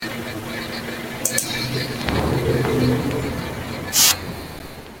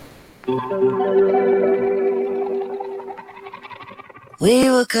We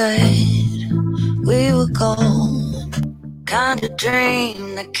were good, we were gold, kind of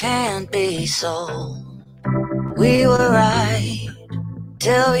dream that can't be sold. We were right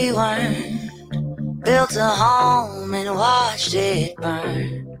till we weren't, built a home and watched it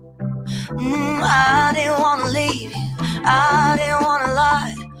burn. I didn't want to leave you, I didn't want to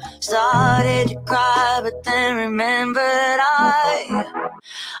lie. Started to cry, but then remembered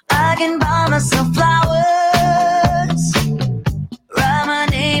I can buy myself flowers, write my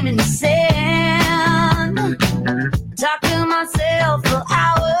name in the sand, talk to myself for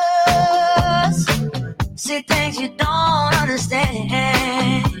hours, see things you don't understand.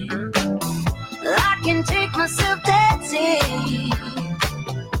 I can take myself dancing,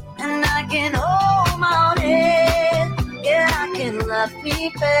 and I can hold my own head. Yeah, I can love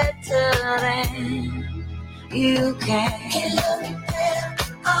me better than you can. Can love me better,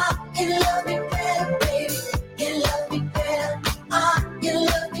 I can love me better, baby. Can love me better, I can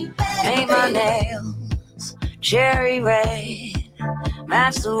love me better. Paint my nails cherry red,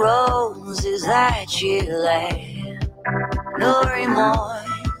 match the roses that you laid. No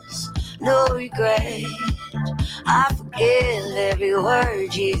remorse, no regret, I forgive every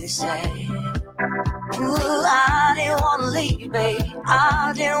word you say. Ooh, I didn't want to leave, babe,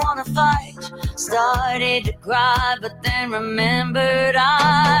 I didn't want to fight. Started to cry, but then remembered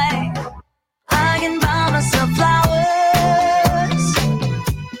I can buy myself flowers,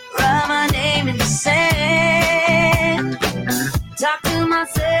 write my name in the sand, talk to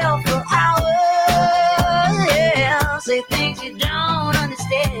myself for hours, yeah, say things you don't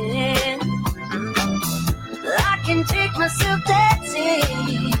understand. I can take myself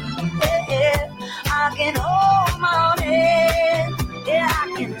dancing, yeah, I can hold my own head, yeah,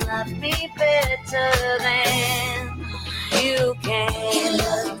 I can love me better than you can. Can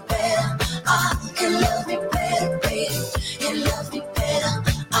love me better, I can love me better, baby. Can love me better,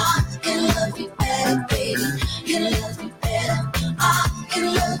 I can love me better, baby. Can love me better, I can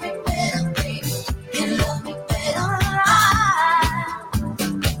love me better, baby. Can love me better.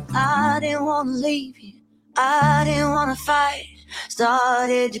 I didn't want to leave you, I didn't want to fight.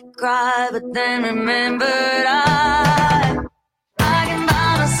 Started to cry, but then remembered I can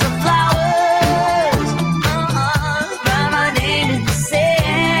buy myself flowers, write my name in the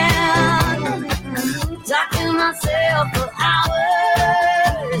sand, talk to myself for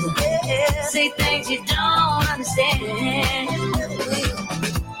hours, yeah, say things you don't understand.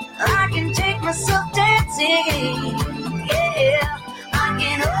 I can take myself dancing, yeah, I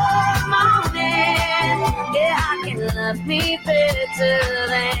can hold my own hand, yeah, I can love me better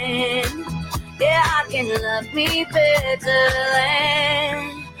than, yeah, I can love me better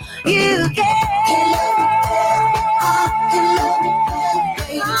than you can. Can love me better,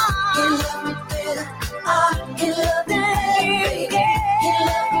 baby. Can love me better, I can love me better, baby. Can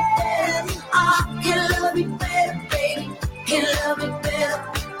love me better, I can love me better, baby. Can love me better,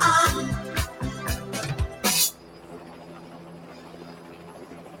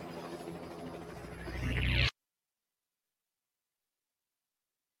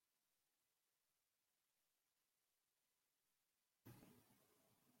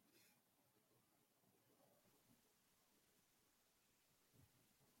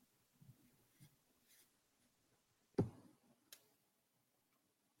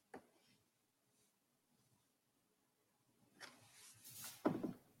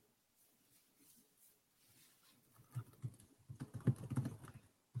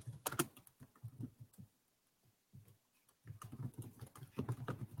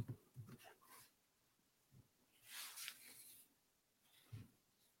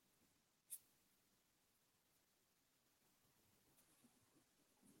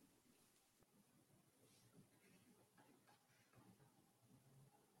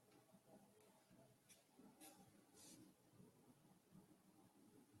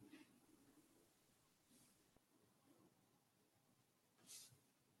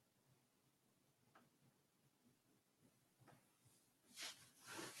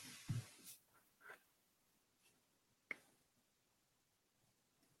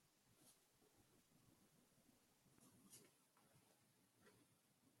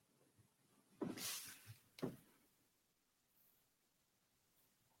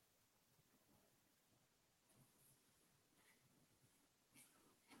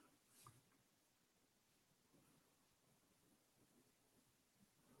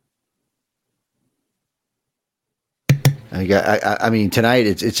 I mean, tonight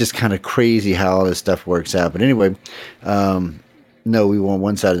it's just kind of crazy how all this stuff works out. But anyway, no, we want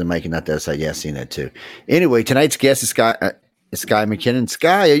one side of the mic and not the other side. Yeah, I've seen that too. Anyway, tonight's guest is Sky. Sky McKinnon.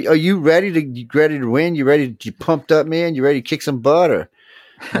 Sky, are you ready to win? You pumped up, man? You ready to kick some butt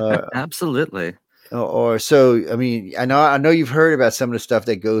Absolutely. or so? I mean, I know you've heard about some of the stuff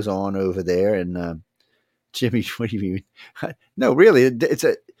that goes on over there, and Jimmy, what do you mean? No, really,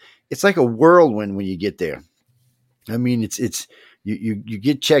 it's like a whirlwind when you get there. I mean, it's you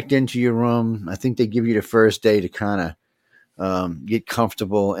get checked into your room. I think they give you the first day to kind of get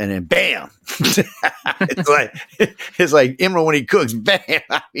comfortable, and then bam, it's like Emerald when he cooks. Bam!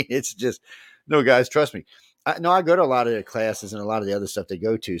 I mean, it's just no, guys. Trust me. I go to a lot of their classes and a lot of the other stuff they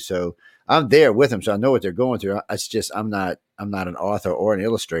go to, so I'm there with them, so I know what they're going through. It's just I'm not an author or an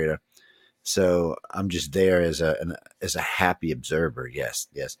illustrator, so I'm just there as a happy observer. Yes.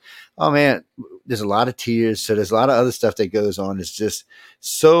 Oh man, there's a lot of tears. So there's a lot of other stuff that goes on. It's just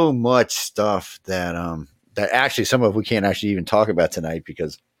so much stuff that actually some of we can't actually even talk about tonight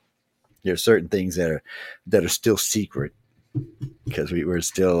because there are certain things that are still secret because we're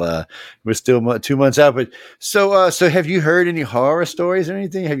still 2 months out. But so have you heard any horror stories or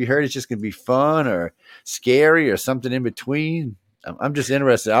anything? Have you heard it's just going to be fun or scary or something in between? I'm just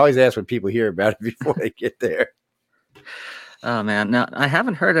interested. I always ask when people hear about it before they get there. Oh man, now I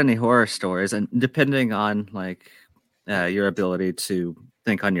haven't heard any horror stories, and depending on your ability to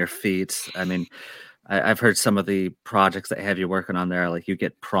think on your feet, I mean, I've heard some of the projects that have you working on there, like you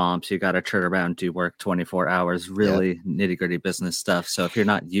get prompts, you got to turn around, do work 24 hours, really nitty gritty business stuff. So if you're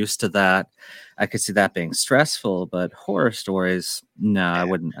not used to that, I could see that being stressful. But horror stories, no, I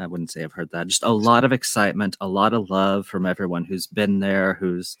wouldn't say I've heard that. Just a lot of excitement, a lot of love from everyone who's been there,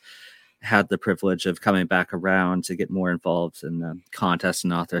 who's had the privilege of coming back around to get more involved in the contest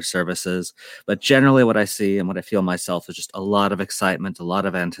and author services. But generally what I see and what I feel myself is just a lot of excitement, a lot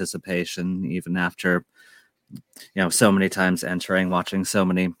of anticipation, even after, so many times entering, watching so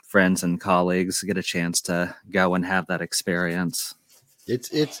many friends and colleagues get a chance to go and have that experience.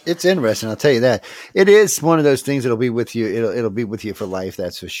 It's interesting. I'll tell you that it is one of those things that'll be with you. It'll be with you for life.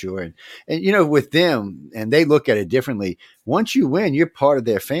 That's for sure. And with them, and they look at it differently. Once you win, you're part of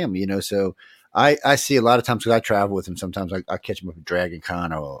their family. So I see a lot of times because I travel with them. Sometimes I catch them up at Dragon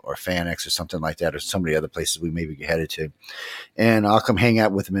Con or FanX or something like that, or some of the other places we maybe get headed to, and I'll come hang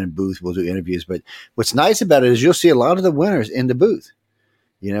out with them in a booth. We'll do interviews. But what's nice about it is you'll see a lot of the winners in the booth.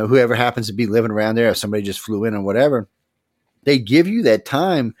 Whoever happens to be living around there, if somebody just flew in or whatever. They give you that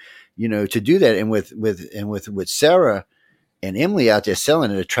time, to do that. And with Sarah and Emily out there selling,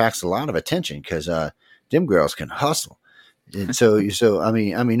 it attracts a lot of attention because them girls can hustle. And so I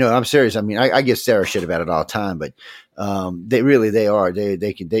mean, no, I'm serious. I mean, I give Sarah shit about it all the time, but they are.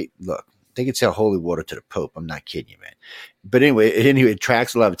 They can sell holy water to the Pope. I'm not kidding you, man. But anyway, it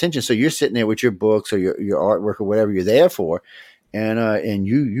attracts a lot of attention. So you're sitting there with your books or your artwork or whatever you're there for, and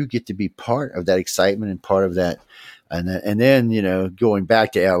you get to be part of that excitement and part of that. And then, going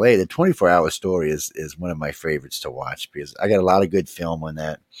back to LA, the 24-hour story is one of my favorites to watch because I got a lot of good film on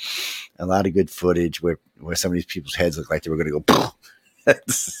that, a lot of good footage where some of these people's heads look like they were going to go.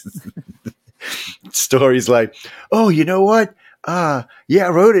 Stories like, oh, you know what? I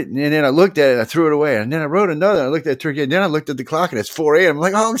wrote it. And then I looked at it, and I threw it away. And then I wrote another, and I looked at it again. And then I looked at the clock and it's 4 a.m. I'm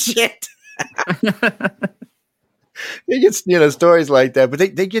like, oh shit. It gets, stories like that, but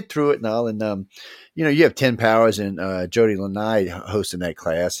they get through it and all. And, you have 10 Powers and Jody Lanai hosting that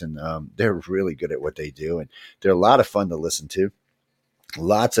class, and they're really good at what they do. And they're a lot of fun to listen to.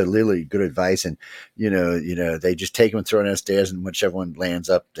 Lots of really good advice. And, they just take them and throw them downstairs, and whichever one lands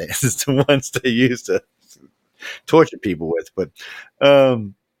up, it's the ones they use to torture people with. But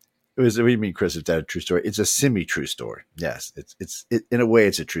what do you mean, Chris? Is that a true story? It's a semi-true story. Yes, it's in a way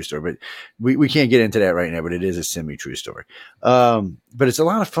it's a true story, but we can't get into that right now. But it is a semi-true story. But it's a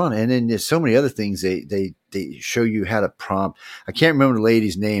lot of fun, and then there's so many other things they show you how to prompt. I can't remember the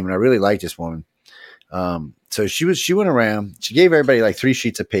lady's name, and I really like this woman. So she went around. She gave everybody like 3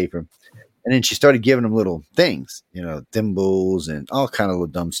 sheets of paper, and then she started giving them little things, thimbles and all kind of little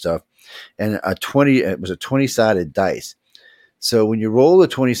dumb stuff, and it was a 20-sided dice. So when you roll a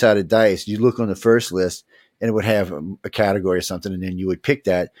 20-sided dice, you look on the first list and it would have a category or something, and then you would pick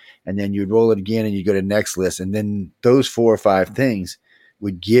that, and then you'd roll it again and you go to the next list. And then those 4 or 5 things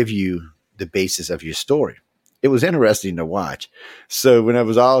would give you the basis of your story. It was interesting to watch. So when it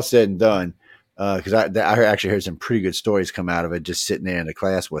was all said and done, because I actually heard some pretty good stories come out of it just sitting there in the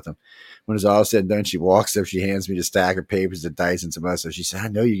class with them. When it's all said and done, she walks up, she hands me the stack of papers, the dice, and some other stuff. She said, I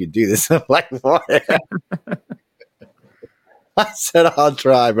know you can do this. I'm like, what? I said, I'll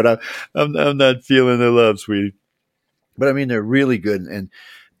try, but I'm not feeling the love, sweetie. But I mean, they're really good. And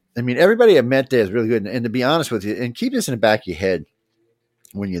I mean, everybody I met there is really good. And to be honest with you, and keep this in the back of your head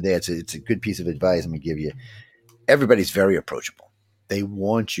when you're there, it's a good piece of advice I'm going to give you. everybody's very approachable. They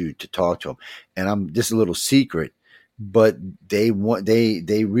want you to talk to them. And I'm just a little secret, but they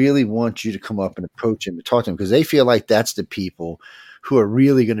really want you to come up and approach them and talk to them, because they feel like that's the people who are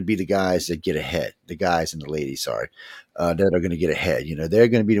really going to be the guys that get ahead, the guys and the ladies, that are going to get ahead. They're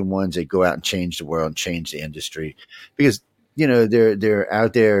going to be the ones that go out and change the world and change the industry, because, they're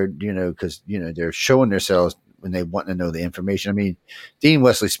out there, because, they're showing themselves when they want to know the information. I mean, Dean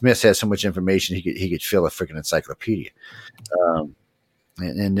Wesley Smith has so much information, he could fill a freaking encyclopedia.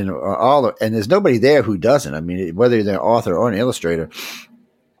 And then and there's nobody there who doesn't. I mean, whether they're an author or an illustrator,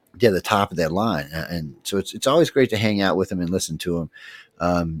 they're the top of their line. And so it's always great to hang out with them and listen to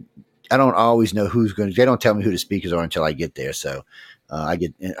them. I don't always know they don't tell me who the speakers are until I get there. So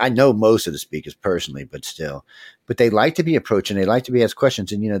I know most of the speakers personally, but they like to be approached and they like to be asked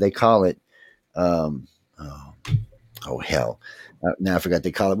questions. And, they call it, hell. Now I forgot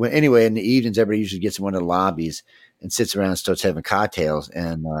they call it. Well, anyway, in the evenings, everybody usually gets in one of the lobbies and sits around and starts having cocktails.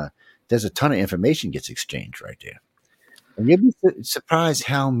 And there's a ton of information gets exchanged right there. And you'll be surprised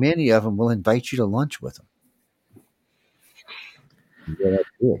how many of them will invite you to lunch with them. Yeah, that's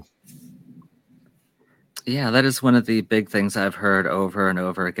good. Yeah, that is one of the big things I've heard over and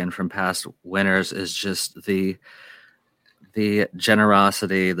over again from past winners, is just the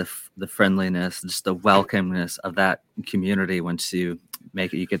generosity, the friendliness, just the welcomeness of that community once you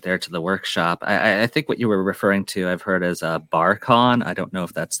get there to the workshop. I think what you were referring to, I've heard as a BarCon. I don't know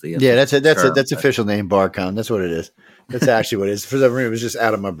if that's the that's official name, BarCon. That's what it is. That's actually what it is. For some reason, it was just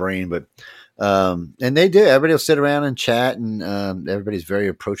out of my brain, but and they do. Everybody will sit around and chat, and everybody's very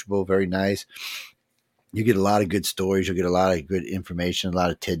approachable, very nice. You get a lot of good stories. You'll get a lot of good information, a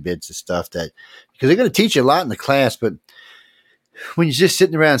lot of tidbits and stuff because they're going to teach you a lot in the class. But when you're just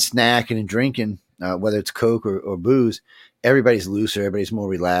sitting around snacking and drinking, whether it's Coke or booze, everybody's looser. Everybody's more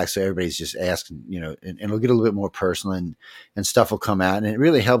relaxed. So everybody's just asking, and it'll get a little bit more personal, and stuff will come out. And it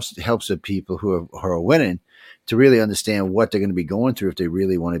really helps the people who are winning to really understand what they're going to be going through if they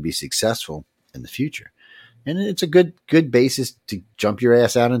really want to be successful in the future. And it's a good basis to jump your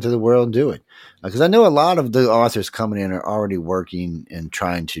ass out into the world and do it. Because I know a lot of the authors coming in are already working and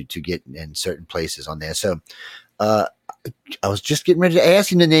trying to get in certain places on there. So I was just getting ready to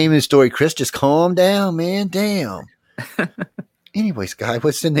ask you the name of the story, Chris. Just calm down, man. Damn. Anyway, Sky,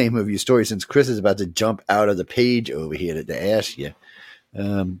 what's the name of your story, since Chris is about to jump out of the page over here to ask you?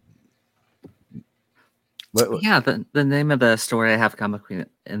 Yeah, the name of the story I have come up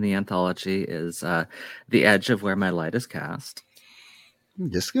in the anthology is The Edge of Where My Light Is Cast.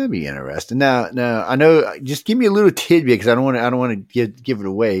 This is going to be interesting. Now, I know. Just give me a little tidbit, because I don't want to give it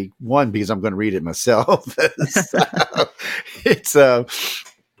away. One, because I'm going to read it myself. So, it's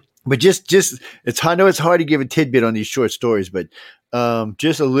but just it's. I know it's hard to give a tidbit on these short stories, but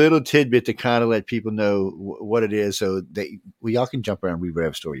just a little tidbit to kind of let people know what it is, so y'all can jump around and read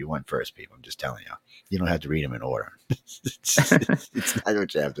whatever story you want first. People, I'm just telling y'all. You don't have to read them in order. It's not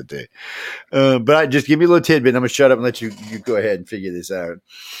what you have to do. But just give me a little tidbit. I'm going to shut up and let you go ahead and figure this out.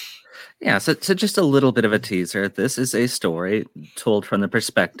 Yeah, so just a little bit of a teaser. This is a story told from the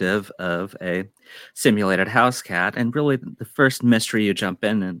perspective of a simulated house cat. And really, the first mystery you jump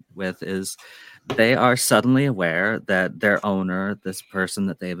in with is they are suddenly aware that their owner, this person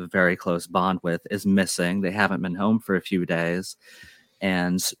that they have a very close bond with, is missing. They haven't been home for a few days.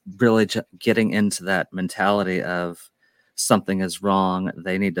 And really getting into that mentality of something is wrong.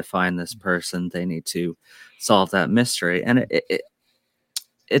 They need to find this person. They need to solve that mystery. And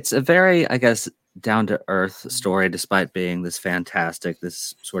it's a very, I guess, down-to-earth story, despite being this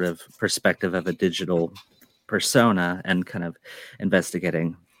sort of perspective of a digital persona and kind of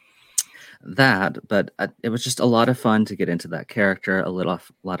investigating that. But it was just a lot of fun to get into that character, a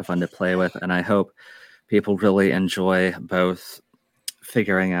lot of fun to play with. And I hope people really enjoy both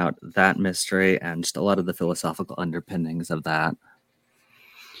figuring out that mystery and just a lot of the philosophical underpinnings of that.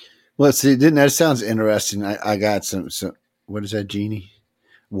 Well, see, that sounds interesting. I got some. What is that, Jeannie?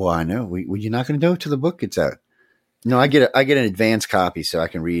 Well, I know. You're not going to know till the book gets out. No, I get an advanced copy so I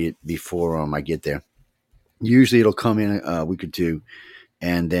can read it before I get there. Usually, it'll come in a week or two,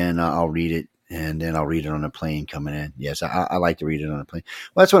 and then I'll read it, and then I'll read it on a plane coming in. Yes, I like to read it on a plane.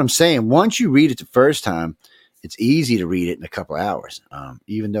 Well, that's what I'm saying. Once you read it the first time, it's easy to read it in a couple of hours,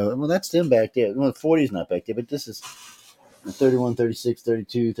 even though, that's them back there. Well, 40 is not back there, but this is 31, 36,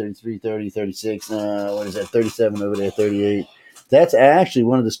 32, 33, 30, 36. What is that? 37 over there, 38. That's actually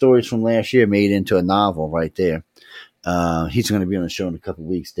one of the stories from last year made into a novel right there. He's going to be on the show in a couple of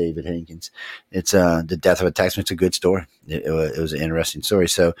weeks, David Hankins. It's The Death of a Taxman. It's a good story. It was an interesting story.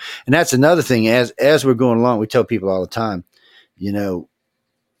 So, and that's another thing. As we're going along, we tell people all the time,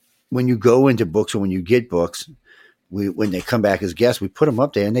 when you go into books or when you get books, when they come back as guests, we put them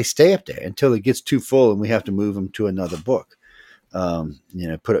up there and they stay up there until it gets too full and we have to move them to another book.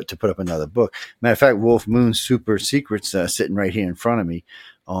 Put up another book. Matter of fact, Wolf Moon's Super Secrets sitting right here in front of me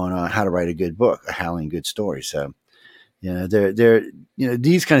on how to write a good book, a howling good story. So, they're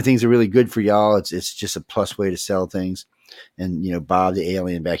these kind of things are really good for y'all. It's just a plus way to sell things. And Bob the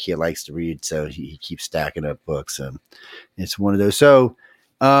alien back here likes to read, so he keeps stacking up books. It's one of those. So,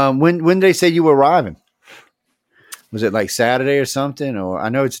 when did they say you were arriving? Was it like Saturday or something? Or I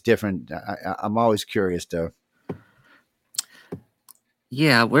know it's different. I'm always curious though.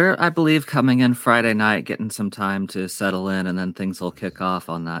 Yeah, we're, I believe, coming in Friday night, getting some time to settle in, and then things will kick off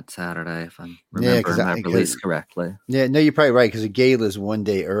on that Saturday, if I'm remembering my release correctly. Yeah, no, you're probably right, because the gala is one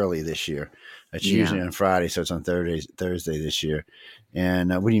day early this year. It's usually on Friday, so it's on Thursday this year. And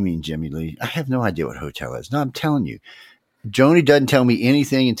what do you mean, Jimmy Lee? I have no idea what hotel is. No, I'm telling you. Joni doesn't tell me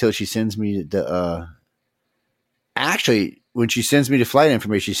anything until she sends me the actually, when she sends me the flight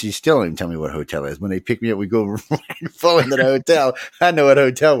information, she still doesn't tell me what hotel it is. When they pick me up, we go right full into the hotel. I know what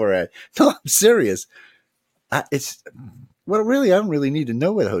hotel we're at. No, I'm serious. Really, I don't really need to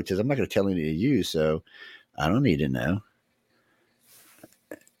know what hotel is. I'm not going to tell any of you, so I don't need to know.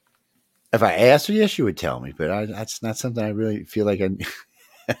 If I asked her, yes, she would tell me, but that's not something I really feel like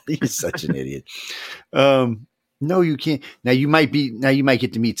you're such an idiot. No, you can't. Now you might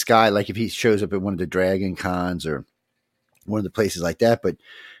get to meet Sky, like if he shows up at one of the Dragon Cons or one of the places like that. But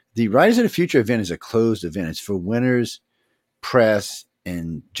the Writers of the Future event is a closed event. It's for winners, press,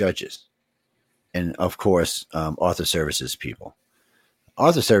 and judges. And of course, author services people.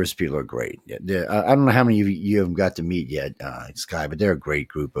 Author service people are great. I don't know how many of you haven't got to meet yet, Sky, but they're a great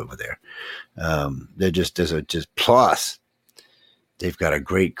group over there. There's plus. They've got a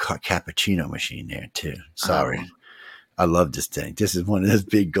great cappuccino machine there too. Sorry. Oh. I love this thing. This is one of those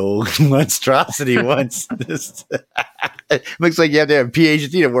big gold monstrosity ones. Looks like you have to have a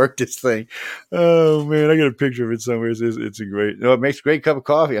PhD to work this thing. Oh man, I got a picture of it somewhere. It's a great. It makes a great cup of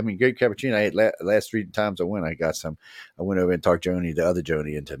coffee. I mean, great cappuccino. I ate last 3 times I went. I got some. I went over and talked the other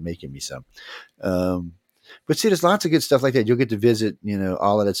Joni, into making me some. But see, there's lots of good stuff like that. You'll get to visit,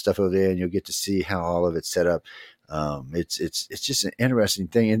 all of that stuff over there, and you'll get to see how all of it's set up. It's just an interesting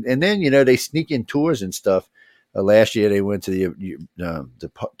thing. And then, they sneak in tours and stuff. Last year they went to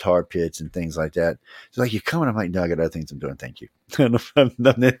the tar pits and things like that. It's like, you're coming. I'm like, no, I got other things I'm doing. Thank you. I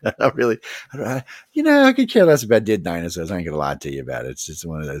could care less about dead dinosaurs. I ain't gonna lie to you about it. It's just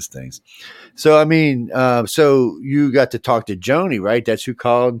one of those things. So, I mean, so you got to talk to Joni, right? That's who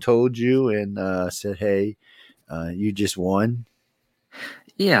called and told you and said, hey, you just won.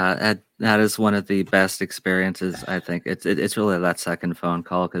 Yeah, that is one of the best experiences. I think it's really that second phone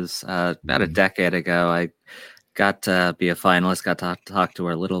call, because about a decade ago, I got to be a finalist, got to talk to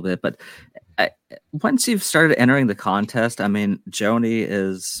her a little bit. But once you've started entering the contest, I mean,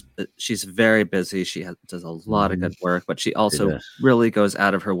 Joni she's very busy. She does a lot of good work, but she also really goes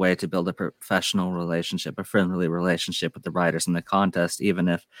out of her way to build a professional relationship, a friendly relationship with the writers in the contest, even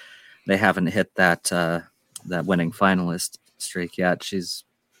if they haven't hit that winning finalist streak yet. She's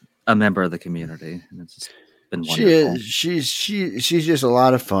a member of the community, and it's just been wonderful. She's just a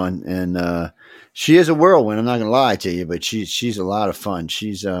lot of fun, and she is a whirlwind. I'm not gonna lie to you, but she's a lot of fun.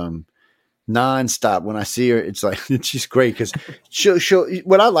 She's nonstop. When I see her, it's like she's great, because she'll.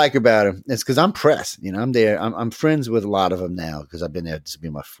 What I like about her is because I'm press. I'm there. I'm friends with a lot of them now, because I've been there. This will be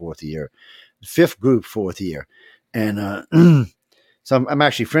my 4th year, 5th group, 4th year, and so I'm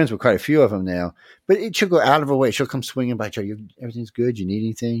actually friends with quite a few of them now. But she'll go out of her way. She'll come swinging by. Everything's good. You need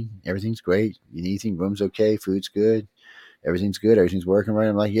anything? Everything's great. You need anything? Room's okay. Food's good. Everything's good. Everything's working right.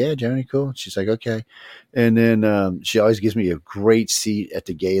 I'm like, yeah, Joni, cool. She's like, okay. And then she always gives me a great seat at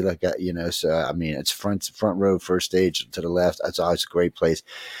the gala. So I mean, it's front row, first stage to the left. It's always a great place.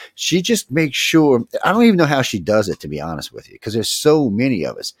 She just makes sure. I don't even know how she does it, to be honest with you, because there's so many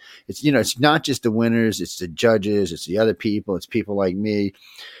of us. It's it's not just the winners. It's the judges. It's the other people. It's people like me.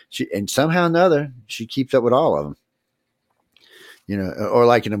 And somehow or another, she keeps up with all of them. Or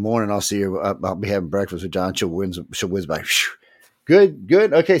like in the morning, I'll see her. I'll be having breakfast with John. She'll whiz by.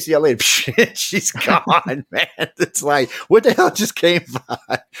 Good. Okay, see you later. She's gone, man. It's like, what the hell just came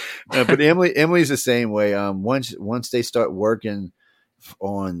by? But Emily's the same way. Once they start working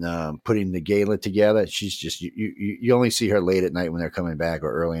on putting the gala together, she's just you only see her late at night when they're coming back,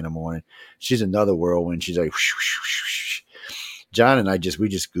 or early in the morning. She's another whirlwind. She's like. John and I we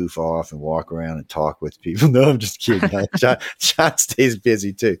just goof off and walk around and talk with people. No, I'm just kidding. John stays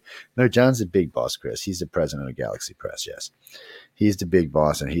busy too. No, John's the big boss, Chris. He's the president of Galaxy Press. Yes, he's the big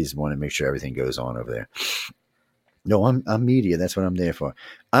boss, and he's the one to make sure everything goes on over there. No, I'm media. That's what I'm there for.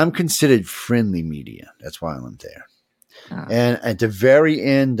 I'm considered friendly media. That's why I'm there. And at the very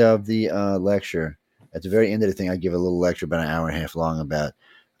end of the lecture, at the very end of the thing, I give a little lecture about an hour and a half long about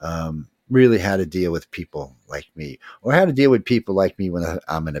really how to deal with people like me, or how to deal with people like me when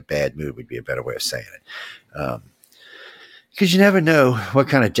I'm in a bad mood would be a better way of saying it. Because you never know what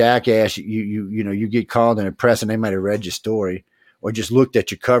kind of jackass you get called in a press, and they might have read your story or just looked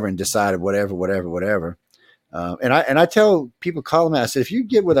at your cover and decided whatever. And I tell people, call them out. I said, if you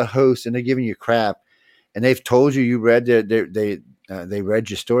get with a host and they're giving you crap, and they've told you read they read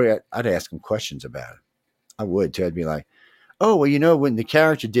your story, I'd ask them questions about it. I would too. I'd be like, oh, well, when the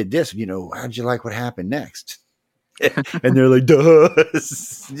character did this, how did you like what happened next? And they're like, duh.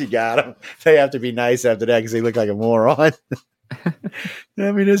 You got them. They have to be nice after that because they look like a moron.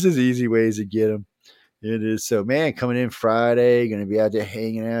 I mean, this is easy ways to get them. It is. So, man, coming in Friday, going to be out there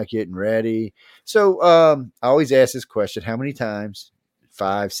hanging out, getting ready. So I always ask this question, how many times?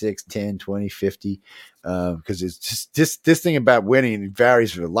 5, 6, 10, 20, 50. Because it's just this thing about winning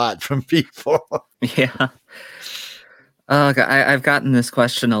varies a lot from people. Yeah. Okay, I've gotten this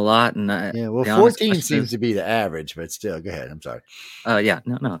question a lot, and 14 seems to be the average, but still, go ahead. I'm sorry.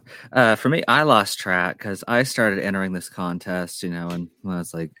 No. For me, I lost track because I started entering this contest, when I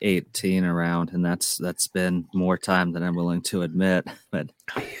was like 18 around, and that's been more time than I'm willing to admit. But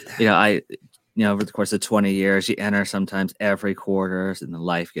over the course of 20 years, you enter sometimes every quarter, and then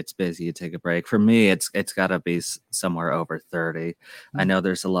life gets busy. You take a break. For me, it's got to be somewhere over 30. I know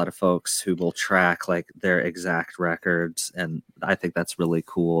there's a lot of folks who will track like their exact records, and I think that's really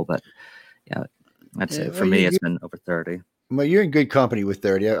cool. But I'd say for me, it's been over 30. Well, you're in good company with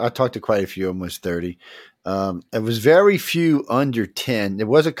 30. I talked to quite a few of them was 30. It was very few under 10. There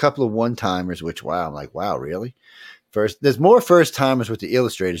was a couple of one-timers, which, wow, I'm like, wow, really? There's more first timers with the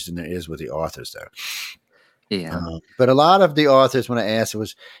illustrators than there is with the authors, though. Yeah. But a lot of the authors, when I asked,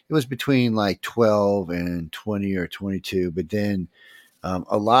 it was between like 12 and 20 or 22. But then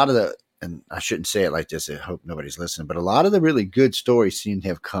a lot of and I shouldn't say it like this, I hope nobody's listening, but a lot of the really good stories seem to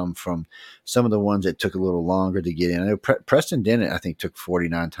have come from some of the ones that took a little longer to get in. I know Preston Dennett, I think, took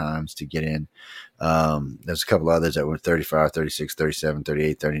 49 times to get in. There's a couple others that were 35, 36, 37,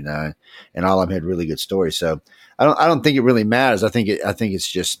 38, 39, and all of them had really good stories. So I don't think it really matters. I think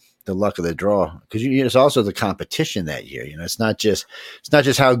it's just the luck of the draw, because it's also the competition that year. It's not just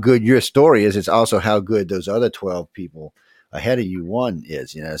how good your story is. It's also how good those other 12 people ahead of you one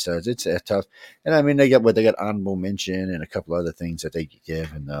is, so it's tough. And I mean, they got honorable mention and a couple other things that they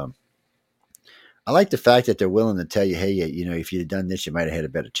give. And I like the fact that they're willing to tell you, hey, if you'd have done this, you might have had a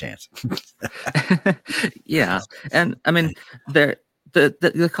better chance. Yeah. And I mean,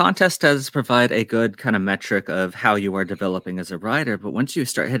 the contest does provide a good kind of metric of how you are developing as a writer. But once you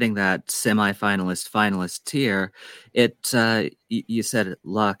start hitting that finalist tier, you said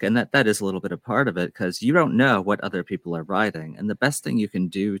luck, and that is a little bit a part of it, because you don't know what other people are writing. And the best thing you can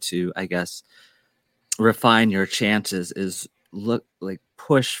do to, I guess, refine your chances is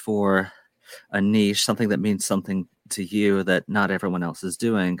push for a niche, something that means something to you that not everyone else is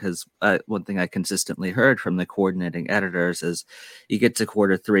doing. Because one thing I consistently heard from the coordinating editors is you get to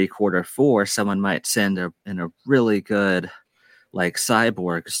quarter 3, quarter 4, someone might send in a really good like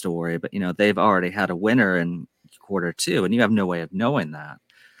cyborg story, but they've already had a winner in quarter 2, and you have no way of knowing that.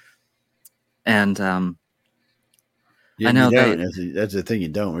 And I know that's the thing, you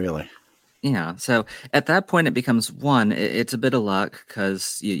don't really. Yeah. So at that point, it becomes it's a bit of luck,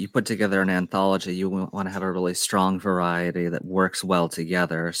 because you put together an anthology. You want to have a really strong variety that works well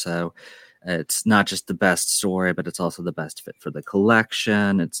together. So it's not just the best story, but it's also the best fit for the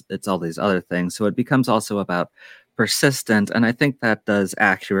collection. It's all these other things. So it becomes also about persistent. And I think that does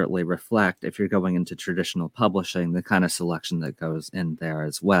accurately reflect, if you're going into traditional publishing, the kind of selection that goes in there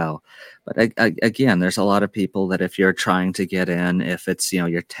as well. But again, there's a lot of people that if you're trying to get in, if it's,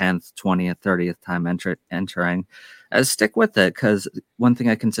 your 10th, 20th, 30th time entering, stick with it. Because one thing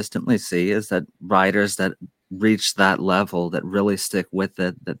I consistently see is that writers that reach that level, that really stick with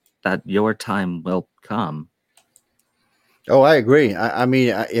it, that your time will come. Oh, I agree. I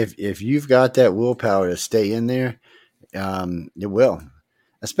mean, if you've got that willpower to stay in there, it will.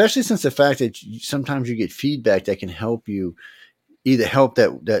 Especially since the fact that sometimes you get feedback that can help you, either help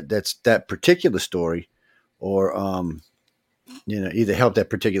that particular story, or either help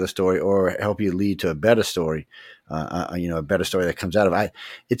that particular story or help you lead to a better story. A better story that comes out of it.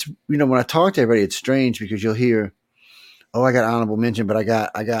 It's when I talk to everybody, it's strange because you'll hear, "Oh, I got honorable mention, but I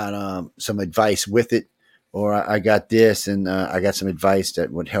got some advice with it." Or I got this, and I got some advice that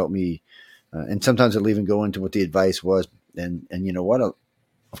would help me. And sometimes it'll even go into what the advice was. And you know what?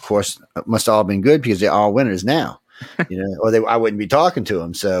 Of course, it must have all been good because they're all winners now. Or I wouldn't be talking to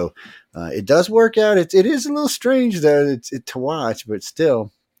them. So, It does work out. It is a little strange though to watch, but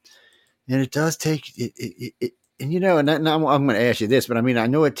still, and it does take it and now I'm going to ask you this, but I mean, I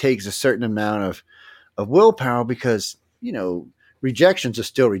know it takes a certain amount of willpower because, rejections are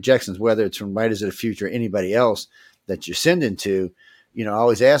still rejections, whether it's from Writers of the Future or anybody else that you're sending to. I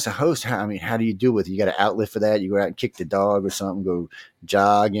always ask the host, how do you do with it? You got an outlet for that? You go out and kick the dog or something, go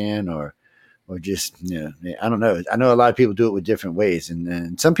jogging or just, I don't know. I know a lot of people do it with different ways,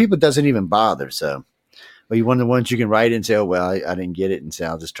 and some people it doesn't even bother. So, are you one of the ones you can write and say, oh, well, I didn't get it, and say,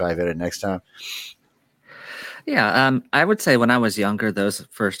 I'll just try better next time? Yeah, I would say when I was younger, those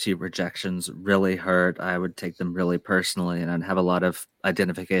first few rejections really hurt. I would take them really personally, and I'd have a lot of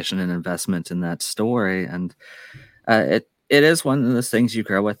identification and investment in that story. And it is one of those things you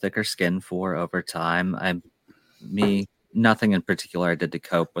grow a thicker skin for over time. Nothing in particular I did to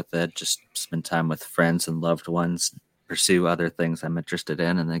cope with it. Just spend time with friends and loved ones, pursue other things I'm interested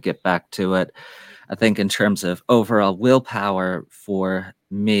in, and then get back to it. I think in terms of overall willpower for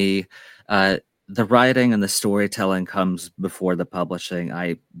me, the writing and the storytelling comes before the publishing.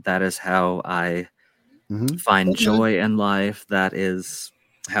 That is how I find joy in life. That is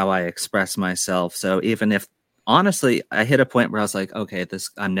how I express myself. So even if, honestly, I hit a point where I was like, okay,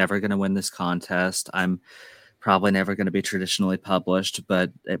 I'm never going to win this contest. I'm probably never going to be traditionally published,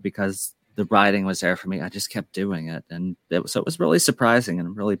 but because the writing was there for me, I just kept doing it. And so it was really surprising and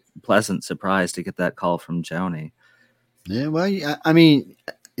a really pleasant surprise to get that call from Joni. Yeah, well, I mean,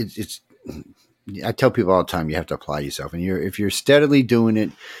 it's I tell people all the time, you have to apply yourself, and if you're steadily doing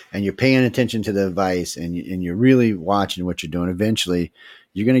it and you're paying attention to the advice and you're really watching what you're doing, eventually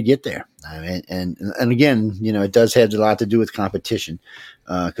you're going to get there. I mean, and again, it does have a lot to do with competition,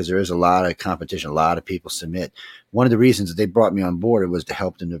 because there is a lot of competition. A lot of people submit. One of the reasons that they brought me on board was to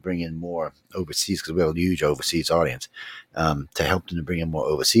help them to bring in more overseas, because we have a huge overseas audience, to help them to bring in more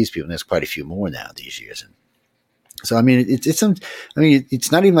overseas people. And there's quite a few more now these years. And so, I mean, it's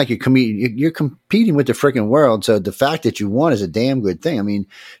not even like you're competing with the freaking world. So the fact that you won is a damn good thing. I mean,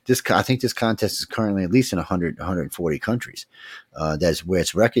 I think this contest is currently at least in 140 countries. That's where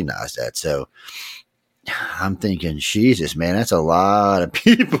it's recognized at. So I'm thinking, Jesus, man, that's a lot of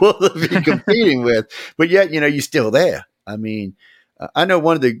people to be competing with, but yet, you're still there. I mean, I know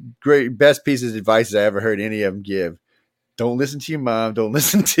one of the best pieces of advice I ever heard any of them give. Don't listen to your mom. Don't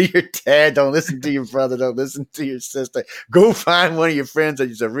listen to your dad. Don't listen to your brother. Don't listen to your sister. Go find one of your friends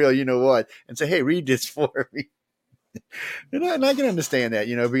that is a real, and say, hey, read this for me. And I can understand that,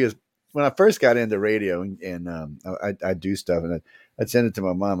 because when I first got into radio and I do stuff and I'd send it to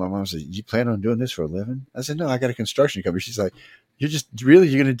my mom. My mom said, you plan on doing this for a living? I said, no, I got a construction company. She's like, you're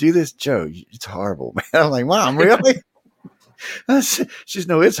going to do this? Joe, it's horrible, man. I'm like, Mom, really? She's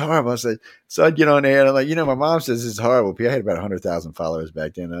no, it's horrible. I said, so I'd get on there and I'm like, my mom says it's horrible. I had about 100,000 followers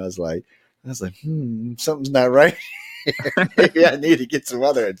back then. I was like, something's not right. Maybe I need to get some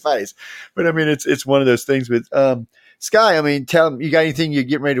other advice. But I mean, it's one of those things with Sky. I mean, tell them, you got anything you're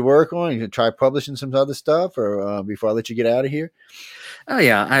getting ready to work on? You can try publishing some other stuff, or before I let you get out of here? Oh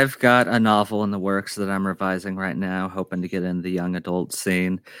yeah, I've got a novel in the works that I'm revising right now, hoping to get in the young adult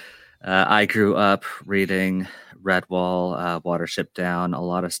scene. I grew up reading Redwall, Watership Down, a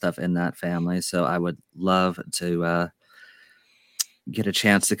lot of stuff in that family. So I would love to get a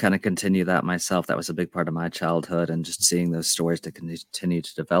chance to kind of continue that myself. That was a big part of my childhood, and just seeing those stories to continue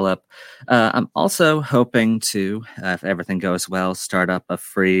to develop. I'm also hoping to, if everything goes well, start up a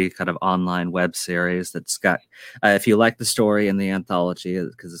free kind of online web series that's got, if you like the story in the anthology,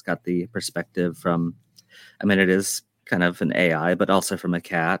 because it's got the perspective from, it is kind of an AI, but also from a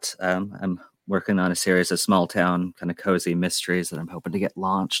cat. I'm working on a series of small town kind of cozy mysteries that I'm hoping to get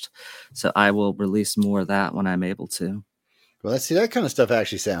launched. So I will release more of that when I'm able to. Well, let's see, that kind of stuff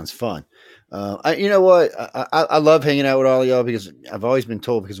actually sounds fun. You know what? I love hanging out with all of y'all, because I've always been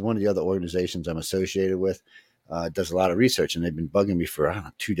told, because one of the other organizations I'm associated with does a lot of research, and they've been bugging me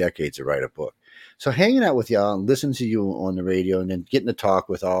for 2 decades to write a book. So hanging out with y'all and listening to you on the radio, and then getting to talk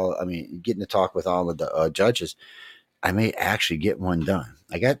with all of the judges, I may actually get one done.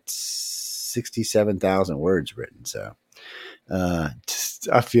 I got 67,000 words written, so I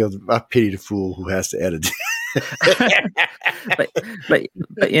pity the fool who has to edit. but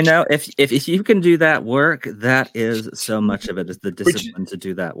if you can do that work, that is so much of it, is the discipline to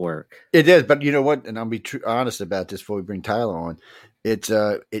do that work. It is, but you know what? And I'll be honest about this before we bring Tyler on.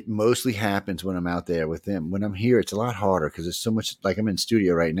 It mostly happens when I'm out there with them. When I'm here, it's a lot harder because there's so much. Like, I'm in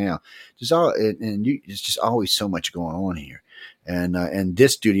studio right now. It's just always so much going on here. And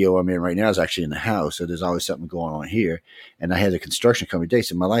this studio I'm in right now is actually in the house, so there's always something going on here. And I had a construction company today,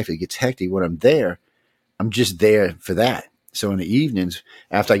 so my life, it gets hectic when I'm there. I'm just there for that. So in the evenings,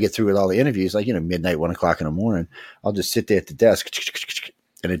 after I get through with all the interviews, like, midnight, 1 o'clock in the morning, I'll just sit there at the desk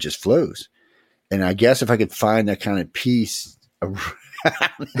and it just flows. And I guess if I could find that kind of peace around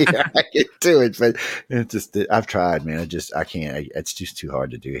here, I could do it. But it's just, I've tried, man. I can't. It's just too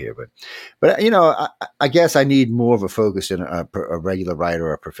hard to do here. But I guess I need more of a focus in a regular writer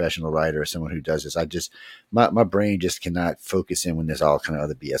or a professional writer or someone who does this. My brain just cannot focus in when there's all kind of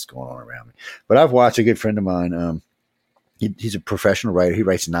other BS going on around me. But I've watched a good friend of mine. He's a professional writer. He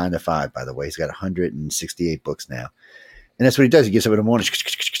writes 9 to 5, by the way. He's got 168 books now. And that's what he does. He gets up in the morning.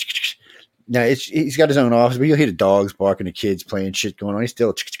 Now, he's got his own office, but you'll hear the dogs barking, the kids playing, shit going on. He's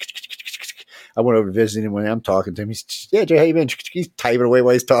still. I went over to visit him when I'm talking to him. He's, yeah, Jay, how you been? He's typing away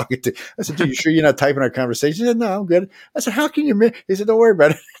while he's talking to. I said, dude, you sure you're not typing our conversation? He said, no, I'm good. I said, how can you? He said, don't worry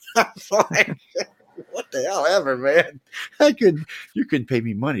about it. I'm fine. What the hell ever, man. You couldn't pay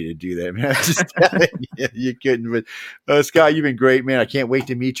me money to do that, man. I'm just telling you, you couldn't. But Scott, you've been great, man. I can't wait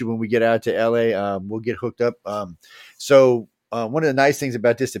to meet you when we get out to LA. We'll get hooked up. One of the nice things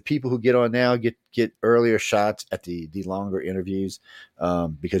about this, the people who get on now get earlier shots at the longer interviews,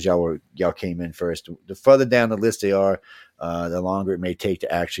 because y'all came in first. The further down the list they are, the longer it may take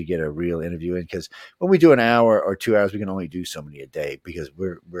to actually get a real interview in. Because when we do an hour or 2 hours, we can only do so many a day because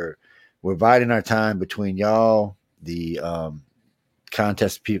we're dividing our time between y'all, the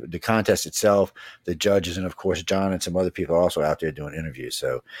contest people, the contest itself, the judges, and of course John and some other people are also out there doing interviews.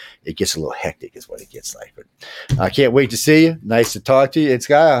 So it gets a little hectic, is what it gets like. But I can't wait to see you. Nice to talk to you. And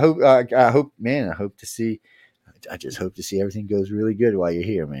Sky, I just hope to see everything goes really good while you're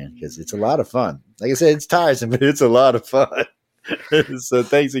here, man, because it's a lot of fun. Like I said, it's tiresome, but it's a lot of fun. So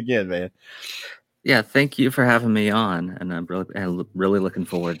thanks again, man. Yeah, thank you for having me on, and I'm really looking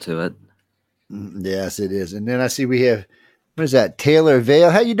forward to it. Yes, it is. And then I see we have, what is that, Taylor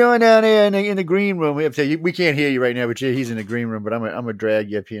Vail? How you doing down there in the green room? We can't hear you right now, but he's in the green room. But I'm gonna drag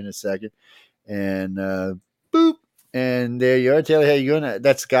you up here in a second. And boop, and there you are, Taylor. How you doing?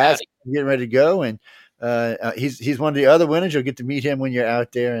 That's Scott getting ready to go, and he's one of the other winners. You'll get to meet him when you're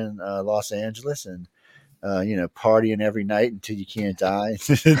out there in Los Angeles, and partying every night until you can't die.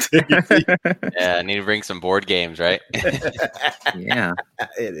 Yeah, I need to bring some board games, right? Yeah,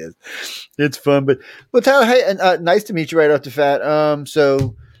 it is. It's fun, but well, Tyler, hey, nice to meet you right off the bat.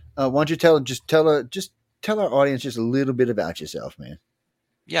 So why don't you tell our audience just a little bit about yourself, man?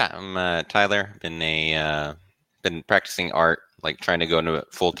 Yeah, I'm Tyler. Been practicing art, like trying to go into it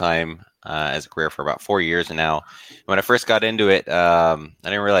full time as a career for about 4 years now. When I first got into it, I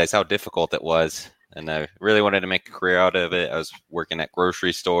didn't realize how difficult it was. And I really wanted to make a career out of it. I was working at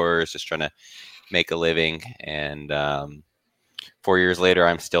grocery stores, just trying to make a living. And 4 years later,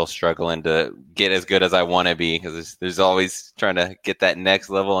 I'm still struggling to get as good as I want to be, because there's always trying to get that next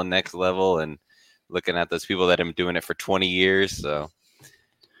level and looking at those people that have been doing it for 20 years. So,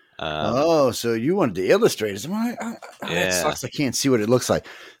 so you wanted the illustrators? That sucks. I can't see what it looks like.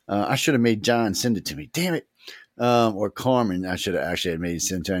 I should have made John send it to me. Damn it. Or Carmen. I should have actually made it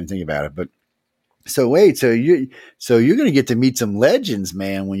send to him. Think about it, but. So wait, so you're going to get to meet some legends,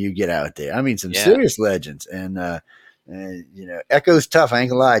 man, when you get out there. I mean, some serious legends. And Echo's tough. I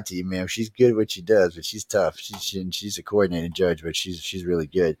ain't gonna lie to you, man. She's good at what she does, but she's tough. She's a coordinating judge, but she's really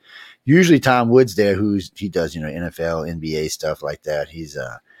good. Usually Tom Wood's there, he does NFL, NBA stuff like that. He's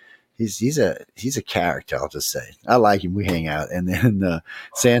a character, I'll just say. I like him. We hang out. And then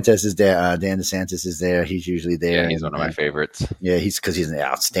Santos is there. Dan DeSantis is there. He's usually there. Yeah, he's one of my favorites. Yeah, because he's an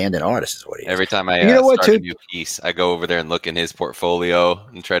outstanding artist is what he is. Every time I start a new piece, I go over there and look in his portfolio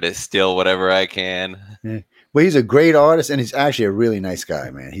and try to steal whatever I can. Yeah. Well, he's a great artist, and he's actually a really nice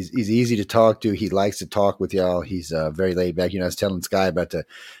guy, man. He's easy to talk to. He likes to talk with y'all. He's very laid back. I was telling Sky about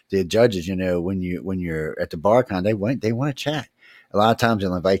the judges, when you're at the BarCon, they want to chat. A lot of times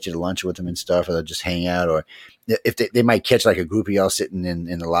they'll invite you to lunch with them and stuff, or they'll just hang out, or if they might catch like a group of y'all sitting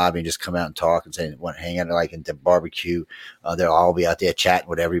in the lobby and just come out and talk and say they want to hang out, like in the barbecue. They'll all be out there chatting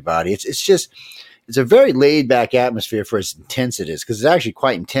with everybody. It's a very laid back atmosphere for as intense it is, because it's actually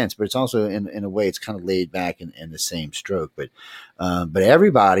quite intense, but it's also in a way it's kind of laid back in the same stroke. But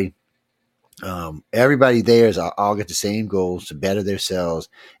everybody there is all get the same goals to better themselves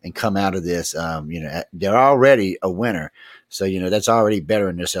and come out of this. They're already a winner. So, that's already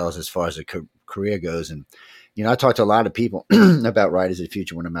bettering themselves as far as the career goes. And, I talk to a lot of people about Writers of the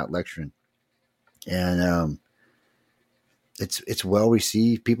Future when I'm out lecturing. And it's well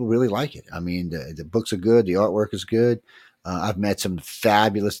received. People really like it. I mean, the books are good. The artwork is good. I've met some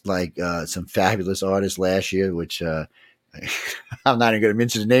fabulous artists last year, which I'm not even going to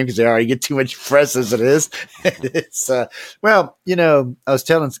mention the name because they already get too much press as it is. I was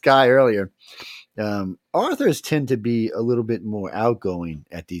telling Sky earlier, authors tend to be a little bit more outgoing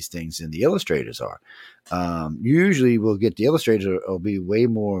at these things than the illustrators are. Usually we'll get the illustrators will be way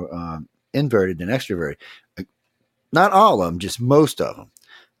more inverted than extroverted. Not all of them, just most of them.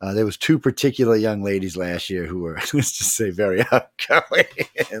 There was 2 particular young ladies last year who were, let's just say, very outgoing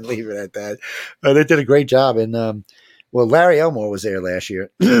and leave it at that. They did a great job. And, Larry Elmore was there last year.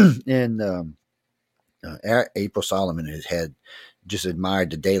 And April Solomon had just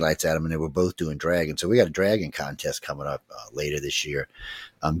admired the daylights at him, and they were both doing dragon. So we got a dragon contest coming up later this year.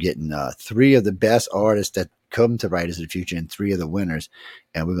 I'm getting 3 of the best artists that come to Writers of the Future and 3 of the winners,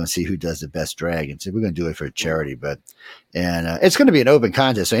 and we're going to see who does the best dragon. So we're going to do it for a charity, and it's going to be an open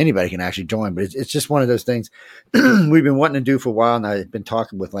contest, so anybody can actually join. But it's just one of those things we've been wanting to do for a while, and I've been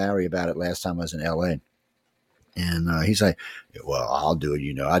talking with Larry about it last time I was in LA. And he's like, well, I'll do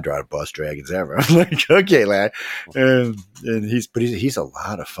it. I draw the best dragons ever. I'm like, okay, Larry. And he's a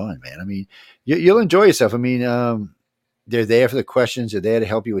lot of fun, man. I mean, you'll enjoy yourself. I mean, they're there for the questions. They're there to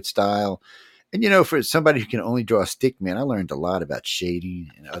help you with style. And, for somebody who can only draw a stick man, I learned a lot about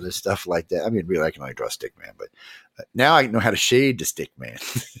shading and other stuff like that. I mean, really, I can only draw a stick man, but now I know how to shade the stick man.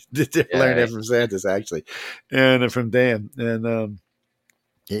 Learned that from Santos, actually, and from Dan. And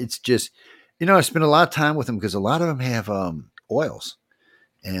it's just, I spend a lot of time with them because a lot of them have oils.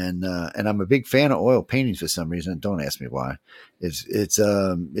 And I'm a big fan of oil paintings for some reason. Don't ask me why. It's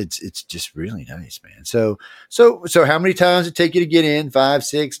just really nice, man. So how many times it take you to get in? 5,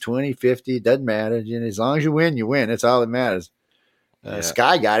 6, 20, 50, it doesn't matter. As long as you win, you win. That's all that matters.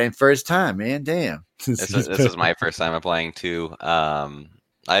 Sky got in first time, man. Damn. This was my first time applying too.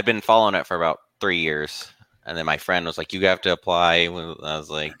 I've been following it for about 3 years. And then my friend was like, you have to apply. I was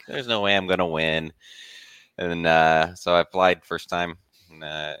like, there's no way I'm going to win. And so I applied first time.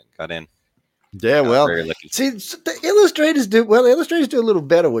 Got in. Yeah, well, see, the illustrators do a little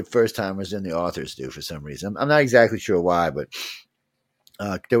better with first timers than the authors do for some reason. I'm not exactly sure why, but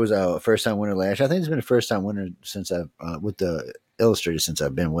there was a first time winner last year. I think there's been a first time winner since I've with the illustrators since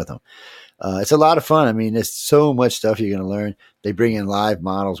I've been with them. It's a lot of fun. I mean, there's so much stuff you're going to learn. They bring in live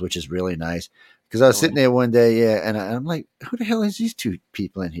models, which is really nice. Because I was sitting there one day, and I'm like, who the hell is these 2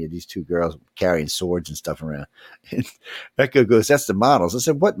 people in here? These 2 girls carrying swords and stuff around. And Echo goes, that's the models. I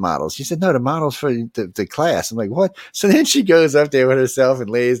said, what models? She said, no, the models for the class. I'm like, what? So then she goes up there with herself and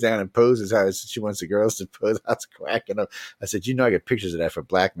lays down and poses how she wants the girls to pose. I was cracking up. I said, I got pictures of that for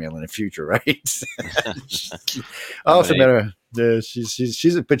blackmail in the future, right? I also met her. Yeah,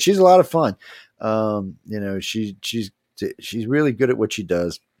 she's a lot of fun. She's really good at what she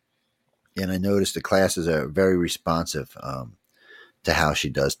does. And I noticed the classes are very responsive to how she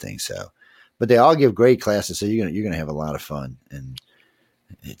does things. So, but they all give great classes, so you're gonna have a lot of fun, and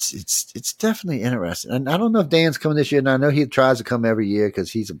it's definitely interesting. And I don't know if Dan's coming this year, and I know he tries to come every year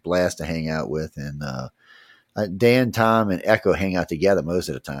because he's a blast to hang out with. And Dan, Tom, and Echo hang out together most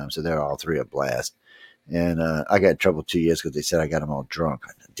of the time, so they're all 3 a blast. And I got in trouble 2 years because they said I got them all drunk.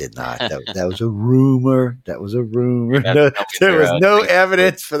 I did not. That was a rumor. That was a rumor. No, there was no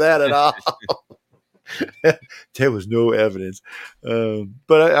evidence for that at all. There was no evidence.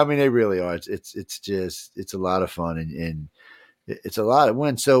 But I mean, they really are. It's a lot of fun and it's a lot of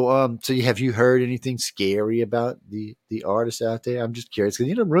fun. So have you heard anything scary about the artists out there? I'm just curious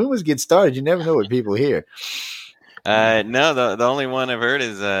because rumors get started. You never know what people hear. No, the only one I've heard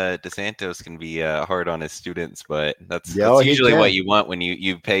is DeSantos can be hard on his students, but that's usually what you want when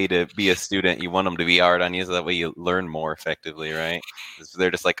you pay to be a student. You want them to be hard on you, so that way you learn more effectively, right?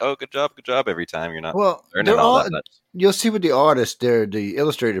 They're just like, oh, good job every time. You're not learning all that much. You'll see with the artists, they're the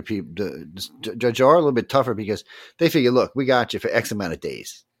illustrator people. The judge are a little bit tougher because they figure, look, we got you for X amount of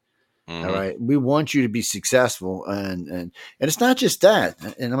days. Mm-hmm. All right, we want you to be successful, and it's not just that.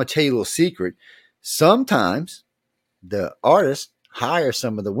 And I'm gonna tell you a little secret. Sometimes the artists hire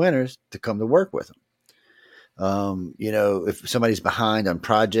some of the winners to come to work with them. If somebody's behind on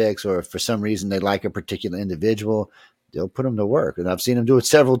projects or if for some reason they like a particular individual, they'll put them to work. And I've seen them do it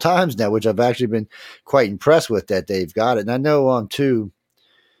several times now, which I've actually been quite impressed with that they've got it. And I know, too,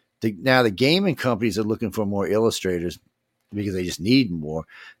 now the gaming companies are looking for more illustrators because they just need more.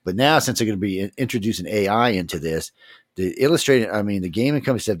 But now, since they're going to be introducing AI into this, the gaming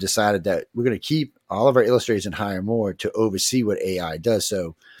companies have decided that we're going to keep all of our illustrators and hire more to oversee what AI does.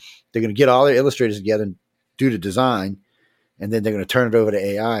 So they're going to get all their illustrators together and do the design, and then they're going to turn it over to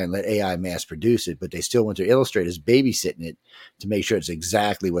AI and let AI mass produce it. But they still want their illustrators babysitting it to make sure it's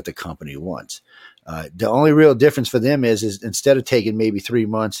exactly what the company wants. The only real difference for them is instead of taking maybe 3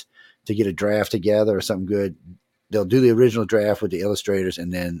 months to get a draft together or something good, they'll do the original draft with the illustrators,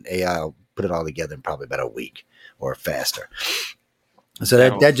 and then AI will put it all together in probably about a week or faster. So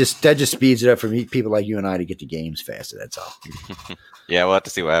that just speeds it up for people like you and I to get to games faster. That's all. Yeah, we'll have to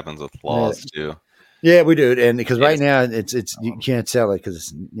see what happens with laws too. Yeah, we do, and because right now it's you can't sell it because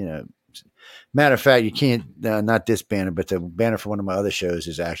it's matter of fact, you can't not this banner, but the banner for one of my other shows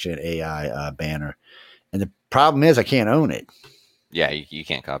is actually an AI banner, and the problem is I can't own it. Yeah, you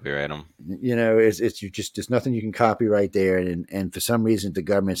can't copyright them. There's nothing you can copyright there, and for some reason the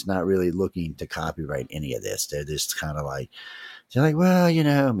government's not really looking to copyright any of this. They're just kind of like. They're like,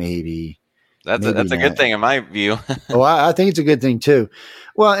 well, maybe. That's a good thing in my view. Oh, I think it's a good thing too.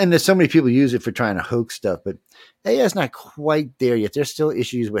 Well, and there's so many people use it for trying to hoax stuff, but AI is not quite there yet. There's still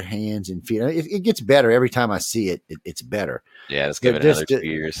issues with hands and feet. It gets better every time I see it. It's better. Yeah, let's give it another 2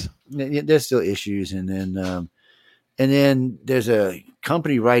 years. There's still issues, and then there's a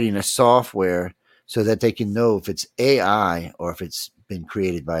company writing a software so that they can know if it's AI or if it's been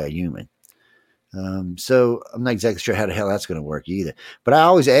created by a human. So I'm not exactly sure how the hell that's going to work either. But I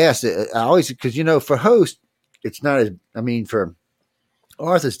always ask, because for hosts, it's not as. I mean, for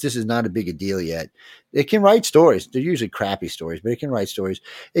authors, this is not a big a deal yet. It can write stories. They're usually crappy stories, but it can write stories.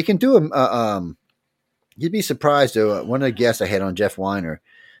 It can do them. You'd be surprised though. One of the guests I had on, Jeff Weiner,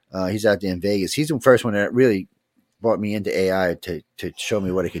 he's out there in Vegas. He's the first one that really brought me into AI to show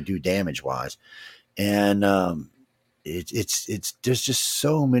me what it could do damage wise, and it's there's just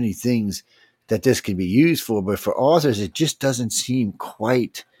so many things that this can be used for, but for authors, it just doesn't seem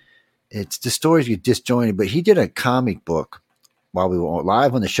quite. It's the stories get disjointed. But he did a comic book while we were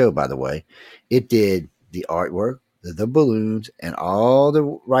live on the show. By the way, it did the artwork, the balloons, and all the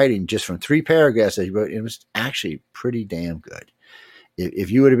writing just from 3 paragraphs that he wrote. It was actually pretty damn good. If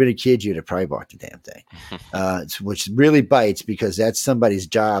you would have been a kid, you'd have probably bought the damn thing, which really bites because that's somebody's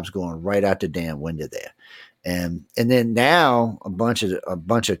job's going right out the damn window there. And then now a bunch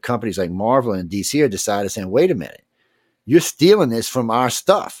of companies like Marvel and DC are decided saying, wait a minute, you're stealing this from our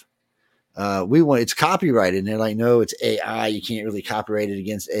stuff. It's copyrighted. And they're like, no, it's AI. You can't really copyright it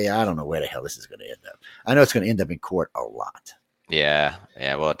against AI. I don't know where the hell this is going to end up. I know it's going to end up in court a lot. Yeah.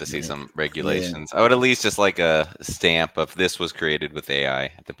 We'll have to see some regulations. I would at least just like a stamp of this was created with AI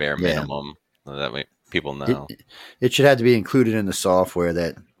at the bare minimum. So that way people know. It should have to be included in the software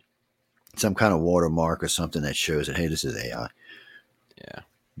that some kind of watermark or something that shows that, hey, this is AI. Yeah.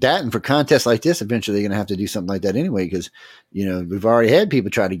 That, and for contests like this, eventually they're going to have to do something like that anyway, because, we've already had people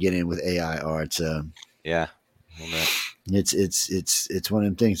try to get in with AI art. Yeah. It's one of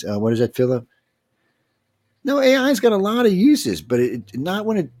them things. What is that, Philip? No, AI's got a lot of uses, but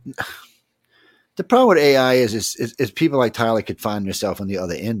the problem with AI is people like Tyler could find themselves on the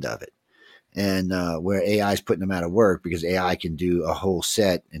other end of it. And where AI is putting them out of work because AI can do a whole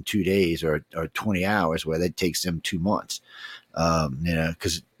set in 2 days or 20 hours, where that takes them 2 months.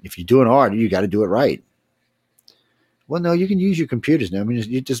 Because if you're doing art, you got to do it right. Well, no, you can use your computers now. I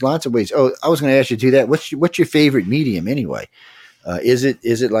mean, there's lots of ways. Oh, I was going to ask you to do that. What's your favorite medium anyway? Is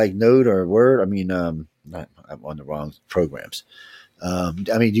it like Node or Word? I mean, I'm on the wrong programs.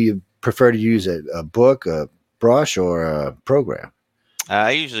 Do you prefer to use a book, a brush, or a program?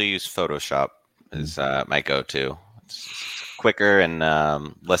 I usually use Photoshop as my go-to. It's quicker and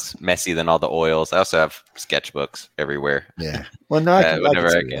less messy than all the oils. I also have sketchbooks everywhere. Yeah. Well, not whenever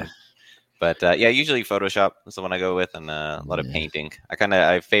I can. But usually Photoshop is the one I go with, and a lot of painting.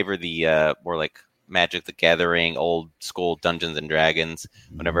 I favor the more like Magic the Gathering, old school Dungeons and Dragons.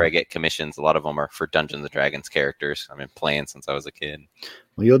 Whenever I get commissions, a lot of them are for Dungeons and Dragons characters. I've been playing since I was a kid.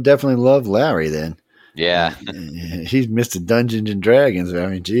 Well, you'll definitely love Larry then. Yeah. He's Mr. Dungeons and Dragons. I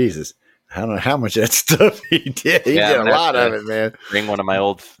mean, Jesus. I don't know how much of that stuff he did. He did a lot of it, man. Bring one of my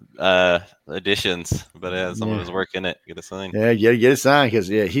old editions, but someone was working it. Get a sign. Yeah, get a sign because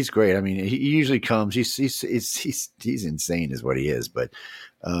he's great. I mean, he usually comes. He's insane, is what he is. But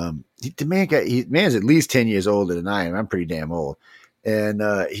the man's at least 10 years older than I am. I'm pretty damn old, and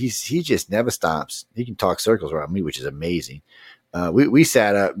he just never stops. He can talk circles around me, which is amazing. We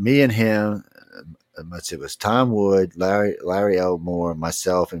sat up, me and him. It was Tom Wood, Larry Elmore,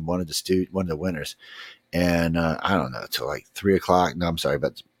 myself, and one of the winners. And I don't know, till like 3 o'clock. No, I'm sorry,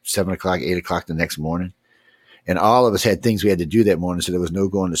 about 7 o'clock, 8 o'clock the next morning. And all of us had things we had to do that morning. So there was no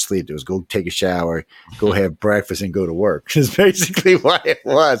going to sleep. There was go take a shower, go have breakfast, and go to work. Is basically what it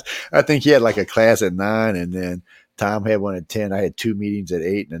was. I think he had like a class at 9, and then Tom had one at 10. I had 2 meetings at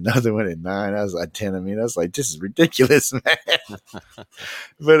 8 and another one at 9. I was at 10. I mean, I was like, this is ridiculous, man.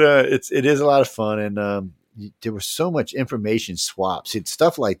 But it is a lot of fun. And there was so much information swaps.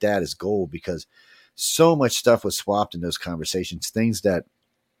 Stuff like that is gold because so much stuff was swapped in those conversations, things that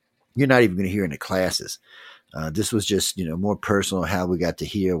you're not even going to hear in the classes. This was just, more personal, how we got to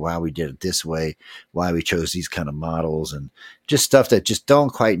hear why we did it this way, why we chose these kind of models, and just stuff that just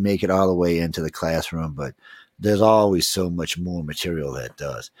don't quite make it all the way into the classroom, but there's always so much more material that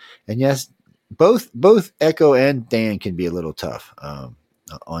does. And yes, both Echo and Dan can be a little tough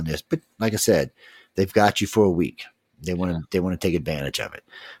on this, but like I said, they've got you for a week. They want to take advantage of it.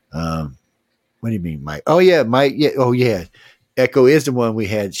 What do you mean, Mike? Oh yeah, Mike. Yeah. Oh yeah. Echo is the one we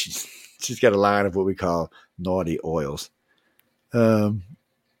had. She's got a line of what we call naughty oils. No,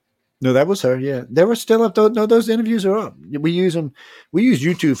 that was her. Yeah, they were still up. No, those interviews are up. We use them. We use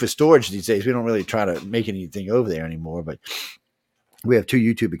YouTube for storage these days. We don't really try to make anything over there anymore. But we have 2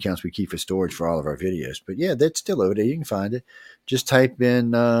 YouTube accounts we keep for storage for all of our videos. But yeah, that's still over there. You can find it. Just type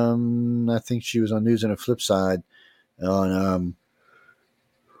in. I think she was on News on the Flip Side. On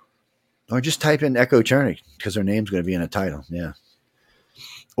or just type in Echo Chernick because her name's going to be in the title. Yeah.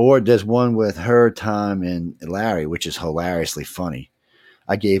 Or there's one with her, Tom, and Larry, which is hilariously funny.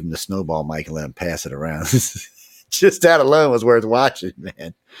 I gave him the snowball mic and let him pass it around. Just that alone was worth watching,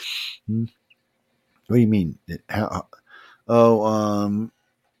 man. What do you mean?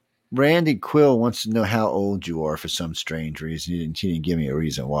 Randy Quill wants to know how old you are for some strange reason. He didn't give me a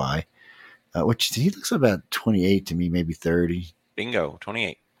reason why. Which he looks about 28 to me, maybe 30. Bingo,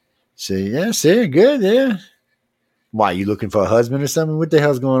 28. See, good, yeah. Why, you looking for a husband or something? What the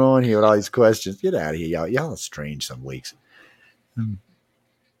hell's going on here with all these questions? Get out of here, y'all. Y'all are strange some weeks.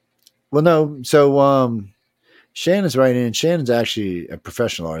 Well, no. So Shannon's writing in. Shannon's actually a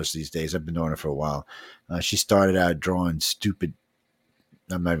professional artist these days. I've been knowing her for a while. She started out drawing stupid.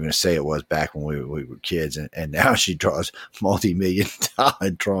 I'm not even going to say it was back when we were kids, and now she draws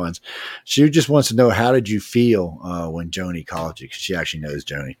multi-million-dollar drawings. She just wants to know, how did you feel when Joni called you? Because she actually knows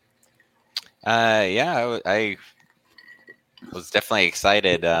Joni. Yeah, I was definitely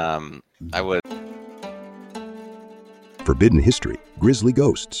excited. Forbidden history, grisly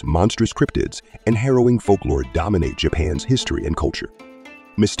ghosts, monstrous cryptids, and harrowing folklore dominate Japan's history and culture.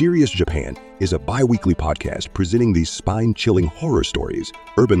 Mysterious Japan is a bi-weekly podcast presenting these spine-chilling horror stories,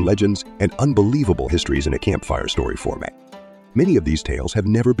 urban legends, and unbelievable histories in a campfire story format. Many of these tales have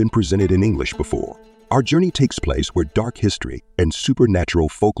never been presented in English before. Our journey takes place where dark history and supernatural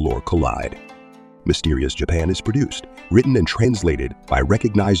folklore collide. Mysterious Japan is produced, written, and translated by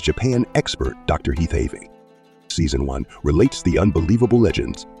recognized Japan expert Dr. Heath Havey. Season 1 relates the unbelievable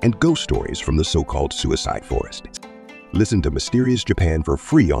legends and ghost stories from the so-called suicide forest. Listen to Mysterious Japan for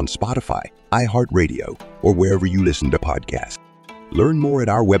free on Spotify, iHeartRadio, or wherever you listen to podcasts. Learn more at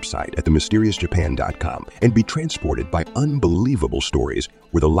our website at themysteriousjapan.com and be transported by unbelievable stories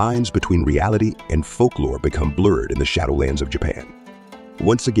where the lines between reality and folklore become blurred in the shadowlands of Japan.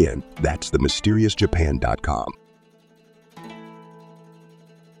 Once again, that's themysteriousjapan.com.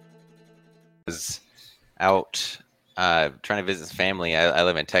 Was out trying to visit family. I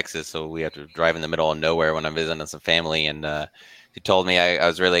live in Texas, so we have to drive in the middle of nowhere when I'm visiting some family. And he told me I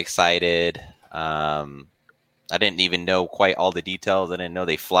was really excited. I didn't even know quite all the details. I didn't know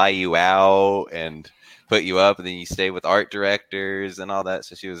they fly you out and put you up, and then you stay with art directors and all that.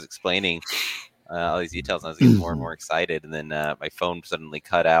 So she was explaining all these details, and I was getting more and more excited. And then my phone suddenly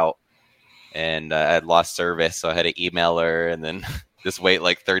cut out, and I had lost service, so I had to email her, and then just wait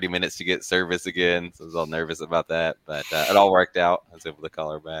like 30 minutes to get service again. So I was all nervous about that, but it all worked out. I was able to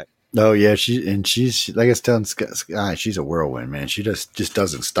call her back. Oh yeah, she's like I was telling Sky, she's a whirlwind, man. She just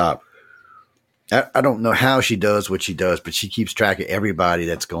doesn't stop. I don't know how she does what she does, but she keeps track of everybody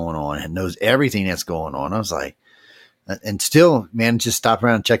that's going on and knows everything that's going on. I was like, and still, man, just stop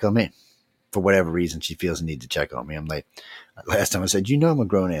around and check on me for whatever reason. She feels the need to check on me. I'm like, last time I said, I'm a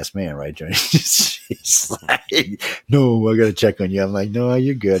grown ass man, right, Johnny? She's like, no, I got to check on you. I'm like, no,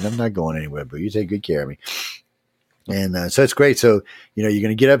 you're good. I'm not going anywhere, but you take good care of me. And so it's great. So, you're going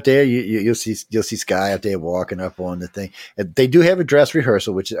to get up there. You'll see Sky up there walking up on the thing. And they do have a dress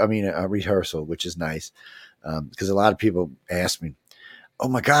rehearsal, a rehearsal, which is nice. Because a lot of people ask me, oh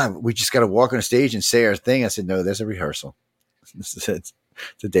my God, we just got to walk on the stage and say our thing. I said, no, there's a rehearsal. It's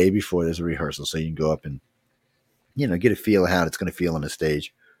the day before there's a rehearsal. So you can go up and, get a feel of how it's going to feel on the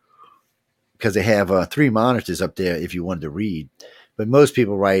stage. Because they have 3 monitors up there if you wanted to read. But most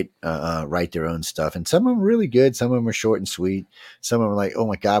people write their own stuff. And some of them are really good. Some of them are short and sweet. Some of them are like, oh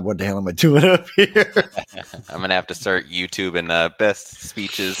my God, what the hell am I doing up here? I'm going to have to start YouTube and best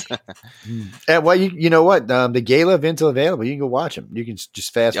speeches. And well, you know what? The gala events are available. You can go watch them. You can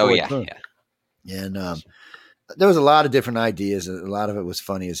just fast forward. Oh, yeah. And there was a lot of different ideas. A lot of it was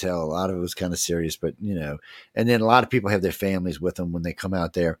funny as hell. A lot of it was kind of serious, but and then a lot of people have their families with them when they come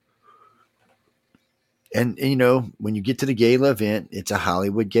out there. And when you get to the gala event, it's a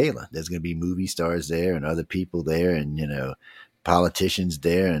Hollywood gala. There's going to be movie stars there and other people there, and politicians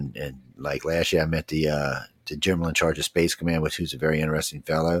there. And like last year, I met the general in charge of Space Command, who's a very interesting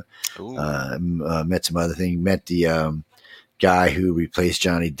fellow. Met some other things. Met the guy who replaced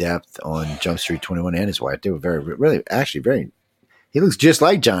Johnny Depp on Jump Street 21 and his wife. They were actually very. He looks just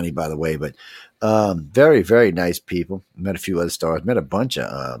like Johnny, by the way, but very, very nice people. Met a few other stars. Met a bunch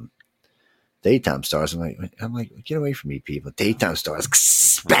of daytime stars. I'm like, get away from me, people. Daytime stars,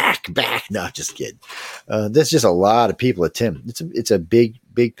 back. No, just kidding. There's just a lot of people attend. It's a big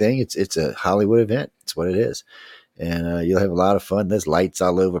thing. It's a Hollywood event. It's what it is, and you'll have a lot of fun. There's lights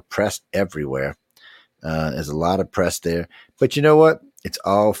all over, press everywhere. There's a lot of press there, but you know what? It's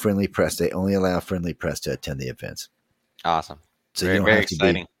all friendly press. They only allow friendly press to attend the events. Awesome. So very, you don't very have to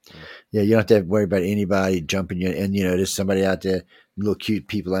exciting. you don't have to worry about anybody jumping you. And there's somebody out there, little cute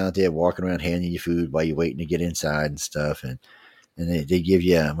people out there walking around handing you food while you're waiting to get inside and stuff. And they give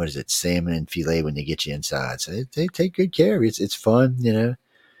you salmon and filet when they get you inside. So they take good care of you. It's fun, What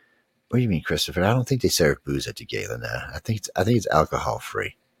do you mean, Christopher? I don't think they serve booze at the gala now. I think it's alcohol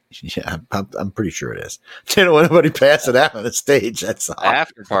free. Yeah, I'm pretty sure it is. They don't want anybody passing out on the stage. That's all.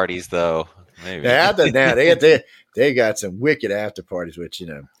 After parties, though, maybe. Now they got some wicked after parties, which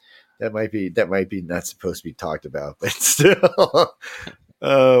that might be not supposed to be talked about, but still.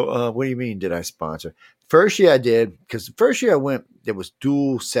 What do you mean? Did I sponsor? First year I did, because the first year I went, there was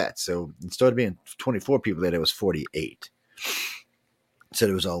dual sets, so instead of being 24 people there was 48. So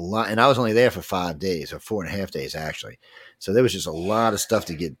there was a lot, and I was only there for 5 days, or 4.5 days actually. So there was just a lot of stuff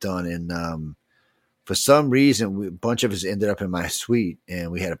to get done, and for some reason, a bunch of us ended up in my suite, and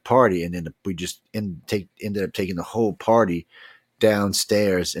we had a party, and then we just ended up taking the whole party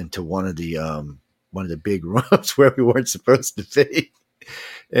downstairs into one of the big rooms where we weren't supposed to be.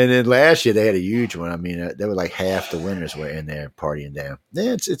 And then last year they had a huge one. I mean, they were like half the winners were in there partying down.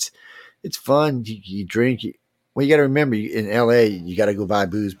 Yeah, it's fun. You drink. Well, you got to remember, in LA, you got to go buy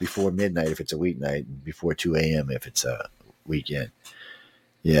booze before midnight if it's a weeknight, and before 2 a.m. if it's a weekend.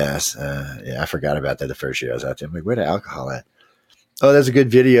 Yes. I forgot about that the first year I was out there. I'm like, where the alcohol at? Oh, there's a good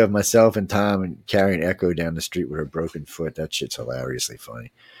video of myself and Tom and carrying Echo down the street with her broken foot. That shit's hilariously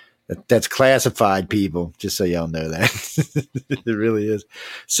funny. That's classified, people, just so y'all know that. It really is.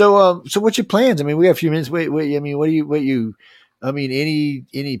 So what's your plans? I mean, we have a few minutes. Wait, I mean,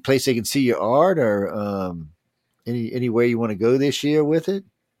 any place they can see your art, or anywhere you want to go this year with it?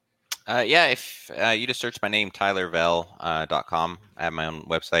 Yeah, if you just search my name, tylervail.com. I have my own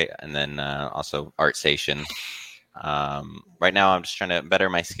website, and then also ArtStation. Right now, I'm just trying to better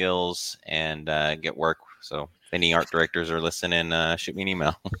my skills and get work. So if any art directors are listening, shoot me an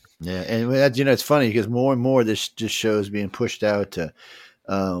email. Yeah, and it's funny because more and more this show is being pushed out to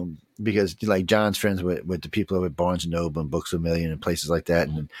because like John's friends with the people over at Barnes & Noble and Books A Million and places like that,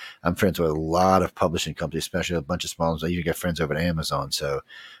 and I'm friends with a lot of publishing companies, especially a bunch of small ones. I even got friends over at Amazon, so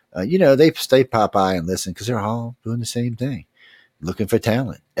they pop by and listen because they're all doing the same thing, looking for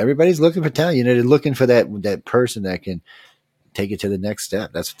talent. Everybody's looking for talent. They're looking for that person that can take it to the next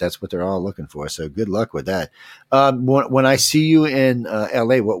step. That's what they're all looking for. So good luck with that. When I see you in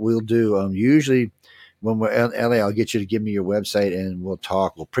LA, what we'll do, usually when we're in LA, I'll get you to give me your website and we'll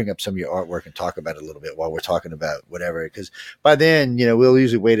talk. We'll bring up some of your artwork and talk about it a little bit while we're talking about whatever. Because by then, we'll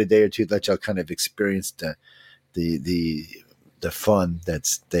usually wait a day or two to let y'all kind of experience the fun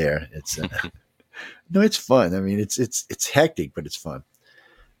that's there. It's no, it's fun. I mean, it's hectic, but it's fun.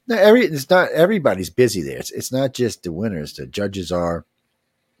 No, it's not everybody's busy there. It's not just the winners. The judges are,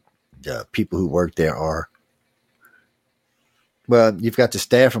 the people who work there are. Well, you've got the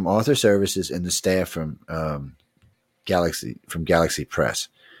staff from Author Services and the staff from Galaxy Press.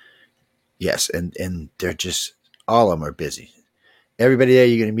 Yes, and they're just, all of them are busy. Everybody there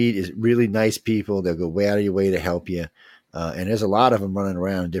you're going to meet is really nice people. They'll go way out of your way to help you. And there's a lot of them running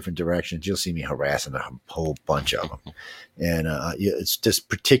around in different directions. You'll see me harassing a whole bunch of them. And it's just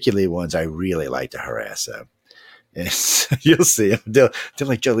particularly ones I really like to harass. And you'll see them. They're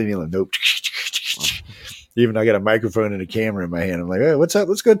like, Joe, leave me alone. Nope. Even I got a microphone and a camera in my hand. I'm like, hey, what's up?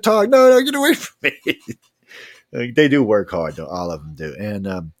 Let's go talk. No, get away from me. They do work hard, though. All of them do.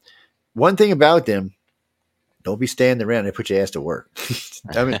 And one thing about them, don't be standing around. They put your ass to work.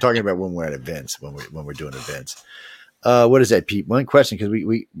 I'm talking about when we're at events, when we're doing events. What is that, Pete? One question, because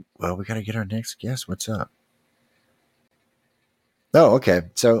we got to get our next guest. What's up? Oh, okay.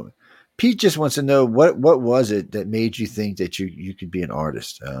 So Pete just wants to know what was it that made you think that you could be an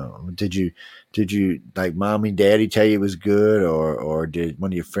artist? Did you like mommy and daddy tell you it was good, or did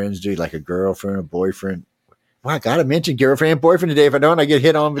one of your friends do, like a girlfriend, a boyfriend? Well, I gotta mention girlfriend, boyfriend today. If I don't, I get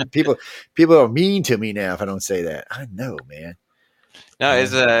hit on. But people are mean to me now if I don't say that. I know, man. No,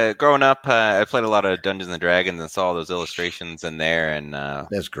 as growing up, I played a lot of Dungeons and Dragons and saw those illustrations in there, and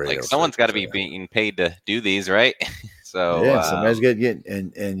that's great. Like someone's got to be being paid to do these, right? So yeah, somebody's got to get,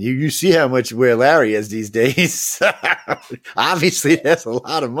 and you see how much where Larry is these days. Obviously, there's a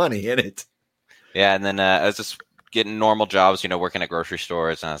lot of money in it. Yeah, and then I was just getting normal jobs, working at grocery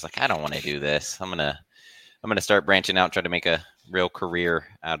stores, and I was like, I don't want to do this. I'm gonna start branching out, try to make a real career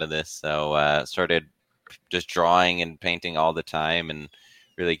out of this. So started just drawing and painting all the time, and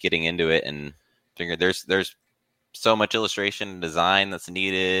really getting into it, and figured there's so much illustration and design that's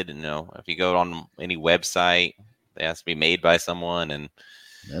needed. And if you go on any website, it has to be made by someone, and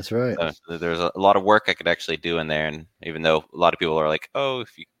that's right. There's a lot of work I could actually do in there. And even though a lot of people are like, oh,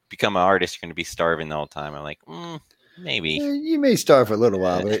 if you become an artist, you're going to be starving the whole time, I'm like, maybe. You may starve for a little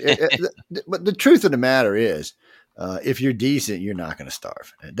while, but the truth of the matter is, if you're decent, you're not going to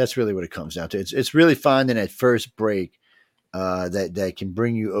starve. That's really what it comes down to. It's really finding that first break that can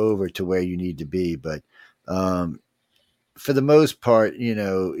bring you over to where you need to be. But for the most part,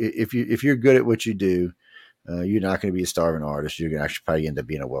 if you're good at what you do, you're not going to be a starving artist. You're going to actually probably end up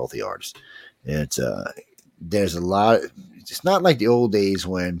being a wealthy artist. There's a lot. It's not like the old days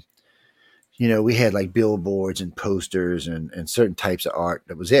when we had like billboards and posters and certain types of art.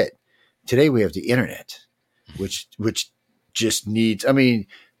 That was it. Today we have the internet, which just needs. I mean,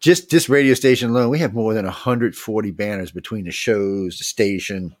 just this radio station alone, we have more than 140 banners between the shows, the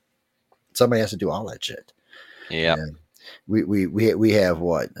station. Somebody has to do all that shit. Yeah. And we have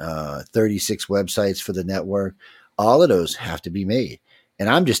 36 websites for the network. All of those have to be made. And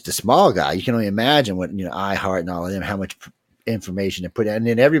I'm just a small guy. You can only imagine what, iHeart and all of them, how much information they put in. And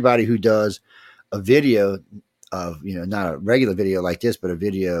then everybody who does a video of, not a regular video like this, but a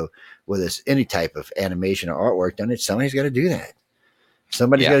video with any type of animation or artwork done, somebody's got to do that.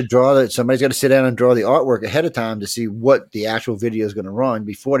 Somebody's got to draw that. Somebody's got to sit down and draw the artwork ahead of time to see what the actual video is going to run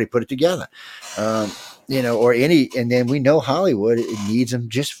before they put it together. And then we know Hollywood, it needs them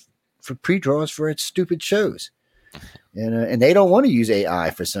just for pre-draws for its stupid shows. And they don't want to use AI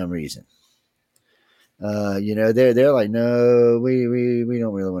for some reason. They're like, no, we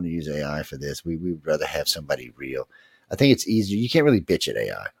don't really want to use AI for this. We'd rather have somebody real. I think it's easier. You can't really bitch at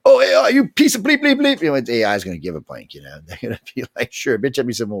AI. Oh, AI, you piece of bleep, bleep, bleep. AI is going to give a blank, They're going to be like, sure, bitch at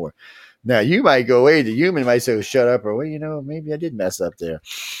me some more. Now, you might go away. The human might say, shut up. Or, maybe I did mess up there.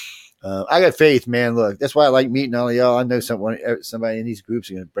 I got faith, man. Look, that's why I like meeting all of y'all. I know somebody in these groups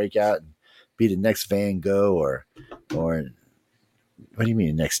are going to break out and be the next Van Gogh or what do you mean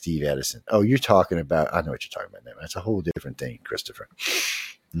the next Steve Edison? Oh, you're talking about, I know what you're talking about now. That's a whole different thing, Christopher.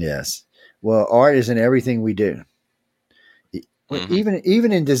 Yes. Well, art is in everything we do.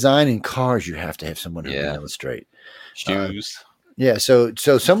 Even in designing cars, you have to have someone who can illustrate. Shoes. So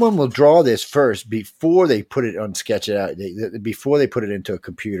someone will draw this first before they put it on, sketch it out, before they put it into a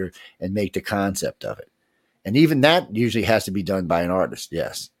computer and make the concept of it. And even that usually has to be done by an artist.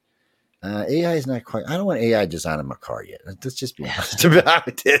 Yes. AI is not quite. I don't want AI designing my car yet. Let's just be honest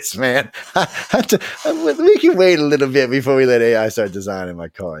about this, man. We can wait a little bit before we let AI start designing my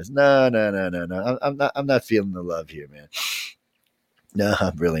cars. No. I'm not feeling the love here, man. No,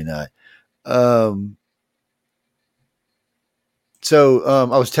 I'm really not. So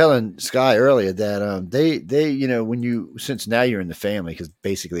I was telling Sky earlier that they since now you're in the family, because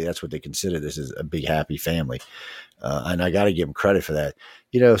basically that's what they consider this is a big happy family, and I got to give them credit for that.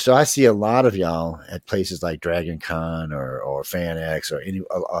 So I see a lot of y'all at places like Dragon Con or FanX or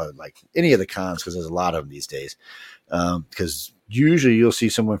any of the cons, because there's a lot of them these days. Because usually you'll see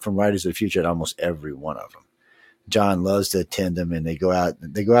someone from Writers of the Future at almost every one of them. John loves to attend them, and they go out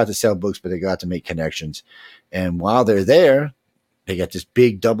to sell books, but they go out to make connections. And while they're there, they got this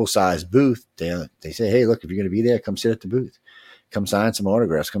big double-sized booth. They say, hey, look, if you're going to be there, come sit at the booth. Come sign some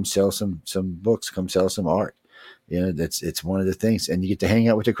autographs. Come sell some books. Come sell some art. It's one of the things. And you get to hang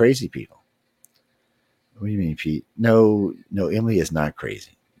out with the crazy people. What do you mean, Pete? No, Emily is not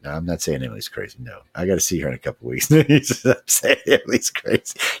crazy. No, I'm not saying Emily's crazy. No, I got to see her in a couple of weeks. I'm saying Emily's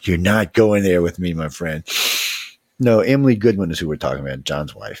crazy. You're not going there with me, my friend. No, Emily Goodwin is who we're talking about,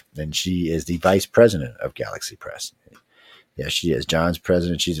 John's wife. And she is the vice president of Galaxy Press. Yeah, she is. John's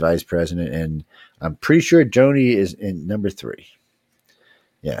president. She's vice president. And I'm pretty sure Joni is in number 3.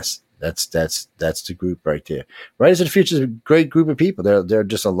 Yes, that's the group right there. Writers of the Future is a great group of people. They're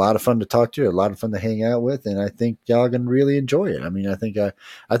just a lot of fun to talk to, a lot of fun to hang out with. And I think y'all are going to really enjoy it. I mean, I think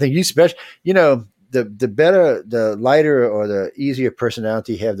you special, the better, the lighter or the easier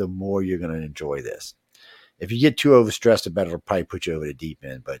personality you have, the more you're going to enjoy this. If you get too overstressed about it, it'll probably put you over the deep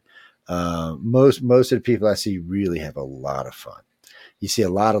end. But Most of the people I see really have a lot of fun. You see a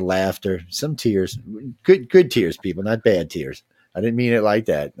lot of laughter, some tears, good tears, people, not bad tears. I didn't mean it like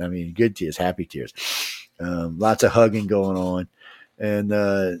that. I mean, good tears, happy tears. Lots of hugging going on, and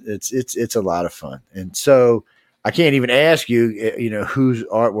it's a lot of fun. And so I can't even ask you, whose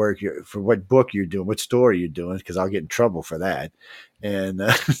artwork for what book you're doing, what story you're doing, because I'll get in trouble for that. And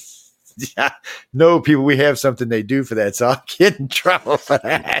yeah, no, people, we have something they do for that, so I'll get in trouble for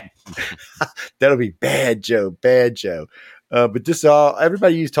that. That'll be bad, Joe. Bad, Joe. But this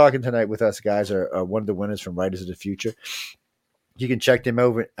everybody who's talking tonight with us guys are one of the winners from Writers of the Future. You can check them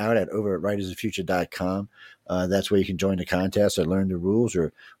over at writersofthefuture.com. That's where you can join the contest or learn the rules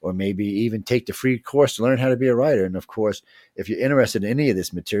or maybe even take the free course to learn how to be a writer. And of course, if you're interested in any of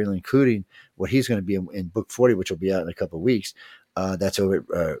this material, including what he's going to be in book 40, which will be out in a couple of weeks, that's over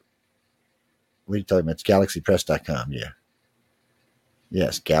at, what are you talking about? It's galaxypress.com. Yeah.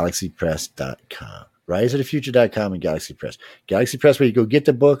 Yes. Galaxypress.com. writersofthefuture.com and Galaxy Press. Galaxy Press, where you go get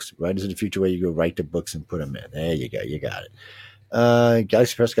the books. Writers of the Future, where you go write the books and put them in. There you go. You got it.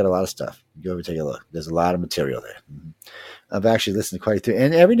 Galaxy Press got a lot of stuff. Go over and take a look. There's a lot of material there. I've actually listened to quite a few.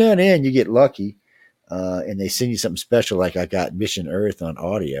 And every now and then you get lucky and they send you something special. Like I got Mission Earth on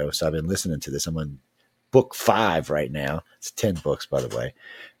audio. So I've been listening to this. I'm on book 5 right now. It's 10 books, by the way.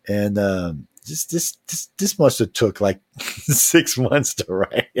 And this must have took like 6 months to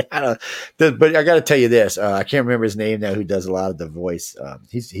write. But I got to tell you this. I can't remember his name now. Who does a lot of the voice?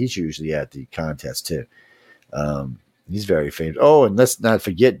 He's usually at the contest too. He's very famous. Oh, and let's not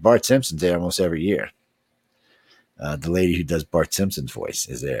forget Bart Simpson's there almost every year. The lady who does Bart Simpson's voice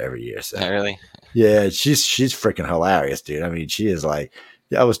is there every year. So. Really? Yeah, she's freaking hilarious, dude. I mean, she is like.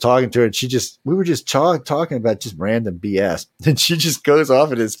 I was talking to her and we were just talking about just random BS. And she just goes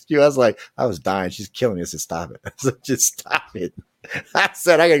off at this. I was dying. She's killing me. I said, stop it. I said, just stop it. I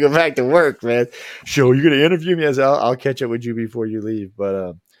said, I got to go back to work, man. Sure, you're going to interview me? I said, I'll catch up with you before you leave.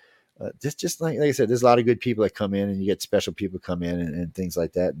 But just like I said, there's a lot of good people that come in and you get special people come in and things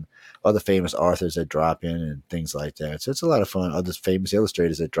like that. And other famous authors that drop in and things like that. So it's a lot of fun. Other famous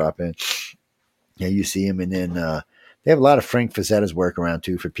illustrators that drop in. Yeah, you see them. And then, they have a lot of Frank Frazzetta's work around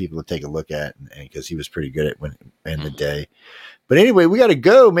too for people to take a look at, and because he was pretty good at in the day. But anyway, we got to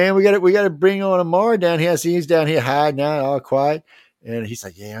go, man. We got to bring on Amar down here. I see he's down here hiding out, all quiet, and he's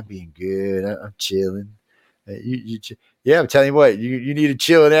like, "Yeah, I'm being good. I'm chilling." Yeah, I'm telling you what, you need to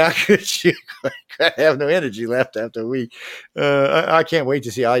chill now because you have no energy left after a week. I can't wait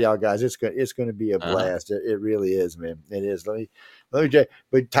to see all y'all guys. It's going to be a blast. It really is, man. It is. Let me.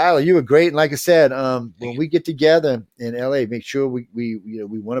 But Tyler, you were great, and like I said, when we get together in LA, make sure we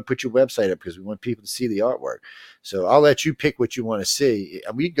want to put your website up because we want people to see the artwork. So I'll let you pick what you want to see.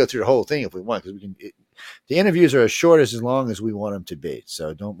 We can go through the whole thing if we want because we can. The interviews are as short as long as we want them to be.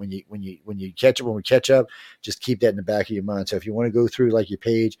 So don't when we catch up, just keep that in the back of your mind. So if you want to go through like your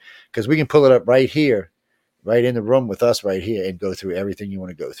page, because we can pull it up right here, right in the room with us right here, and go through everything you want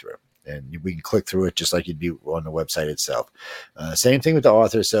to go through. And we can click through it just like you'd do on the website itself. Same thing with the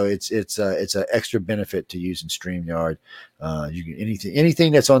author. So it's an extra benefit to using StreamYard. You can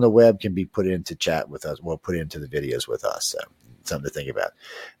anything that's on the web can be put into chat with us. Well, put into the videos with us. So something to think about.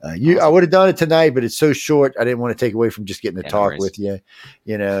 I would have done it tonight, but it's so short. I didn't want to take away from just getting to talk with you,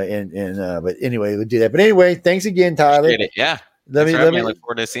 but anyway, we'll do that. But anyway, thanks again, Tyler. Appreciate it. Yeah. Let me look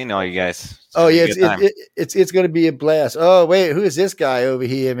forward to seeing all you guys. It's going to be a blast. Oh wait, who is this guy over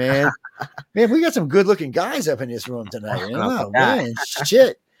here, man? Man, we got some good looking guys up in this room tonight. Oh man,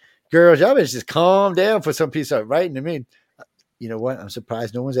 shit, girls, y'all better just calm down for some piece of writing to me. You know what? I'm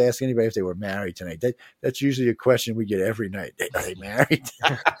surprised no one's asking anybody if they were married tonight. That's usually a question we get every night. Are they married?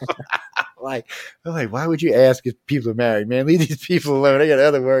 I'm like, why would you ask if people are married, man? Leave these people alone. They got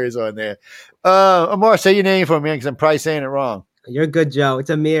other worries on there. Amar, say your name for me, because I'm probably saying it wrong. You're good, Joe. It's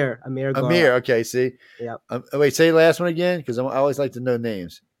Amir. Amir Agoora. Amir. Okay. See. Yeah. Wait. Say the last one again, because I always like to know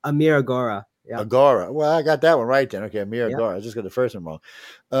names. Amir Agoora. Yeah. Agoora. Well, I got that one right then. Okay, Amir Agoora. I just got the first one wrong.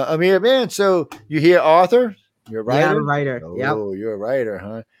 Amir, man. So you hear author? You're a writer. Yeah, I'm a writer. Oh, you're a writer,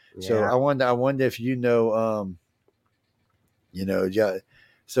 huh? Yeah. So I wonder if you know.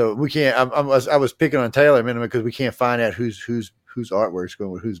 So we can't. I was picking on Taylor a minute because we can't find out whose artwork's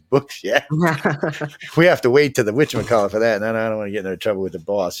going with whose books yet. We have to wait till the whatchamacallit for that, and I don't want to get in trouble with the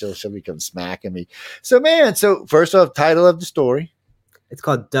boss. She'll become smacking me. So man, first off, title of the story. It's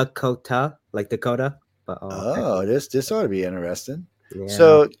called Dakota, like Dakota. But this ought to be interesting. Yeah.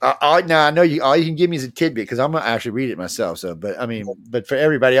 So now I know all you can give me is a tidbit because I'm gonna actually read it myself. So, but for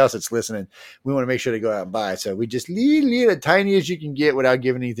everybody else that's listening, we want to make sure to go out and buy it. So we just leave it tiny as you can get without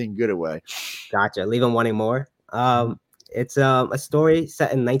giving anything good away. Gotcha. Leave them wanting more. It's a story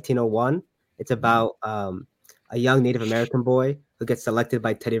set in 1901. It's about a young Native American boy who gets selected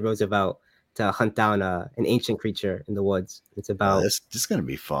by Teddy Roosevelt to hunt down an ancient creature in the woods. It's about this is going to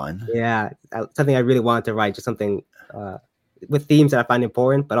be fun. Something I really wanted to write, just something with themes that I find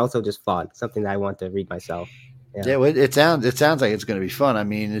important, but also just fun, something that I want to read myself. Yeah, well, it sounds like it's going to be fun. I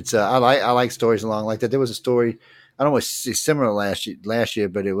mean, it's I like stories along like that. There was a story I don't want to say similar last year,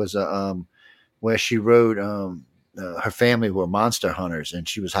 but it was where she wrote her family were monster hunters, and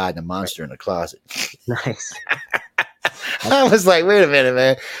she was hiding a monster in the closet. Nice. I was like, wait a minute,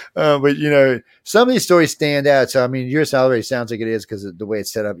 man. But you know, some of these stories stand out. So I mean, yours already sounds like it is because of the way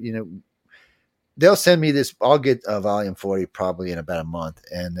it's set up. You know, they'll send me this. I'll get volume 40 probably in about a month,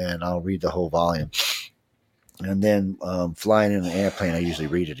 and then I'll read the whole volume. And then flying in an airplane, I usually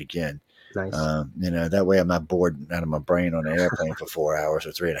read it again. Nice. You know, that way I'm not bored out of my brain on an airplane for 4 hours or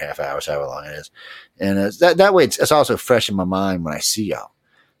 3.5 hours, however long it is. And that way it's also fresh in my mind when I see y'all.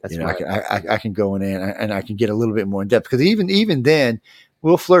 That's you know, right. I can go in there and I can get a little bit more in depth because even then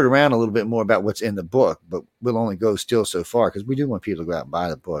we'll flirt around a little bit more about what's in the book, but we'll only go still so far because we do want people to go out and buy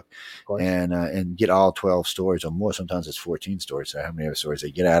the book and get all 12 stories or more. Sometimes it's 14 stories. So how many other stories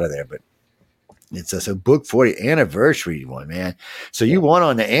they get out of there, but it's a book 40 anniversary one, man. So you won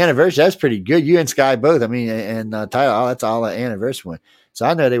on the anniversary. That's pretty good. You and Sky both. I mean, and Tyler, that's all an anniversary one. So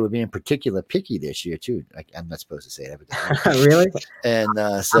I know they were being particular picky this year too. I'm not supposed to say that, but Really? And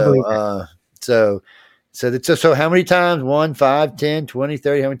so how many times? 1, 5, 10, 20,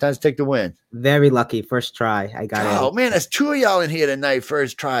 30? How many times did it take to win? Very lucky. First try. I got it. Oh man, that's 2 of y'all in here tonight.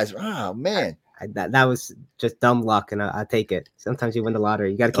 First tries. Oh man. That was just dumb luck, and I take it. Sometimes you win the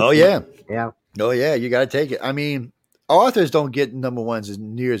lottery. You got to keep. Oh yeah. Yeah. Oh yeah, you got to take it. I mean, authors don't get number ones as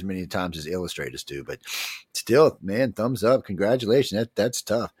near as many times as illustrators do, but still, man, thumbs up, congratulations. That's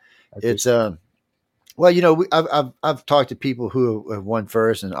tough. It's well, you know, I've talked to people who have won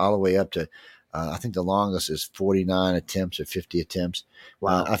first and all the way up to I think the longest is 49 attempts or 50 attempts.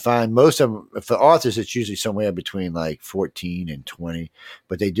 Wow. I find most of them, for authors, it's usually somewhere between like 14 and 20,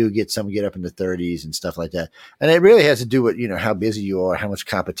 but they do get up in the 30s and stuff like that. And it really has to do with, you know, how busy you are, how much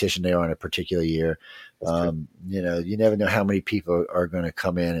competition there are in a particular year. You know, you never know how many people are going to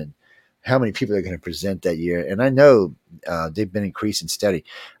come in and how many people are going to present that year. And I know they've been increasing steady.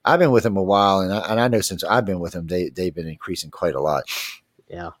 I've been with them a while, and I know since I've been with them, they've been increasing quite a lot.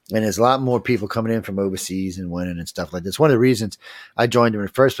 Yeah. And there's a lot more people coming in from overseas and winning and stuff like this. One of the reasons I joined them in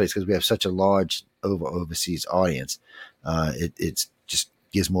the first place, because we have such a large overseas audience. It just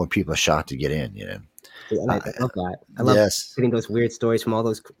gives more people a shot to get in, you know. And I love that. I love getting those weird stories from all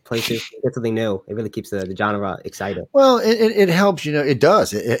those places. Get something new. It really keeps the genre excited. Well, it helps, you know. It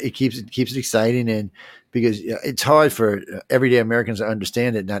does. It keeps it exciting, and because it's hard for everyday Americans to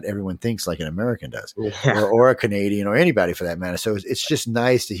understand that not everyone thinks like an American does, or a Canadian, or anybody for that matter. So it's just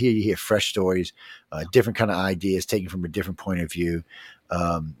nice to hear fresh stories, different kind of ideas taken from a different point of view.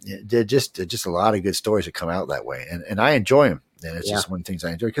 They're just a lot of good stories that come out that way, and I enjoy them. And it's just one of the things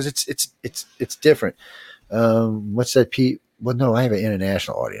I enjoy because it's different. What's that, Pete? Well, no, I have an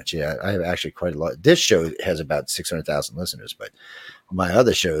international audience. Yeah, I have actually quite a lot. This show has about 600,000 listeners, but my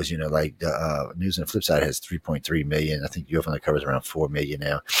other shows, you know, like News on the Flip Side has 3.3 million. I think UF on the Cover is around 4 million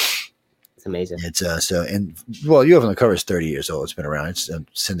now. It's amazing. It's UF on the Cover is 30 years old. It's been around. It's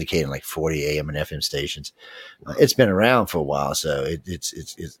syndicated in like 40 AM and FM stations. It's been around for a while, so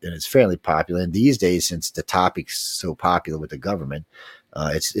it's fairly popular. And these days, since the topic's so popular with the government,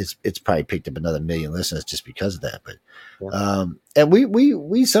 it's probably picked up another 1 million listeners just because of that. But and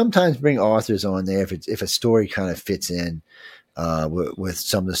we sometimes bring authors on there if a story kind of fits in with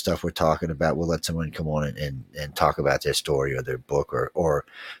some of the stuff we're talking about. We'll let someone come on and talk about their story or their book, or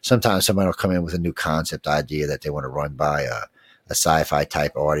sometimes someone will come in with a new concept idea that they want to run by a sci-fi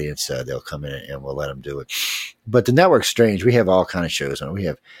type audience. They'll come in and we'll let them do it. But the network's strange. We have all kind of shows on it. We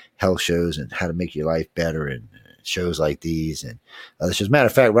have health shows and how to make your life better and shows like these and other shows. Matter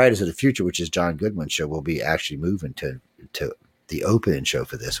of fact, Writers of the Future, which is John Goodwin's show, will be actually moving to the opening show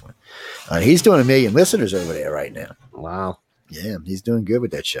for this one. He's doing 1 million listeners over there right now. Wow. Yeah, he's doing good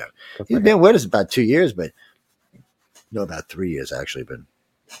with that show. He's been with us about 2 years, but about 3 years actually, but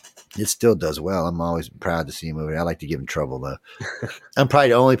it still does well. I'm always proud to see him over there. I like to give him trouble though. I'm probably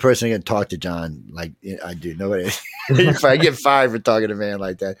the only person that can talk to John like I do. Nobody. If I get fired for talking to a man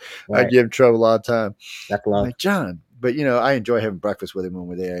like that, I give him trouble all the time. That's love. Like, John. But I enjoy having breakfast with him when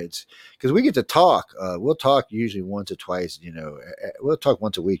we're there. It's because we get to talk. We'll talk usually once or twice. We'll talk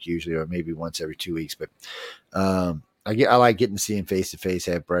once a week usually, or maybe once every 2 weeks. But I like getting to see him face to face,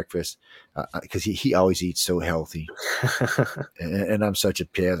 have breakfast, because he always eats so healthy, and I'm such a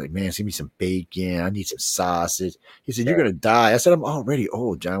pig. I was like, man, give me some bacon. I need some sausage. He said, "You're gonna die." I said, "I'm already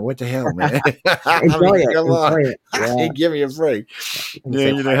old, John. What the hell, man? Come on, Yeah. give me a break." Yeah,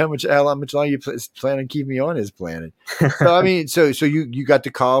 you know how much longer you plan on keeping me on this planet? So I mean, so you got the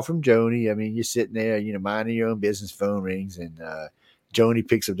call from Joni. I mean, you're sitting there, you know, minding your own business. Phone rings and Joni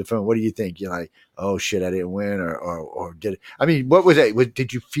picks up the phone. What do you think? You're like, oh shit, I didn't win, or did it? I mean, what was that?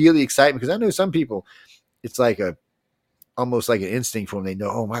 Did you feel the excitement? Because I know some people, it's like almost like an instinct for them. They know,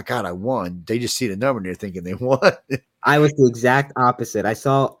 oh my god, I won. They just see the number and they're thinking they won. I was the exact opposite. I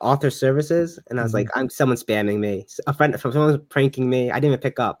saw author services and I was like, someone spamming me. Someone was pranking me. I didn't even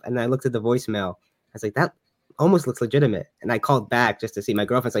pick up. And I looked at the voicemail. I was like, that almost looks legitimate. And I called back just to see. My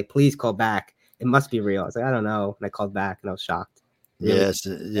girlfriend's like, please call back. It must be real. I was like, I don't know. And I called back and I was shocked. Really?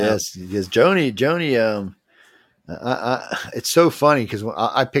 Yes. Because Joni, it's so funny because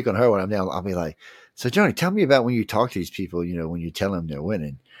I pick on her when I'm down. I'll be like, so Joni, tell me about when you talk to these people, you know, when you tell them they're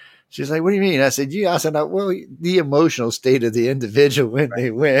winning. She's like, what do you mean? I said, well, the emotional state of the individual when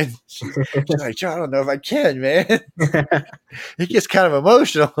they win. She's like, John, I don't know if I can, man. It gets kind of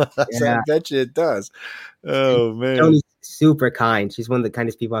emotional. So I bet you it does. Oh, man. Joni's super kind. She's one of the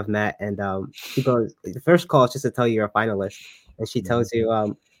kindest people I've met. And she goes, the first call is just to tell you you're a finalist. And she tells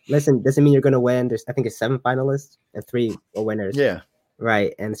you, listen, doesn't mean you're going to win. There's, I think it's 7 finalists and 3 are winners. Yeah.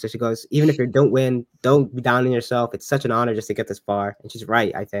 Right. And so she goes, even if you don't win, don't be down on yourself. It's such an honor just to get this far. And she's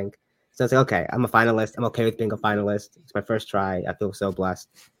right, I think. So I was like, okay, I'm a finalist. I'm okay with being a finalist. It's my first try. I feel so blessed.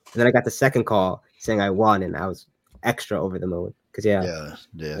 And then I got the second call saying I won, and I was extra over the moon. Because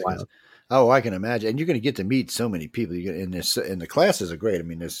Oh, I can imagine. And you're going to get to meet so many people. You get and the classes are great. I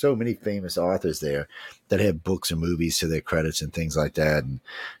mean, there's so many famous authors there that have books and movies to their credits and things like that.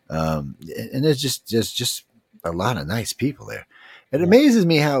 And there's just a lot of nice people there. It amazes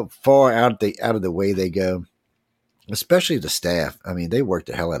me how far out of the way they go, especially the staff. I mean, they work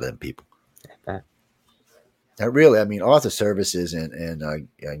the hell out of them people. Really, I mean, author services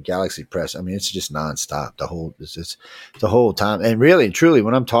and Galaxy Press. I mean, it's just nonstop. It's the whole time. And really and truly,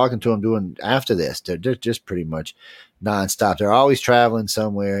 when I'm talking to them doing after this, they're just pretty much nonstop. They're always traveling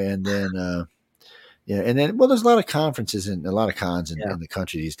somewhere, and then there's a lot of conferences and a lot of cons in the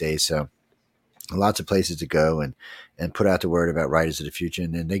country these days. So lots of places to go and put out the word about writers of the future.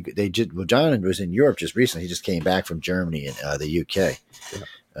 And then they just, well, John was in Europe just recently. He just came back from Germany and the UK,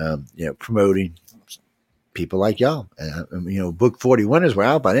 promoting people like y'all. Book 40 winners were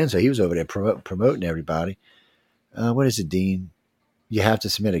out by then, so he was over there promoting everybody. What is it, Dean? You have to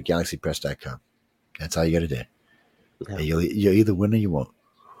submit at galaxypress.com. That's all you got to do. Yeah. You'll either win or you won't.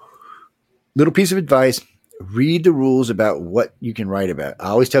 Little piece of advice. Read the rules about what you can write about. I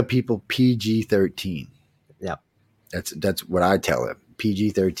always tell people PG-13. Yeah. That's what I tell them.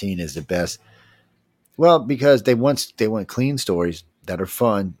 PG-13 is the best. Well, because they want clean stories that are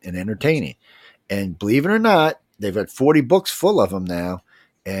fun and entertaining. And believe it or not, they've got 40 books full of them now,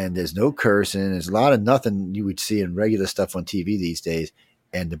 and there's no cursing. There's a lot of nothing you would see in regular stuff on TV these days,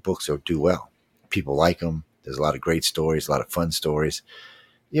 and the books do well. People like them. There's a lot of great stories, a lot of fun stories.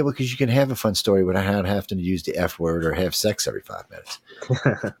 Yeah, because you can have a fun story without having to use the F word or have sex every 5 minutes.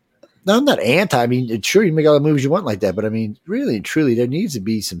 No, I'm not anti. I mean, sure, you make all the movies you want like that, but I mean, really and truly, there needs to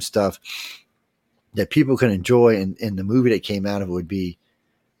be some stuff that people can enjoy, and the movie that came out of it would be,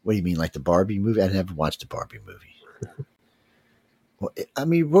 what do you mean, like the Barbie movie? I never watched the Barbie movie. Well, I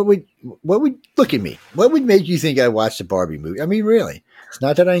mean, what would look at me? What would make you think I watched the Barbie movie? I mean, really? It's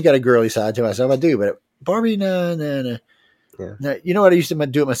not that I ain't got a girly side to myself. I do, but Barbie, no. Yeah. Now, you know what I used to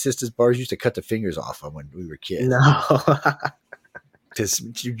do at my sister's bars? I used to cut the fingers off them when we were kids. No. Because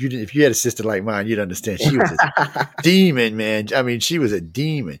if you had a sister like mine, you'd understand. She was a demon, man. I mean, she was a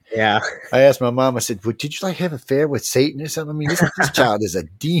demon. Yeah. I asked my mom, I said, well, did you have an affair with Satan or something? I mean, this child is a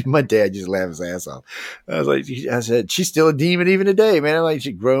demon. My dad just laughed his ass off. I said, she's still a demon even today, man. I'm like,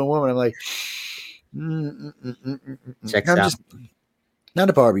 she's a grown woman. I'm like, Checks out. Just not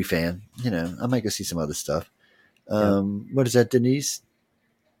a Barbie fan. I might go see some other stuff. What is that, Denise?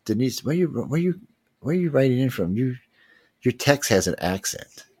 Denise, where you writing in from? Your text has an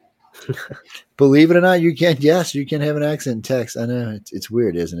accent. Believe it or not, you can have an accent in text. I know it's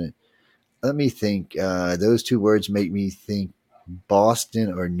weird, isn't it? Let me think. Those 2 words make me think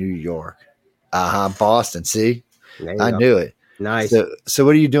Boston or New York. Boston. See, I knew it. Nice. So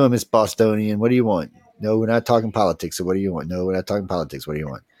what are you doing, Miss Bostonian? What do you want? No, we're not talking politics. So what do you want? No, we're not talking politics. What do you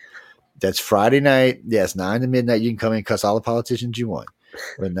want? That's Friday night. Yes, 9 to midnight. You can come in and cuss all the politicians you want,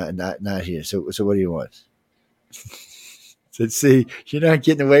 but not here. So what do you want? So see, you're not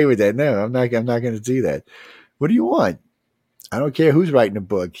getting away with that. No, I'm not going to do that. What do you want? I don't care who's writing a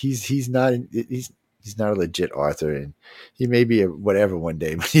book. He's not a legit author, and he may be a whatever one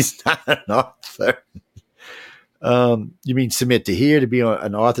day, but he's not an author. You mean submit to here to be on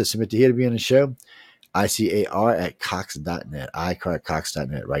an author? Submit to here to be on the show? ICAR@cox.net.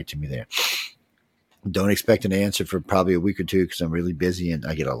 ICAR@cox.net. Write to me there. Don't expect an answer for probably a week or two because I'm really busy and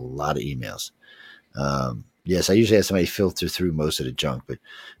I get a lot of emails. Yes, I usually have somebody filter through most of the junk, but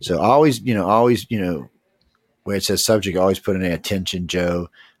so always, where it says subject, always put in there, attention, Joe.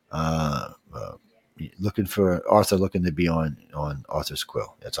 Looking for author, looking to be on Author's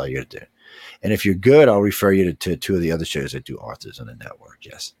Quill. That's all you got to do. And if you're good, I'll refer you to two of the other shows that do authors on the network.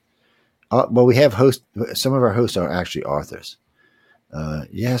 Yes. Well, we have hosts. Some of our hosts are actually authors.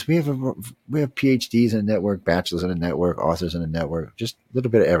 Yes, we have PhDs in the network, bachelors in the network, authors in the network, just a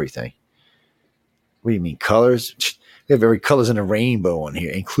little bit of everything. What do you mean colors? We have every colors in a rainbow on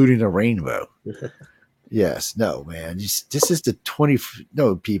here, including a rainbow. Yes, no, man. This is the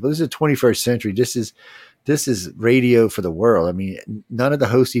 21st century. This is radio for the world. I mean, none of the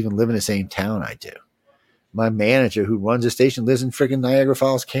hosts even live in the same town I do. My manager who runs the station lives in freaking Niagara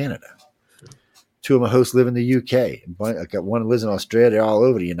Falls, Canada. Two of my hosts live in the UK. I got one who lives in Australia. They're all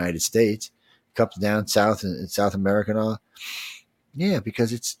over the United States. A couple down south in South America and all. Yeah,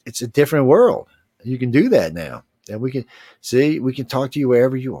 because it's a different world. You can do that now. And we can talk to you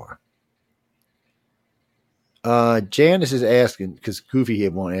wherever you are. Janice is asking, because Goofy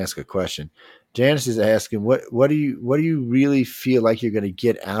here won't ask a question. Janice is asking, what do you really feel like you're going to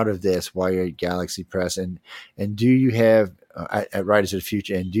get out of this while you're at Galaxy Press, and do you have at Writers of the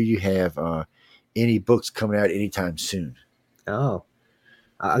Future, and do you have any books coming out anytime soon? Oh,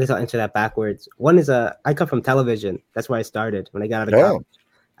 I guess I'll answer that backwards. One is I come from television. That's where I started when I got out of college.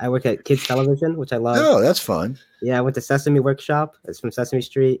 I work at kids television, which I love. Oh, that's fun. Yeah, I went to Sesame Workshop. It's from Sesame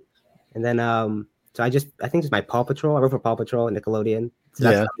Street, and then so I think it's my Paw Patrol. I wrote for Paw Patrol and Nickelodeon. So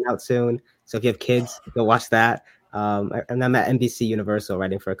that's coming out soon. So if you have kids, go watch that. And I'm at NBC Universal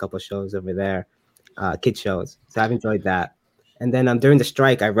writing for a couple of shows over there, kid shows. So I've enjoyed that. And then during the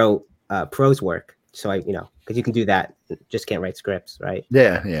strike, I wrote prose work. So because you can do that, just can't write scripts, right?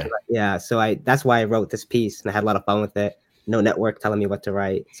 Yeah. So that's why I wrote this piece, and I had a lot of fun with it. No network telling me what to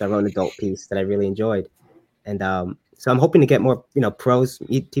write, so I wrote an adult piece that I really enjoyed. And so I'm hoping to get more, prose,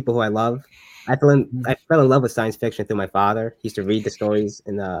 meet people who I love. I fell in love with science fiction through my father. He used to read the stories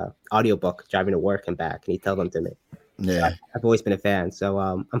in the audiobook driving to work and back, and he'd tell them to me. Yeah, so I've always been a fan. So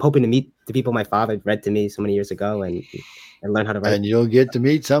I'm hoping to meet the people my father read to me so many years ago and learn how to write. And you'll get to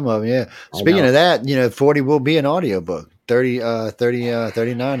meet some of them. Yeah. Speaking of that, 40 will be an audiobook.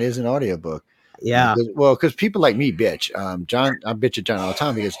 39 is an audiobook. Yeah. Because people like me bitch. I bitch at John all the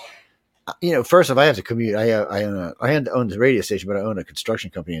time because, first off, I have to commute. I own the radio station, but I own a construction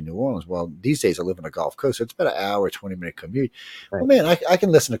company in New Orleans. Well, these days I live on the Gulf Coast, so it's about an hour, 20-minute commute. Right. Well, man, I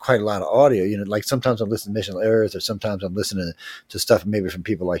can listen to quite a lot of audio. Like sometimes I'm listening to Mission Earth, or sometimes I'm listening to stuff maybe from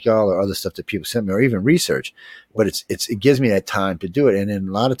people like y'all, or other stuff that people send me, or even research. But it gives me that time to do it. And then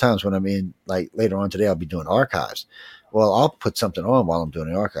a lot of times when I'm in, like later on today, I'll be doing archives. Well, I'll put something on while I'm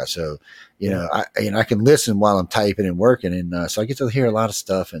doing the archive. So, I can listen while I'm typing and working. And so I get to hear a lot of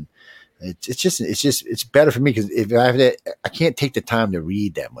stuff. And it's better for me because if I have that, I can't take the time to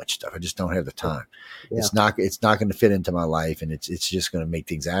read that much stuff. I just don't have the time. Yeah. It's not going to fit into my life, and it's just going to make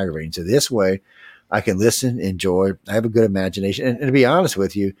things aggravating. So this way I can listen, enjoy. I have a good imagination. And to be honest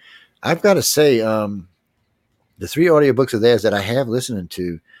with you, I've got to say, the 3 audiobooks of theirs that I have listened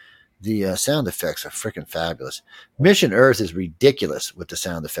to, the sound effects are freaking fabulous. Mission Earth is ridiculous with the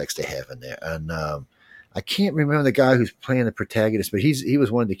sound effects they have in there. And I can't remember the guy who's playing the protagonist, but he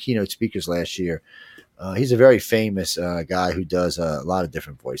was one of the keynote speakers last year. He's a very famous guy who does a lot of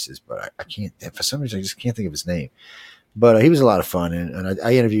different voices, but I can't, for some reason, I just can't think of his name. But he was a lot of fun, and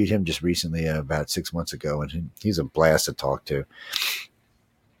I interviewed him just recently, about 6 months ago, and he's a blast to talk to.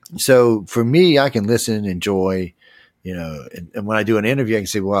 So for me, I can listen and enjoy. And when I do an interview, I can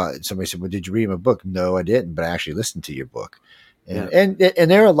say, well, somebody said, well, did you read my book? No, I didn't, but I actually listened to your book. And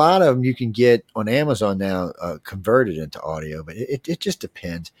there are a lot of them you can get on Amazon now, converted into audio, but it just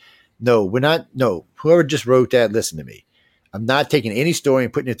depends. No, whoever just wrote that, listen to me. I'm not taking any story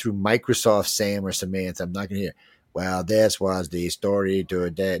and putting it through Microsoft Sam or Samantha. I'm not going to hear, well, this was the story to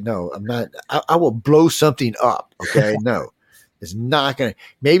that. No, I'm not. I will blow something up. Okay. No. It's not going to.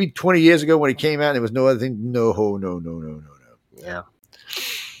 Maybe 20 years ago when it came out, there was no other thing. No. Yeah.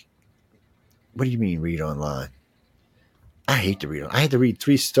 What do you mean read online? I hate to read. I had to read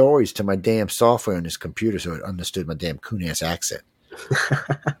 3 stories to my damn software on this computer so it understood my damn coon-ass accent.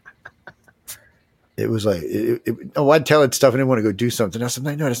 it was like, I'd tell it stuff and I didn't want to go do something. I said,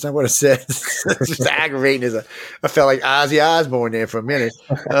 no, that's not what it says. It's just aggravating. I felt like Ozzy Osbourne there for a minute.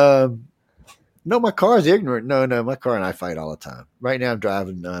 No, my car's ignorant. No, my car and I fight all the time. Right now I'm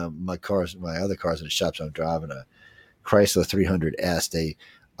driving my other cars in the shop, so I'm driving a Chrysler 300S.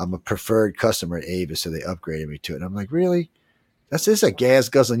 I'm a preferred customer at Avis, so they upgraded me to it. And I'm like, really? That's just a gas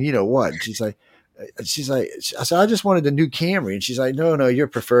guzzling, you know what? And she's like, I said, I just wanted the new Camry. And she's like, no, you're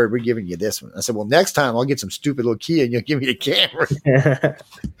preferred. We're giving you this one. I said, well, next time I'll get some stupid little Kia and you'll give me the Camry.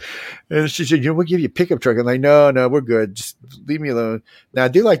 And she said, we'll give you a pickup truck. I'm like, no, we're good. Just leave me alone. Now, I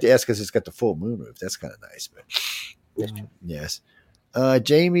do like the S because it's got the full moonroof. That's kind of nice. But yes.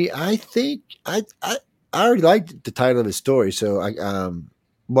 Jamie, I think I already liked the title of his story. So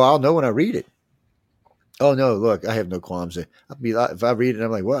I'll know when I read it. Oh no! Look, I have no qualms. I'll be like, if I read it,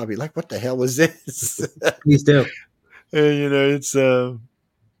 I'm like, well, I'll be like, what the hell was this? Please do. And, it's no,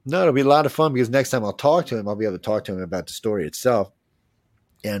 it'll be a lot of fun because next time I'll talk to him, I'll be able to talk to him about the story itself,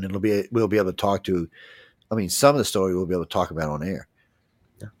 and we'll be able to talk to. I mean, some of the story we'll be able to talk about on air.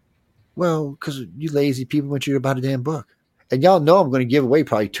 Yeah. Well, because you lazy people want you to buy the damn book, and y'all know I'm going to give away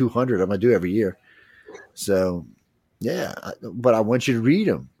probably 200 of them. I do every year, so yeah. But I want you to read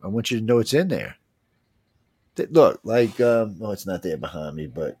them. I want you to know it's in there. Look, like, it's not there behind me,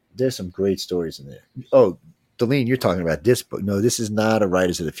 but there's some great stories in there. Oh, Deline, you're talking about this book. No, this is not a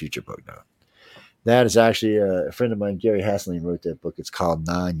Writers of the Future book. No, that is actually a friend of mine, Gary Hasling, wrote that book. It's called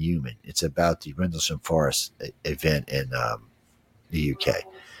Non-Human. It's about the Rendlesham Forest event in the UK.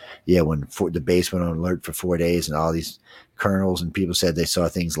 Yeah, when the base went on alert for 4 days and all these colonels and people said they saw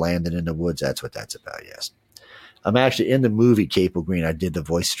things landing in the woods. That's what that's about, yes. I'm actually in the movie Capel Green. I did the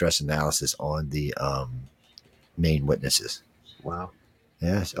voice stress analysis on the main witnesses. Wow.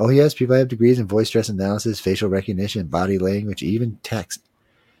 Yes. Oh, yes. People have degrees in voice stress analysis, facial recognition, body language, even text.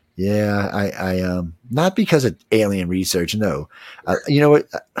 Yeah. I not because of alien research. No. You know what?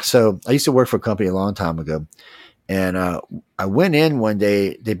 So I used to work for a company a long time ago, and I went in one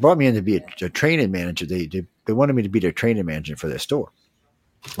day. They brought me in to be a training manager. They wanted me to be their training manager for their store.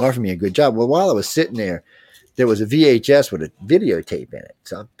 Offered me a good job. Well, while I was sitting there was a VHS with a videotape in it.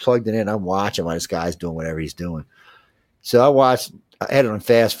 So I plugged it in. I'm watching while this guy's doing whatever he's doing. So I had it on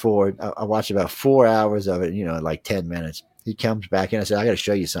fast forward. I watched about 4 hours of it, like 10 minutes. He comes back in. I said, I got to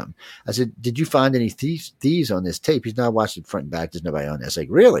show you something. I said, did you find any thieves on this tape? He's not watching front and back. There's nobody on there. I was like,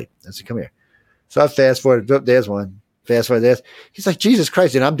 really? I said, come here. So I fast forward. Oh, there's one. Fast forward. There's. He's like, Jesus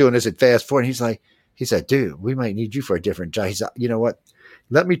Christ. And I'm doing this at fast forward. And he said, dude, we might need you for a different job. He said, you know what?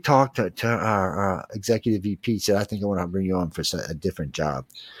 Let me talk to our executive VP. He said, I think I want to bring you on for a different job.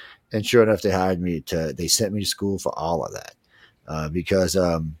 And sure enough, they hired me they sent me to school for all of that because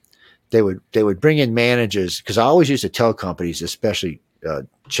they would bring in managers. Because I always used to tell companies, especially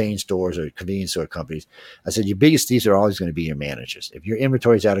chain stores or convenience store companies, I said, your biggest thieves are always going to be your managers. If your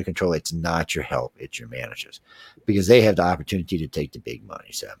inventory is out of control, it's not your help, it's your managers, because they have the opportunity to take the big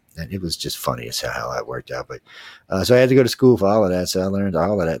money. So, and it was just funny as how that worked out. But so I had to go to school for all of that. So I learned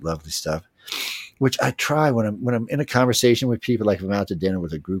all of that lovely stuff, which I try when I'm in a conversation with people, like if I'm out to dinner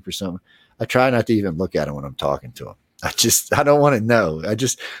with a group or something, I try not to even look at them when I'm talking to them. I don't want to know.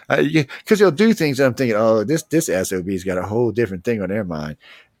 Because they'll do things that I'm thinking, oh, this SOB's got a whole different thing on their mind.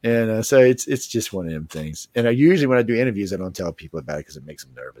 And so it's just one of them things. And usually when I do interviews, I don't tell people about it because it makes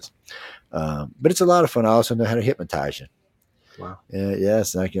them nervous. But it's a lot of fun. I also know how to hypnotize you. Wow.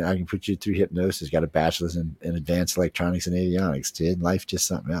 Yes, I can put you through hypnosis. Got a bachelor's in advanced electronics and avionics. Kid, life just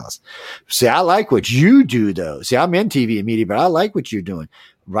something else. See, I like what you do, though. See, I'm in TV and media, but I like what you're doing.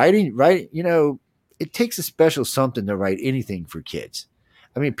 Writing, it takes a special something to write anything for kids.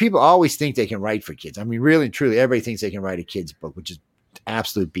 I mean, people always think they can write for kids. I mean, really and truly, everybody thinks they can write a kid's book, which is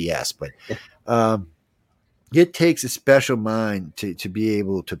absolute BS. But it takes a special mind to be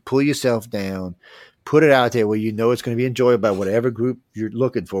able to pull yourself down, put it out there where you know it's going to be enjoyed by whatever group you're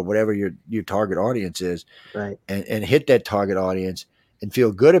looking for, whatever your target audience is, right? And hit that target audience and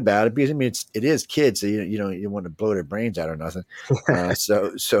feel good about it, because I mean it is kids, so you don't want to blow their brains out or nothing.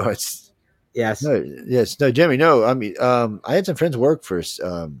 So it's. Yes. No, Jimmy. No, I mean, I had some friends work for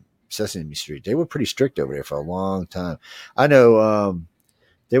Sesame Street. They were pretty strict over there for a long time. I know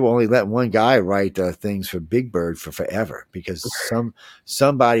they will only let one guy write things for Big Bird for forever because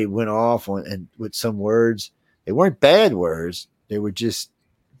somebody went off and with some words. They weren't bad words. They were just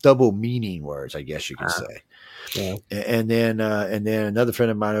double meaning words, I guess you could say. Yeah. And then another friend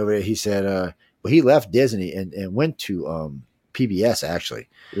of mine over there, he said, well, he left Disney and went to PBS actually,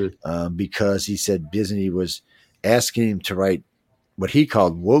 because he said Disney was asking him to write what he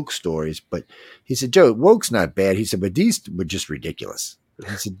called woke stories. But he said, Joe, woke's not bad. He said, but these were just ridiculous.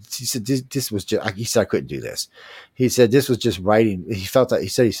 He said this was just. He said I couldn't do this. He said this was just writing. He felt like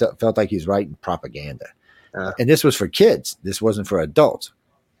he was writing propaganda, and this was for kids. This wasn't for adults.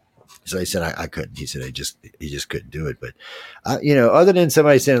 So he said I couldn't. He said he just couldn't do it. But other than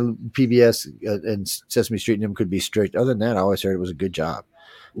somebody saying PBS and Sesame Street and them could be strict. Other than that, I always heard it was a good job.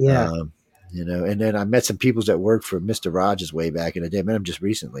 Yeah. And then I met some people that worked for Mr. Rogers way back in the day. I met them just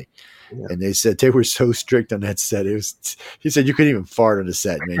recently. Yeah. And they said they were so strict on that set. He said you couldn't even fart on the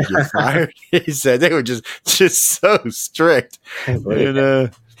set, man. You get fired. He said they were just so strict. And,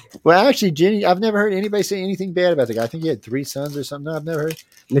 well, actually, Jenny, I've never heard anybody say anything bad about the guy. I think he had 3 sons or something. No, I've never heard.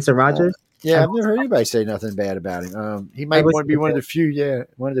 Mr. Rogers? Yeah, I've never heard anybody say nothing bad about him. He might want to be one of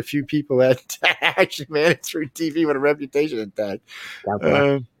the few people that actually managed through TV with a reputation intact.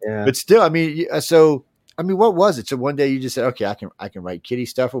 But still, what was it? So one day you just said, okay, I can write kiddie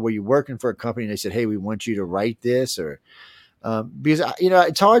stuff, or were you working for a company and they said, hey, we want you to write this, or because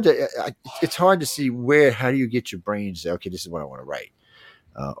it's hard to see how do you get your brain to say, okay, this is what I want to write,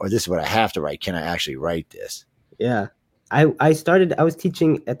 or this is what I have to write. Can I actually write this? Yeah. I was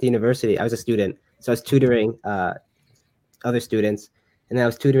teaching at the university. I was a student. So I was tutoring other students. And then I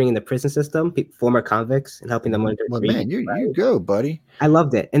was tutoring in the prison system, former convicts, and helping them learn to read. Man, you go, buddy. I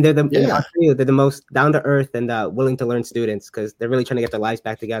loved it. And they're the most down-to-earth and willing to learn students, because they're really trying to get their lives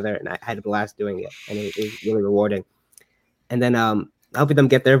back together. And I had a blast doing it. And it was really rewarding. And then helping them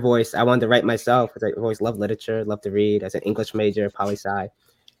get their voice, I wanted to write myself, because I always loved literature, loved to read. As an English major, poli-sci.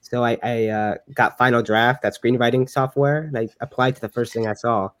 So I got Final Draft, that screenwriting software, and I applied to the first thing I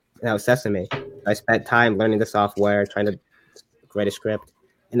saw, and that was Sesame. I spent time learning the software, trying to write a script.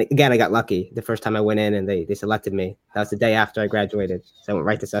 And again, I got lucky. The first time I went in and they selected me. That was the day after I graduated. So I went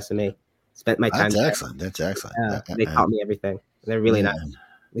right to Sesame, spent my time. That's excellent. They taught me everything. They're really nice.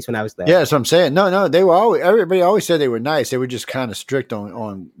 At least when I was there. Yeah, that's what I'm saying. No, they were everybody always said they were nice. They were just kind of strict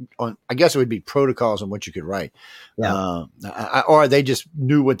on I guess it would be protocols on what you could write. Yeah. Or they just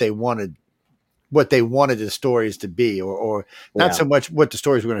knew what they wanted the stories to be, or not so much what the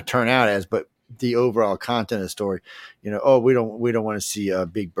stories were going to turn out as, but the overall content of the story. We don't want to see a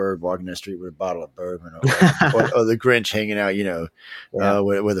Big Bird walking down the street with a bottle of bourbon, or the Grinch hanging out,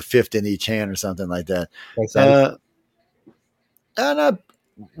 with a fifth in each hand or something like that. Makes sense.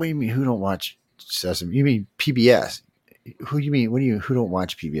 What do you mean? Who don't watch Sesame? You mean PBS? Who you mean? Who don't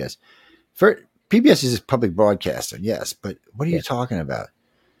watch PBS? PBS is a public broadcaster, yes, but what are you talking about?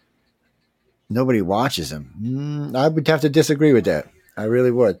 Nobody watches them. I would have to disagree with that. I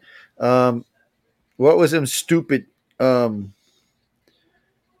really would. What was them stupid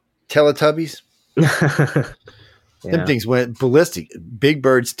Teletubbies? Them things went ballistic. Big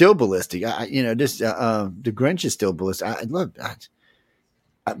Bird's still ballistic. The Grinch is still ballistic.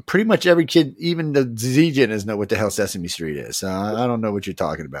 Pretty much every kid, even the Z-Gen, know what the hell Sesame Street is. So I don't know what you're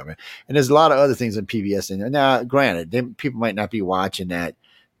talking about, man. And there's a lot of other things on PBS. And now, granted, people might not be watching that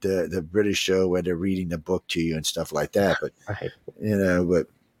the British show where they're reading the book to you and stuff like that. But but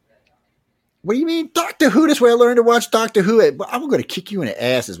what do you mean, Doctor Who? That's where I learned to watch Doctor Who. I'm going to kick you in the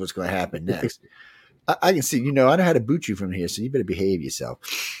ass. Is what's going to happen next. I can see. I know how to boot you from here, so you better behave yourself.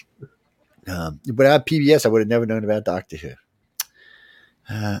 Without PBS, I would have never known about Doctor Who.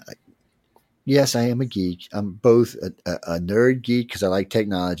 Yes, I am a geek. I'm both a nerd geek because I like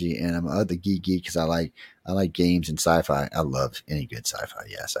technology, and I'm other geek because I like games and sci-fi. I love any good sci-fi.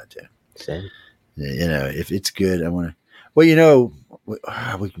 Yes, I do. Same. If it's good, I want to. Well,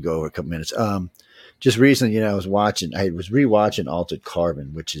 we can go over a couple minutes. Just recently, I was rewatching Altered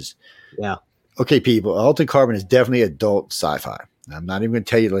Carbon, which is okay, people. Altered Carbon is definitely adult sci-fi. I'm not even going to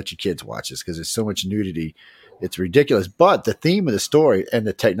tell you to let your kids watch this because there's so much nudity. It's ridiculous, but the theme of the story and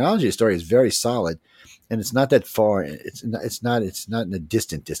the technology of the story is very solid, and it's not that far. It's not in the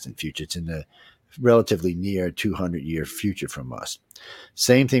distant future. It's in the relatively near 200-year future from us.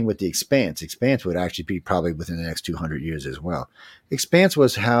 Same thing with The Expanse. Expanse would actually be probably within the next 200 years as well. Expanse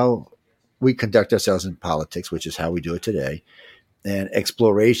was how we conduct ourselves in politics, which is how we do it today. And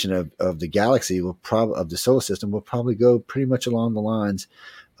exploration of the galaxy of the solar system will probably go pretty much along the lines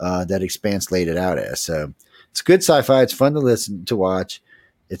that Expanse laid it out as. So it's good sci-fi. It's fun to watch.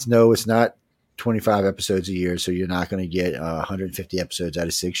 It's not 25 episodes a year, so you're not going to get 150 episodes out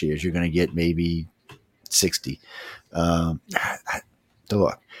of 6 years. You're going to get maybe 60.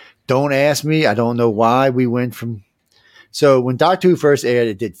 Look, don't ask me. I don't know why we went from. So when Doctor Who first aired,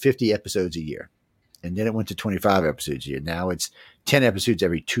 it did 50 episodes a year, and then it went to 25 episodes a year. Now it's 10 episodes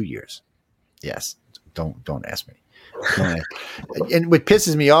every 2 years. Yes, don't ask me. And what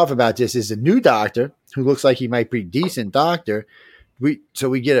pisses me off about this is the new Doctor, who looks like he might be a decent Doctor. We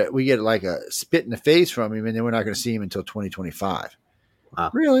get like a spit in the face from him, and then we're not going to see him until 2025.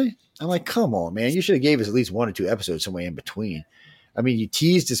 Wow. Really? I'm like, come on, man. You should have gave us at least 1 or 2 episodes somewhere in between. I mean, you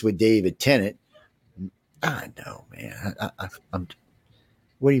teased us with David Tennant. I know, man. I'm.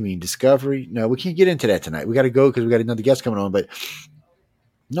 What do you mean, Discovery? No, we can't get into that tonight. We got to go because we got another guest coming on. But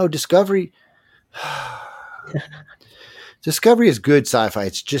no, Discovery. Discovery is good sci-fi.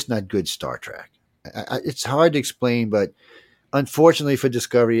 It's just not good Star Trek. It's hard to explain, but unfortunately for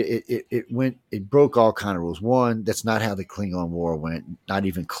Discovery, it broke all kind of rules. One, that's not how the Klingon War went. Not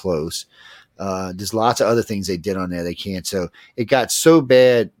even close. There's lots of other things they did on there they can't. So it got so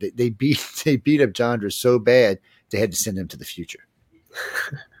bad that they beat up Chandra so bad they had to send him to the future.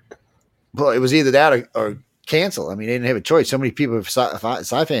 Well, it was either that or cancel. I mean, they didn't have a choice. So many people,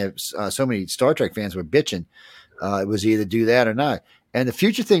 sci fans, so many Star Trek fans were bitching. It was either do that or not. And the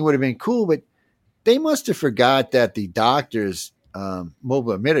future thing would have been cool, but they must have forgot that the Doctor's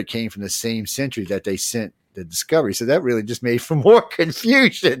mobile emitter came from the same century that they sent the Discovery. So that really just made for more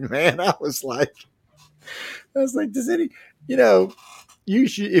confusion, man. I was like, does any, you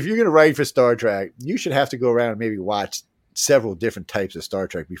should, if you're going to write for Star Trek, you should have to go around and maybe watch several different types of Star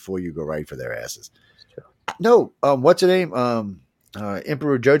Trek before you go write for their asses. No, what's her name?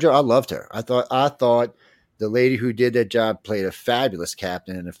 Emperor Jojo. I loved her. I thought the lady who did that job played a fabulous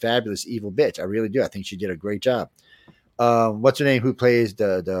captain and a fabulous evil bitch. I really do. I think she did a great job. What's her name? Who plays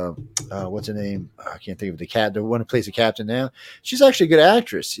what's her name? I can't think of the one who plays the captain now. She's actually a good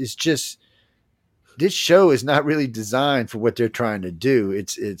actress. It's just this show is not really designed for what they're trying to do.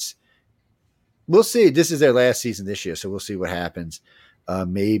 It's. We'll see. This is their last season this year, so we'll see what happens.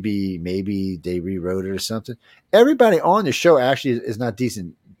 Maybe they rewrote it or something. Everybody on the show actually is not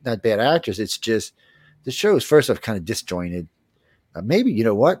decent, not bad actors. It's just the show is first off kind of disjointed. Maybe you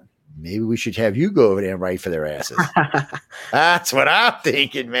know what? Maybe we should have you go over there and write for their asses. That's what I'm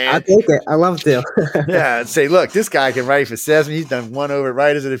thinking, man. I take it. I love to. Yeah, and say, look, this guy can write for Sesame. He's done one over at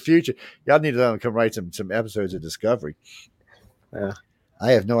Writers of the Future. Y'all need to let him come write some episodes of Discovery. Yeah.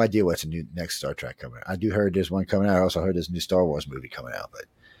 I have no idea what's the next Star Trek coming out. I do heard there's one coming out. I also heard there's a new Star Wars movie coming out. But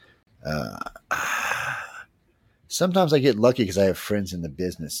sometimes I get lucky because I have friends in the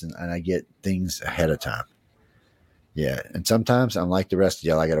business and I get things ahead of time. Yeah, and sometimes I'm like the rest of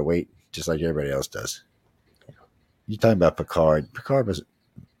y'all. I got to wait just like everybody else does. You're talking about Picard. Picard was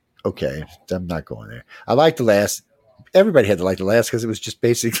okay. I'm not going there. I like the last. Everybody had to like the last because it was just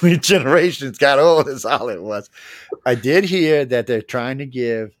basically generations got old. That's all it was. I did hear that they're trying to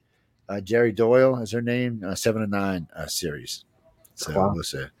give Jerry Doyle, is her name, 7 and 9 series. So we'll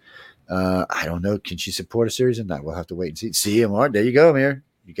see. I don't know. Can she support a series or not? We'll have to wait and see. CMR, there you go, Amir.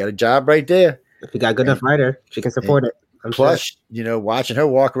 You got a job right there. If you got a good enough writer, she can support it. Plus, watching her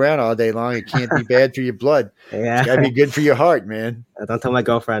walk around all day long, it can't be bad for your blood. Yeah. It's got to be good for your heart, man. Don't tell my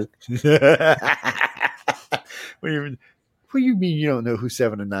girlfriend. What do you mean you don't know who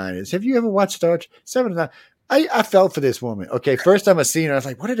 7 and 9 is? Have you ever watched Star Trek? 7 and 9. I felt for this woman. Okay, first time I seen her, I was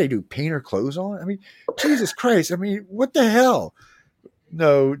like, what did they do? Paint her clothes on? I mean, Jesus Christ. I mean, what the hell?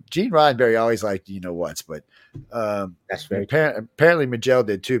 No, Gene Roddenberry always liked what's, but that's very apparently Majel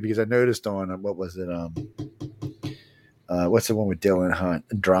did too, because I noticed on what was it? What's the one with Dylan Hunt?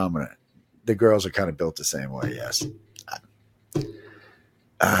 Andromeda. The girls are kind of built the same way. Yes.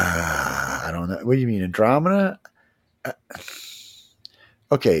 I don't know. What do you mean, Andromeda?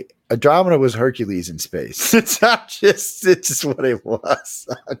 Okay, Andromeda was Hercules in space. It's just what it was.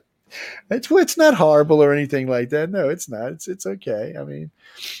 It's not horrible or anything like that. No, it's not. It's okay. I mean,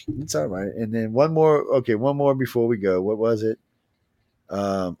 it's all right. And then one more. Okay, one more before we go. What was it?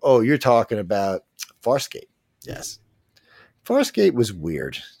 You're talking about Farscape. Yes, Farscape was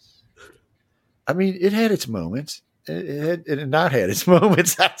weird. I mean, it had its moments. It had not had its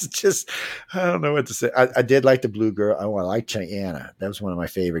moments. I don't know what to say. I did like the blue girl. I like Cheyenne. That was one of my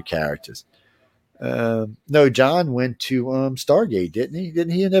favorite characters. No, John went to Stargate, didn't he?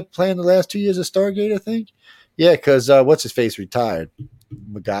 Didn't he end up playing the last 2 years of Stargate, I think? Yeah, because what's his face retired?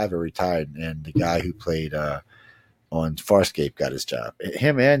 MacGyver retired, and the guy who played on Farscape got his job.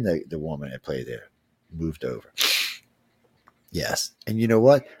 Him and the woman that played there moved over. Yes. And you know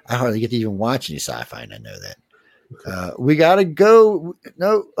what? I hardly get to even watch any sci-fi, and I know that. We got to go.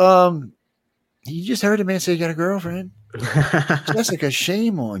 No, you just heard a man say you got a girlfriend. Jessica,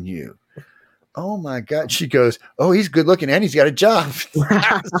 shame on you. Oh, my God. She goes, oh, he's good looking and he's got a job.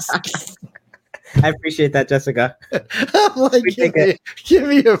 I appreciate that, Jessica. I'm like, give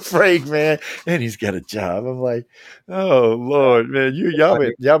me a break, man. And he's got a job. I'm like, oh, Lord, man.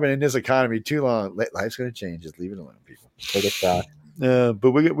 Y'all been in this economy too long. Life's going to change. Just leave it alone, people. Take a shot. But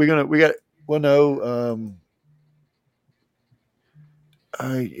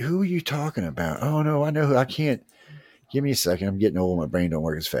who are you talking about? Oh, no, I know who. I can't Give me a second. I'm getting old. My brain don't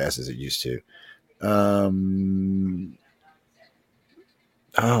work as fast as it used to.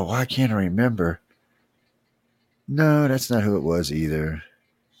 Why can't I remember? No, that's not who it was either.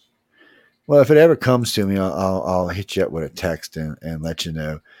 Well, if it ever comes to me, I'll hit you up with a text and let you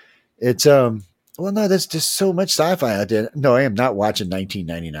know. It's well, no, there's just so much sci-fi out there. No, I am not watching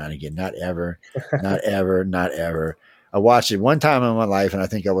 1999 again. Not ever. Not ever. Not ever. I watched it one time in my life, and I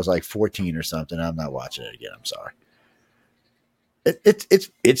think I was like 14 or something. I'm not watching it again. I'm sorry. It's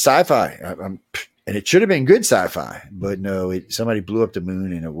sci-fi, and it should have been good sci-fi, but no, somebody blew up the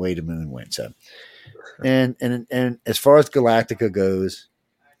moon, and away the moon went. So, and as far as Galactica goes,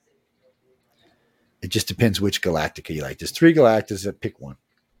 it just depends which Galactica you like. There's 3 Galacticas. Pick one.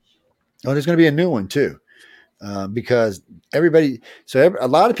 Oh, there's going to be a new one too, because a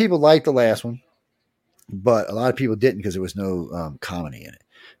lot of people liked the last one, but a lot of people didn't because there was no comedy in it.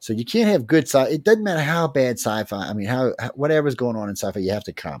 So you can't have good sci. It doesn't matter how bad sci-fi. I mean, how whatever's going on in sci-fi, you have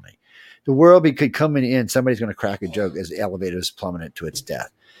to comedy. The world could come in. Somebody's going to crack a joke as the elevator is plummeting to its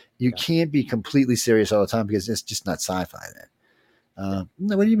death. You can't be completely serious all the time because it's just not sci-fi. Then,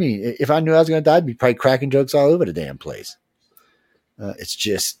 no, what do you mean? If I knew I was going to die, I'd be probably cracking jokes all over the damn place.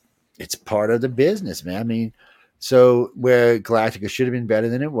 It's part of the business, man. I mean, so where Galactica should have been better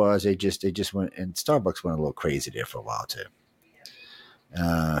than it was, they just went, and Starbucks went a little crazy there for a while too.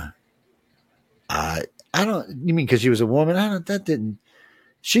 I don't. You mean because she was a woman?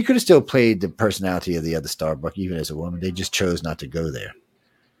 She could have still played the personality of the other Starbuck even as a woman. They just chose not to go there.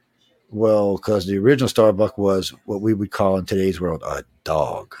 Well, because the original Starbuck was what we would call in today's world a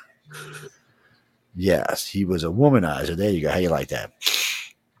dog. Yes, he was a womanizer. There you go. How you like that?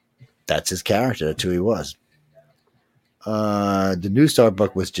 That's his character. That's who he was. The new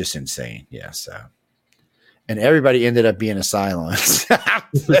Starbuck was just insane. Yeah, so. And everybody ended up being a Cylon.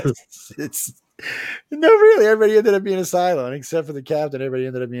 No, really, everybody ended up being a Cylon, except for the captain. Everybody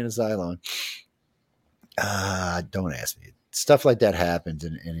ended up being a Cylon. Don't ask me. Stuff like that happens,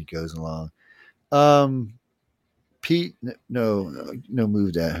 and it goes along. Pete, no,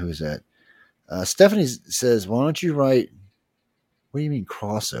 move that. Who's that? Stephanie says, "Why don't you write?" What do you mean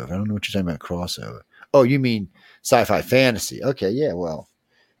crossover? I don't know what you're talking about. Crossover. Oh, you mean sci-fi fantasy? Okay, yeah. Well,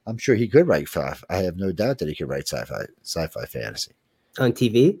 I'm sure he could write sci-fi. I have no doubt that he could write sci-fi fantasy on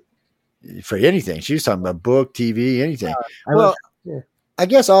TV for anything. She was talking about book, TV, anything. I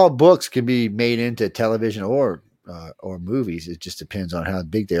guess all books can be made into television or movies. It just depends on how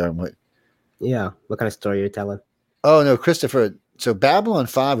big they are and what. Yeah, what kind of story you're telling? Oh no, Christopher. So Babylon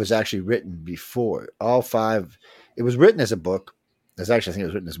 5 was actually written before all 5. It was written as a book. I think it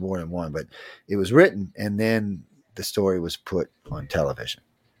was written as more than one, but it was written and then the story was put on television.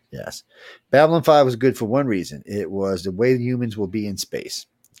 Yes. Babylon 5 was good for one reason. It was the way the humans will be in space.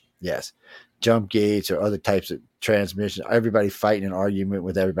 Yes. Jump gates or other types of transmission. Everybody fighting an argument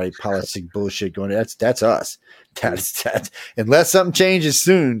with everybody, politic bullshit going. That's us. That's unless something changes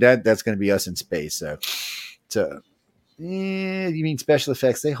soon, that's going to be us in space. So you mean special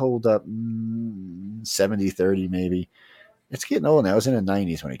effects? They hold up 70-30 maybe. It's getting old now. It was in the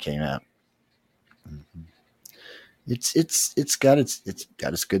 90s when it came out. Mm-hmm. It's got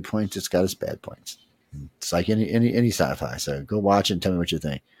its good points. It's got its bad points. It's like any sci-fi. So go watch it and tell me what you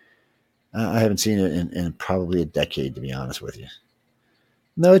think. I haven't seen it in probably a decade, to be honest with you.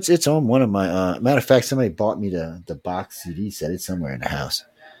 No, it's on one of my. Matter of fact, somebody bought me the box CD set. It's somewhere in the house.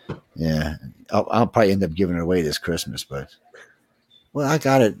 Yeah, I'll probably end up giving it away this Christmas, but I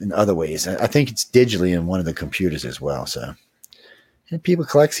got it in other ways. I think it's digitally in one of the computers as well. So, and people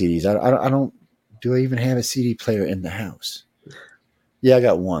collect CDs. I don't. Do I even have a CD player in the house? Yeah, I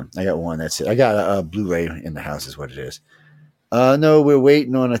got one. That's it. I got a Blu-ray in the house is what it is. No, we're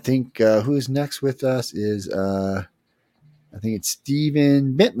waiting on, I think, who's next with us is, I think it's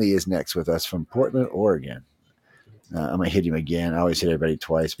Stephen Bentley is next with us from Portland, Oregon. I'm going to hit him again. I always hit everybody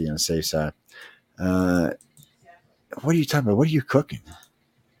twice, be on the safe side. What are you talking about? What are you cooking?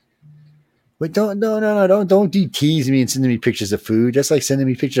 Wait, don't tease me and sending me pictures of food. That's like sending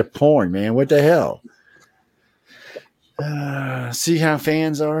me pictures of porn, man. What the hell? See how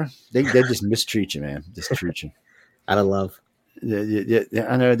fans are? They just mistreat you, man. Just treat you. Out of love. Yeah,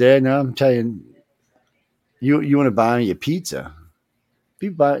 I know. No, I'm telling you, you want to buy me a pizza?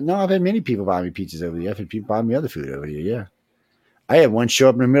 I've had many people buy me pizzas over the year. I've had people buy me other food over the year. Yeah, I had one show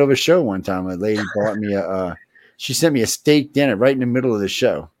up in the middle of a show one time. A lady bought me she sent me a steak dinner right in the middle of the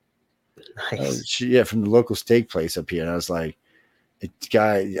show. Nice. From the local steak place up here. And I was like,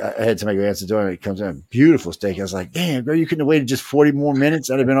 I had somebody go answer the door and it comes out, beautiful steak. I was like, damn, girl, you couldn't have waited just 40 more minutes.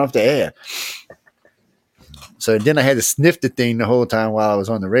 I'd have been off the air. So then I had to sniff the thing the whole time while I was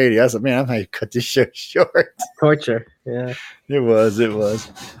on the radio. I was like, man, I'm going to cut this show short. Torture. Yeah. It was.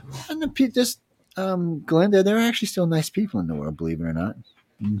 And the people, Glenda, there are actually still nice people in the world, believe it or not.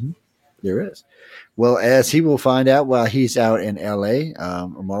 Mm-hmm. There is. Well, as he will find out while he's out in L.A.,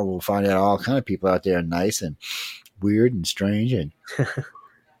 Amar will find out all kind of people out there are nice and weird and strange. And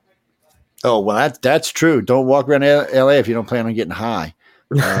oh, well, that's true. Don't walk around L.A. if you don't plan on getting high.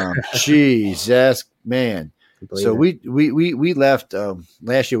 Jesus, man. So we left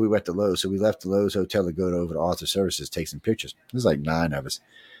last year. We went to Lowe's, so we left the Lowe's hotel to go over to Author Services, take some pictures. There's like 9 of us,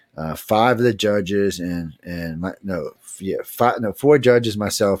 5 of the judges, four judges,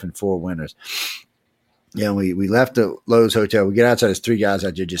 myself, and 4 winners. Yeah, we left the Lowe's hotel. We get outside. There's 3 guys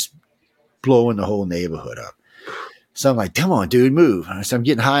out there just blowing the whole neighborhood up. So I'm like, "Come on, dude, move!" So I'm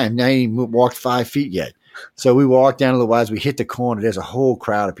getting high, and I ain't even walked 5 feet yet. So we walk down a little while. As we hit the corner, there's a whole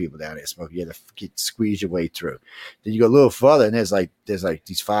crowd of people down there smoking. You have to squeeze your way through. Then you go a little further, and there's like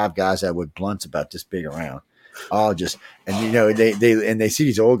these 5 guys that with blunts about this big around, all just, and you know they see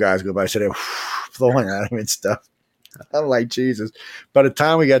these old guys go by, so they're flowing at them and stuff. I'm like, Jesus. By the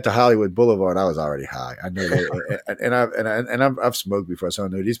time we got to Hollywood Boulevard, I was already high. I knew I've smoked before, so I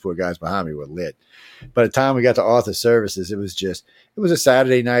knew these poor guys behind me were lit. By the time we got to Author Services, it was a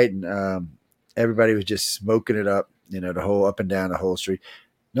Saturday night, and everybody was just smoking it up, you know, the whole up and down the whole street.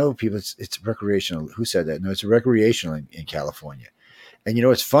 No, people, it's recreational. Who said that? No, it's recreational in California. And you know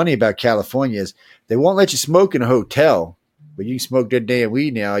what's funny about California is they won't let you smoke in a hotel, but you can smoke that damn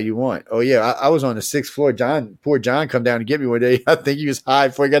weed now all you want. Oh yeah, I was on the 6th floor. Poor John come down and get me one day. I think he was high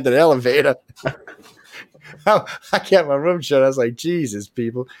before he got to the elevator. I kept my room shut. I was like, Jesus,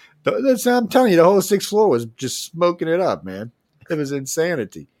 people. I'm telling you, the whole 6th floor was just smoking it up, man. It was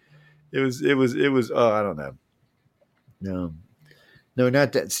insanity. It was. Oh, I don't know. No,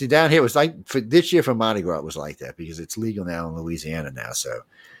 not that. See, down here it was like for this year for Mardi Gras it was like that because it's legal now in Louisiana now. So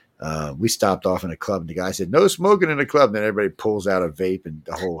we stopped off in a club and the guy said, "No smoking in the club." And then everybody pulls out a vape and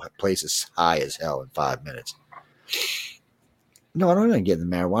the whole place is high as hell in 5 minutes. No, I don't want to get the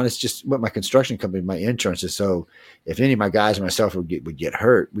marijuana. It's just what my construction company, my insurance is. So if any of my guys or myself would get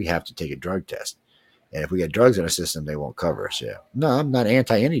hurt, we have to take a drug test. And if we get drugs in our system, they won't cover us. Yeah. No, I'm not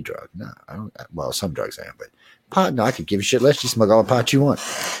anti any drug. No, I don't. Well, some drugs I am, but pot, no, I could give a shit less. You smoke all the pot you want.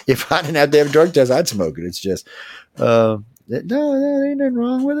 If I didn't have to have a drug test, I'd smoke it. It's just, no, there ain't nothing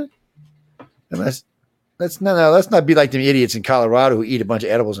wrong with it. And let's not be like them idiots in Colorado who eat a bunch of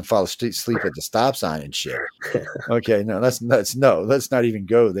edibles and fall asleep at the stop sign and shit. Okay, no, let's not even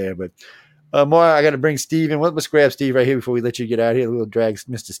go there. But more, I got to bring Steve in. Let's grab Steve right here before we let you get out of here. We'll drag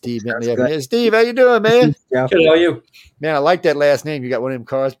Mr. Steve Bentley up. Hey, Steve, how you doing, man? Yeah. Good, how are you? Man, I like that last name. You got one of them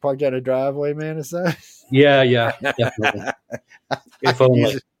cars parked out of the driveway, man, or something? Yeah, definitely. If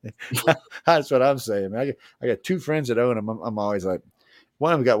only. That's what I'm saying, man. I got 2 friends that own them. I'm always like,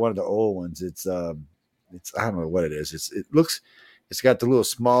 one of them got one of the old ones. It's I don't know what it is. It's got the little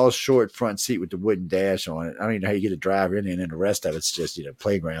small, short front seat with the wooden dash on it. I don't even know how you get a driver in there, and then the rest of it's just, you know,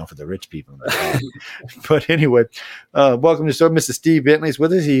 playground for the rich people. But anyway, welcome to the show. Mr. Steve Bentley's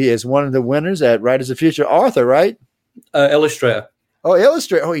with us. He is one of the winners at Writers of Future. Author, right? Illustrator. Oh,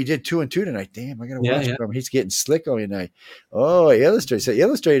 Illustrator. Oh, he did 2 and 2 tonight. Damn, I got to watch him. He's getting slick on you tonight. Oh, Illustrator. So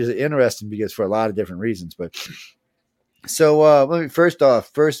Illustrator is interesting because for a lot of different reasons. But so let me first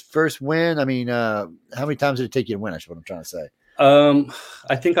off, first win. I mean, how many times did it take you to win? That's what I'm trying to say.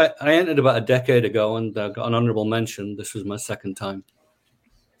 I think I entered about a decade ago and got an honorable mention. This was my 2nd time.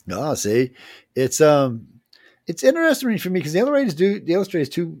 Oh, see, it's interesting for me because the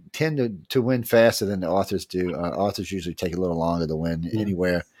illustrators tend to win faster than the authors do. Authors usually take a little longer to win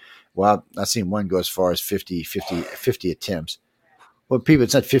anywhere. Well, I've seen one go as far as 50 attempts. Well, people,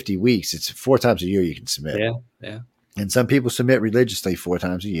 it's not 50 weeks. It's 4 times a year you can submit. Yeah. And some people submit religiously 4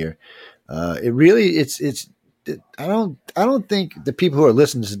 times a year. I don't think the people who are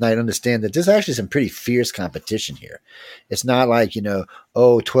listening tonight understand that there's actually some pretty fierce competition here. It's not like,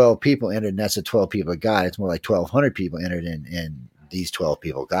 12 people entered and that's the 12 people that got it. It's more like 1,200 people entered and these 12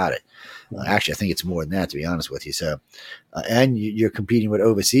 people got it. Actually, I think it's more than that, to be honest with you. So, and you're competing with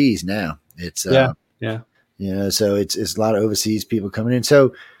overseas now. It's so it's a lot of overseas people coming in.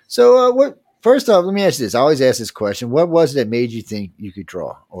 So what? First off, let me ask you this. I always ask this question: what was it that made you think you could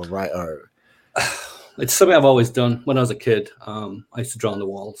draw or write? Or it's something I've always done. When I was a kid, I used to draw on the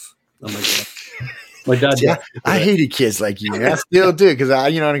walls. Oh my god! My dad. See, I hated kids like you. I still do because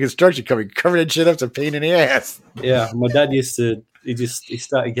on a construction company, covering that shit up's a pain in the ass. Yeah, my dad used to. He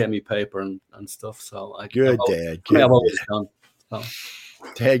started getting me paper and stuff. So I've always done. So.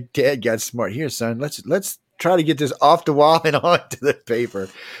 Dad got smart. Here, son. Let's try to get this off the wall and onto the paper.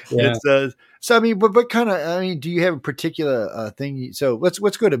 Yeah. It's, so I mean, but kind of, I mean, do you have a particular thing? So let's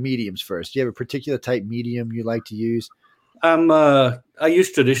go to mediums first. Do you have a particular type medium you like to use? I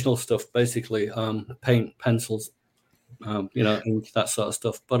use traditional stuff, basically, paint, pencils, ink, that sort of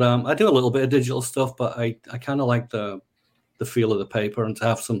stuff. But I do a little bit of digital stuff, but I kind of like the feel of the paper and to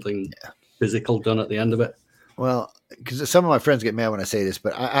have something physical done at the end of it. Well, because some of my friends get mad when I say this,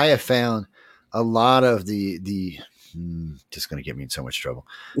 but I have found a lot of the just going to get me in so much trouble.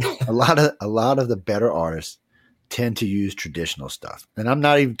 a lot of the better artists tend to use traditional stuff, and I'm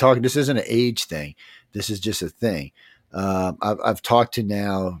not even talking. This isn't an age thing. This is just a thing. I've talked to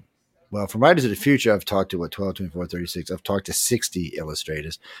now. Well, from Writers of the Future, I've talked to 12, 24, 36. I've talked to 60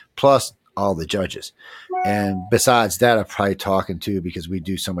 illustrators, plus all the judges. And besides that, I'm probably talking to, because we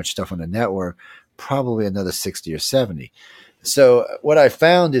do so much stuff on the network, probably another 60 or 70. So what I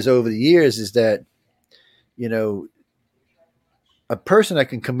found is over the years is that, a person that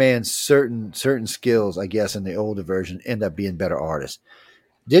can command certain skills, I guess, in the older version, end up being better artists.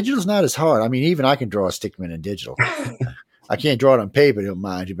 Digital's not as hard. I mean, even I can draw a stickman in digital. I can't draw it on paper, don't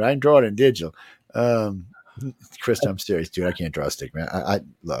mind you, but I can draw it in digital. Chris, I'm serious, dude. I can't draw a stickman. I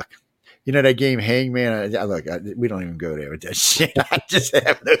look. You know that game Hangman? We don't even go there with that shit. I just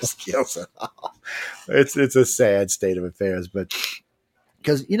have no skills at all. It's a sad state of affairs, but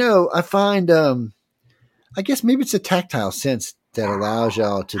because I find I guess maybe it's a tactile sense that allows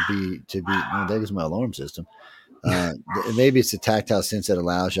y'all to be. Oh, there goes my alarm system. Maybe it's a tactile sense that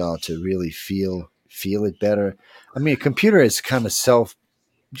allows y'all to really feel it better. I mean, a computer is kind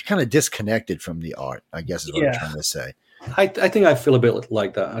of disconnected from the art, I guess is what I'm trying to say. I think I feel a bit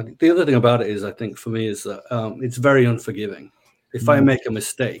like that. The other thing about it is, I think for me is that it's very unforgiving. If I make a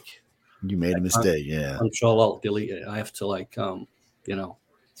mistake, you made a mistake, Control Alt delete it. I have to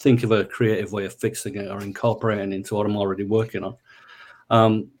think of a creative way of fixing it or incorporating into what I'm already working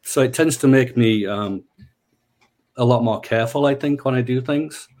on. So it tends to make me a lot more careful, I think, when I do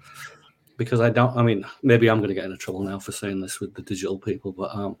things. Because maybe I'm going to get into trouble now for saying this with the digital people,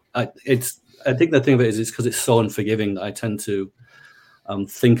 but I think the thing of it is because it's so unforgiving that I tend to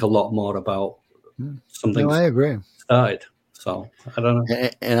think a lot more about something. No, I agree. Started. So I don't know.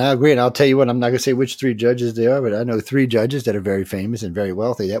 And I agree. And I'll tell you what, I'm not going to say which 3 judges they are, but I know 3 judges that are very famous and very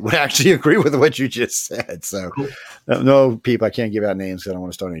wealthy that would actually agree with what you just said. So no, people, I can't give out names because I don't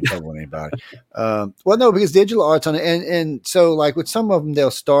want to start any trouble with anybody. Well, no, because digital art's on it. And so like with some of them, they'll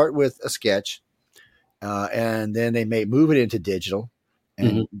start with a sketch and then they may move it into digital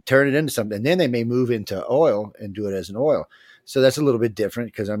and turn it into something. And then they may move into oil and do it as an oil. So that's a little bit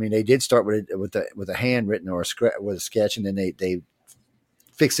different because, I mean, they did start with a handwritten or with a sketch, and then they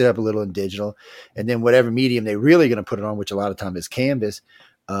fix it up a little in digital. And then whatever medium they're really going to put it on, which a lot of time is canvas,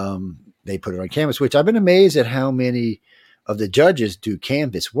 they put it on canvas, which I've been amazed at how many of the judges do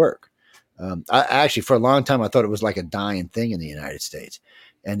canvas work. I actually, for a long time, I thought it was like a dying thing in the United States.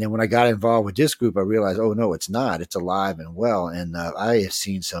 And then when I got involved with this group, I realized, oh, no, it's not. It's alive and well. And I have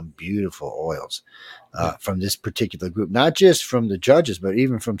seen some beautiful oils from this particular group, not just from the judges, but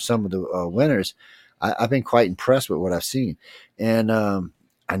even from some of the winners. I've been quite impressed with what I've seen. And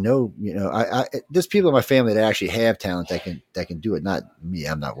I know, there's people in my family that actually have talent that can do it. Not me.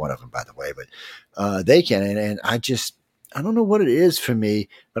 I'm not one of them, by the way, but they can. And I don't know what it is for me,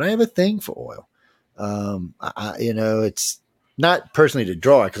 but I have a thing for oil. It's not personally to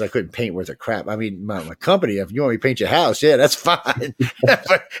draw because I couldn't paint worth a crap. I mean, my company, if you want me to paint your house, yeah, that's fine.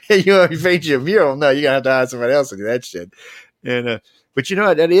 But you want me to paint your mural? No, you're going to have to hire somebody else to do that shit. And, but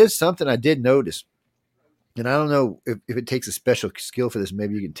that is something I did notice. And I don't know if it takes a special skill for this.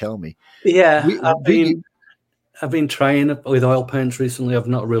 Maybe you can tell me. Yeah, I've been trying with oil paints recently. I've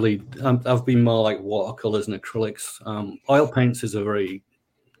not really. I've been more like watercolors and acrylics. Oil paints is a very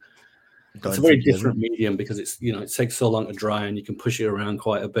different medium because it takes so long to dry and you can push it around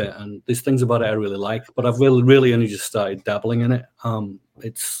quite a bit. And there's things about it I really like, but I've really only just started dabbling in it. I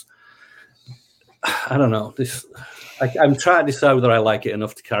don't know. I'm trying to decide whether I like it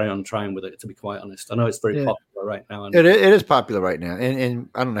enough to carry on trying with it, to be quite honest. I know it's very popular right now. It is popular right now. And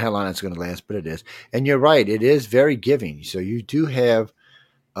I don't know how long it's going to last, but it is. And you're right. It is very giving. So you do have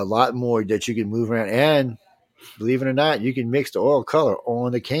a lot more that you can move around. And believe it or not, you can mix the oil color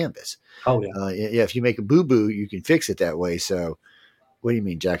on the canvas. Oh, yeah. If you make a boo-boo, you can fix it that way. So what do you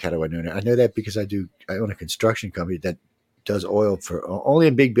mean, Jack? How do I know that? I know that because I own a construction company that does oil for only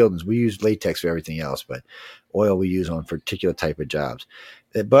in big buildings. We use latex for everything else, but oil we use on particular type of jobs.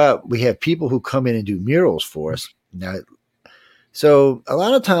 But we have people who come in and do murals for us now. So a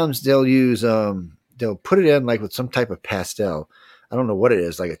lot of times they'll use, they'll put it in like with some type of pastel. I don't know what it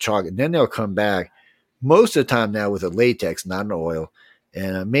is, like a chalk. And then they'll come back most of the time now with a latex, not an oil,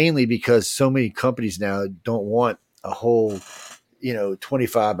 and mainly because so many companies now don't want a whole,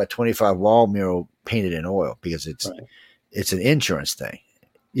 25 by 25 wall mural painted in oil because it's an insurance thing.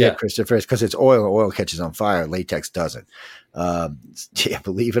 Yeah, Christopher, because it's oil. Oil catches on fire. Latex doesn't.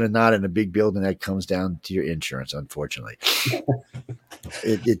 Believe it or not, in a big building, that comes down to your insurance. Unfortunately,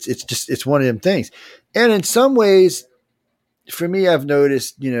 it's one of them things. And in some ways, for me, I've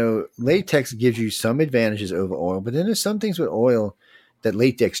noticed, latex gives you some advantages over oil, but then there's some things with oil that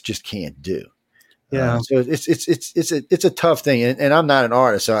latex just can't do. Yeah. So it's a tough thing, and I'm not an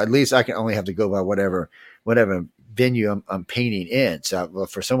artist, so at least I can only have to go by whatever venue I'm painting in. So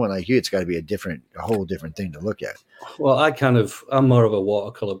for someone like you, it's got to be a whole different thing to look at. Well, I'm more of a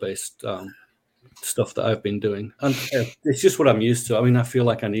watercolor based stuff that I've been doing, and it's just what I'm used to. I mean, I feel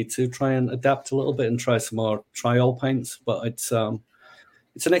like I need to try and adapt a little bit and try some more trial paints, but it's an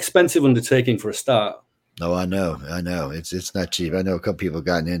expensive undertaking for a start. Oh, I know. It's not cheap. I know a couple people have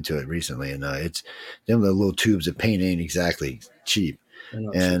gotten into it recently, and it's them little tubes of paint ain't exactly cheap.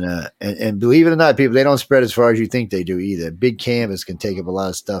 And believe it or not, people, they don't spread as far as you think they do either. Big canvas can take up a lot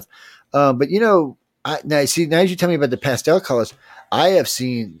of stuff. But now as you tell me about the pastel colors, I have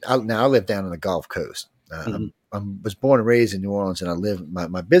seen. I live down on the Gulf Coast. I was born and raised in New Orleans, and I live.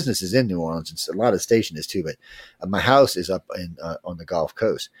 My business is in New Orleans. It's a lot of the station is too, but my house is up on the Gulf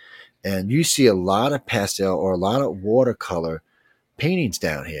Coast, and you see a lot of pastel or a lot of watercolor paintings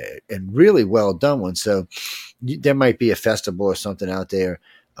down here, and really well done ones. So there might be a festival or something out there.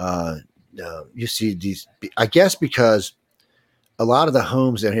 You see these, I guess, because a lot of the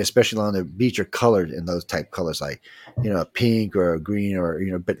homes down here, especially along the beach, are colored in those type colors, like a pink or a green or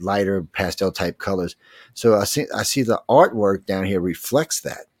a bit lighter pastel type colors. So I see the artwork down here reflects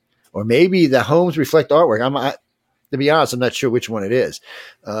that, or maybe the homes reflect artwork. To be honest, I'm not sure which one it is,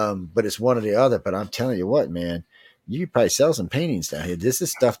 but it's one or the other. But I'm telling you what, man, you could probably sell some paintings down here. This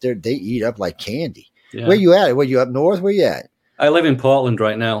is stuff they eat up like candy. Yeah. Where you at? Where you up north? Where you at? I live in Portland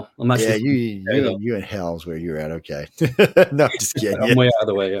right now. I'm actually you in hell's where you're at. Okay. No, just kidding. I'm way out of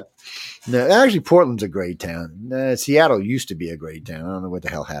the way. Yeah. No, actually, Portland's a great town. Seattle used to be a great town. I don't know what the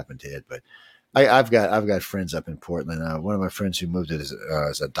hell happened to it, but I've got friends up in Portland. One of my friends who moved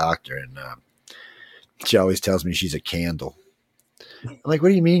as a doctor, and she always tells me she's a candle. I'm like, what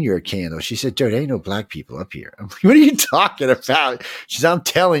do you mean you're a candle? She said, Joe, there ain't no black people up here. I'm like, what are you talking about? She said, I'm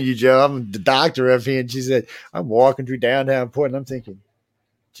telling you, Joe, I'm the doctor up here. And she said, I'm walking through downtown Portland. I'm thinking,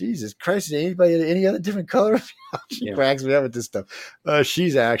 Jesus Christ, is anybody any other different color? She cracks me up with this stuff.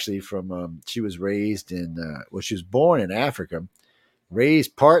 She's actually from, she was raised she was born in Africa,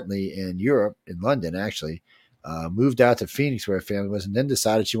 raised partly in Europe, in London, actually. Moved out to Phoenix where her family was, and then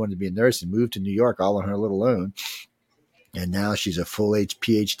decided she wanted to be a nurse and moved to New York all on her little own. And now she's a full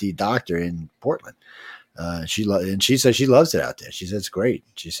PhD doctor in Portland. She says she loves it out there. She said it's great.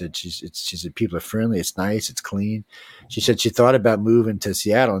 She said she said people are friendly. It's nice. It's clean. She said she thought about moving to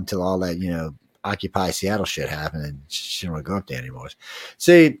Seattle until all that Occupy Seattle shit happened, and she didn't want to go up there anymore.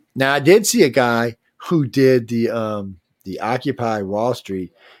 See, now I did see a guy who did the Occupy Wall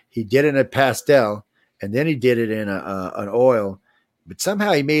Street. He did it in a pastel, and then he did it in an oil. But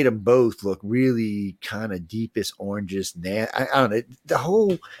somehow he made them both look really kind of deepest oranges. I don't know.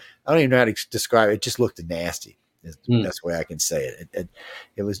 I don't even know how to describe it. It just looked nasty. That's the way I can say it.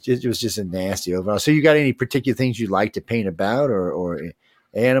 It was just a nasty overall. So you got any particular things you'd like to paint about or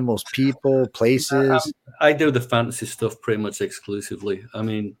animals, people, places? I do the fantasy stuff pretty much exclusively. I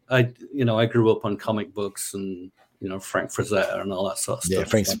mean, I grew up on comic books and, Frank Frazetta and all that sort of stuff. Yeah,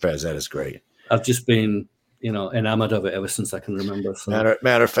 Frank Frazetta is great. I've just been enamored of it ever since I can remember. So.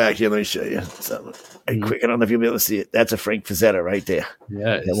 Matter of fact, let me show you something. Quick, I don't know if you'll be able to see it. That's a Frank Frazetta right there.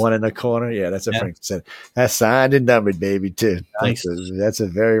 Yeah. That one in the corner. Yeah, that's a Frank Frazetta. That's signed and numbered, baby, too. Nice. That's a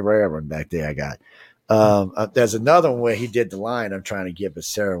very rare one back there I got. There's another one where he did the line I'm trying to give, but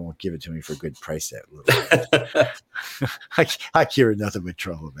Sarah won't give it to me for a good price. I hear nothing but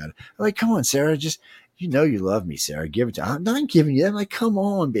trouble about it. I'm like, come on, Sarah, just you love me, Sarah. Give it to me. I'm not giving you that. I'm like, come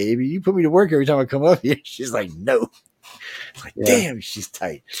on, baby. You put me to work every time I come up here. She's like, no. I'm like, damn, she's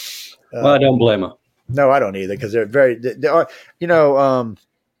tight. Well, I don't blame her. No, I don't either, because they are.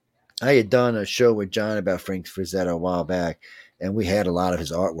 I had done a show with John about Frank Frazetta a while back, and we had a lot of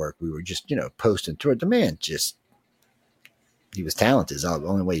his artwork. We were just, posting through it. The man he was talented is the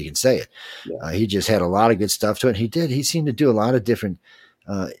only way you can say it. Yeah. He just had a lot of good stuff to it. He seemed to do a lot of different,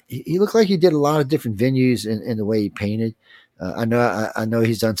 he looked like he did a lot of different venues in the way he painted. I know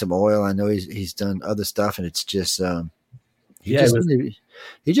he's done some oil. I know he's done other stuff, and it's just, he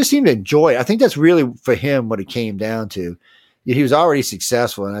just seemed to enjoy it. I think that's really for him what it came down to. he was already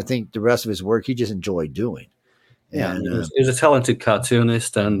successful, and I think the rest of his work he just enjoyed doing. Yeah, And he was a talented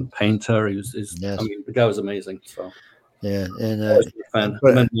cartoonist and painter. Yes. I mean, the guy was amazing. So yeah, and I was a big fan.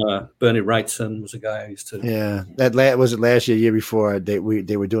 but- And then Bernie Wrightson was a guy I used to. yeah, was it last year before they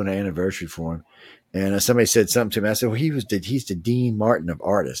were doing an anniversary for him. And somebody said something to me. I said, "Well, he's the Dean Martin of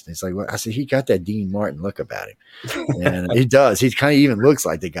artists." And it's like, well, I said, he got that Dean Martin look about him, and he does. He kind of even looks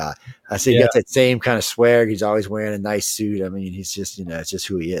like the guy. I said, he got that same kind of swag. He's always wearing a nice suit. I mean, he's just, it's just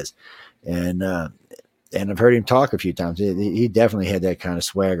who he is. And I've heard him talk a few times. He definitely had that kind of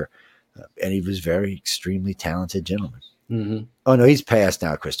swagger, and he was very extremely talented gentleman. Mm-hmm. Oh no, he's passed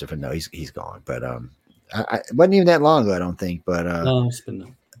now, Christopher. No, he's gone. But it wasn't even that long ago, I don't think. But no, it's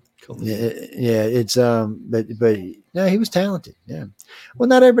been. Yeah, it's but no, he was talented. Yeah, well,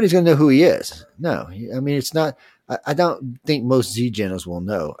 not everybody's gonna know who he is. No, I mean, it's not. I don't think most Z generals will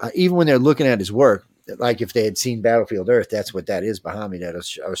know, even when they're looking at his work. Like if they had seen Battlefield Earth, that's what that is behind me. That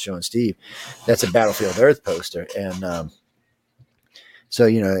I was showing Steve. That's a Battlefield Earth poster, and so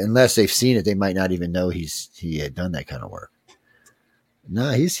unless they've seen it, they might not even know he had done that kind of work.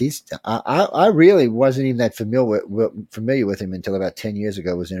 No, he's. I really wasn't even that familiar with him until about 10 years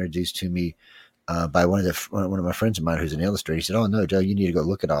ago. Was introduced to me by one of my friends of mine who's an illustrator. He said, "Oh no, Joe, you need to go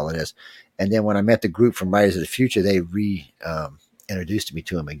look at all of this." And then when I met the group from Writers of the Future, they introduced me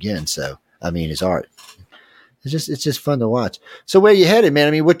to him again. So I mean, his art. It's just fun to watch. So where you headed, man?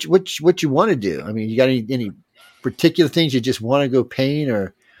 I mean, what you want to do? I mean, you got any particular things you just want to go paint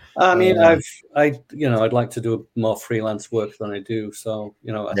or? I mean, I'd like to do more freelance work than I do. So,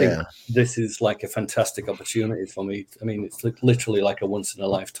 I think this is like a fantastic opportunity for me. I mean, it's literally like a once in a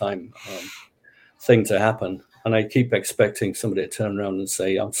lifetime thing to happen. And I keep expecting somebody to turn around and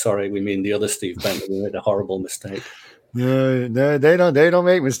say, "I'm sorry, we mean the other Steve Bentley. We made a horrible mistake." No, they don't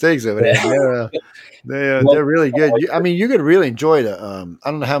make mistakes over there. They're really good. I mean, you're gonna really enjoy the. I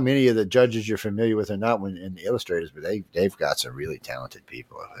don't know how many of the judges you're familiar with or not in the illustrators, but they've got some really talented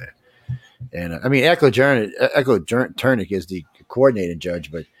people over there. And I mean, Echo Turnick is the coordinating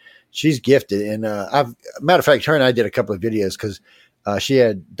judge, but she's gifted. And matter of fact, her and I did a couple of videos because she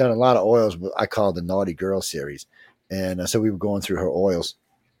had done a lot of oils. I call the Naughty Girl series, and so we were going through her oils.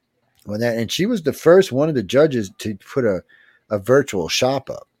 And she was the first one of the judges to put a virtual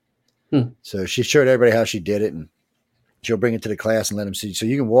shop up. So she showed everybody how she did it, and she'll bring it to the class and let them see. So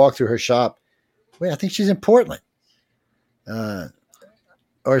you can walk through her shop. Wait, I think she's in Portland.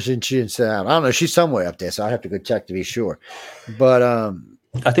 Or isn't she in South? I don't know. She's somewhere up there, so I have to go check to be sure. But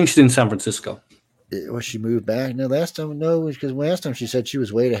I think she's in San Francisco. Was she moved back? No, last time, no, because last time she said she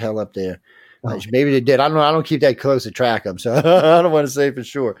was way the hell up there. Maybe they did. I don't know. I don't keep that close to track them, so I don't want to say for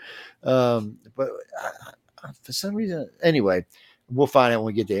sure. But for some reason, anyway, we'll find out when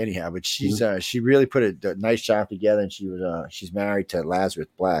we get there anyhow. But she really put a nice shop together, and she's married to Lazarus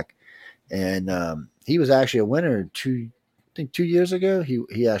Black, and he was actually a winner 2 years ago.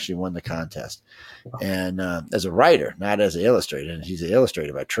 He actually won the contest, and as a writer, not as an illustrator. And he's an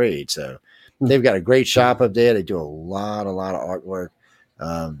illustrator by trade, so they've got a great shop up there. They do a lot of artwork.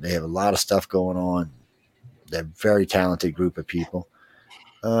 They have a lot of stuff going on. They're a very talented group of people.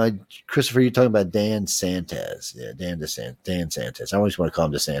 Christopher, you're talking about Dan Santes. Yeah, Dan Santes. I always want to call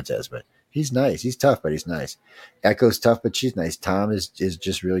him DeSantis, but he's nice. He's tough, but he's nice. Echo's tough, but she's nice. Tom is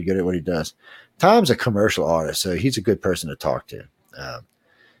just really good at what he does. Tom's a commercial artist, so he's a good person to talk to.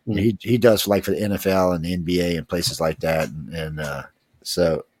 He does like for the NFL and the NBA and places like that, and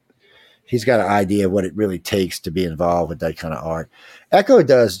so he's got an idea of what it really takes to be involved with that kind of art.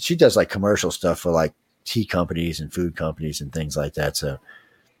 Echo she does like commercial stuff for like tea companies and food companies and things like that. So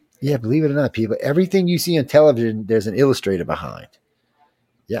yeah, believe it or not, people, everything you see on television, there's an illustrator behind.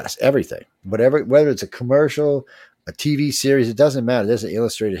 Yes, everything. Whether it's a commercial, a TV series, it doesn't matter. There's an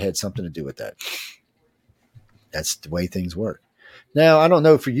illustrator that had something to do with that. That's the way things work. Now, I don't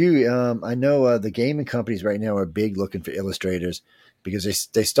know for you. I know the gaming companies right now are big looking for illustrators because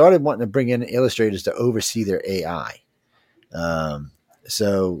they started wanting to bring in illustrators to oversee their AI.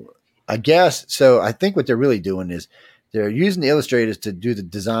 So I think what they're really doing is they're using the illustrators to do the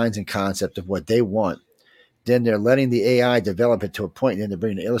designs and concept of what they want. Then they're letting the AI develop it to a point, and then they're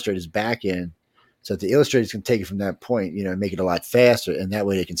bringing the illustrators back in so that the illustrators can take it from that point, and make it a lot faster, and that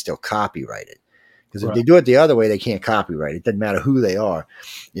way they can still copyright it. Because if they do it the other way, they can't copyright it. It doesn't matter who they are.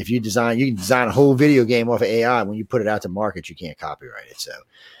 If you can design a whole video game off of AI. When you put it out to market, you can't copyright it. So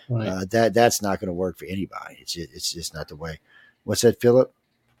that's not going to work for anybody. It's just not the way. What's that, Philip?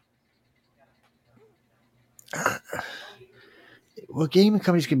 Well, gaming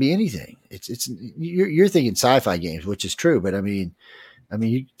companies can be anything. You're thinking sci-fi games, which is true, but I mean, I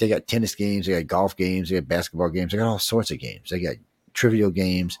mean, they got tennis games, they got golf games, they got basketball games, they got all sorts of games. They got trivial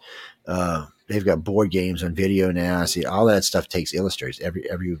games. They've got board games on video now. See, all that stuff takes illustrators,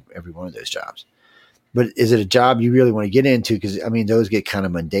 every one of those jobs. But is it a job you really want to get into? Because, I mean, those get kind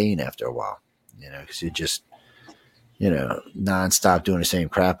of mundane after a while, because you're just, nonstop doing the same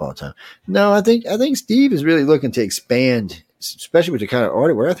crap all the time. No, I think Steve is really looking to expand, especially with the kind of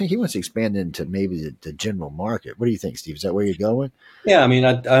artwork. I think he wants to expand into maybe the general market. What do you think, Steve? Is that where you're going? Yeah, I mean,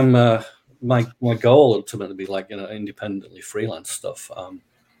 I'm my goal ultimately be like independently freelance stuff.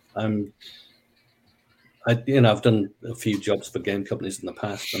 I've done a few jobs for game companies in the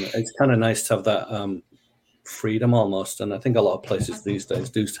past, and it's kind of nice to have that freedom almost. And I think a lot of places these days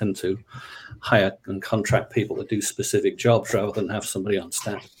do tend to hire and contract people to do specific jobs rather than have somebody on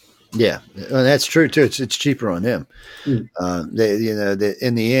staff. Yeah, well, that's true too. It's cheaper on them. They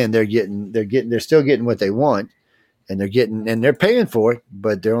in the end they're still getting what they want, and they're paying for it,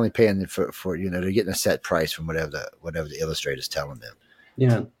 but they're only paying for they're getting a set price from whatever the illustrator's telling them.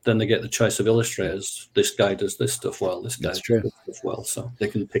 Yeah, then they get the choice of illustrators. This guy does this stuff well. This guy does this stuff well. So they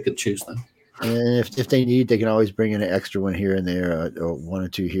can pick and choose them. And if they need, they can always bring in an extra one here and there, or one or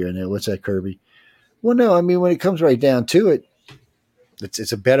two here and there. What's that, Kirby? Well, no, I mean, when it comes right down to it,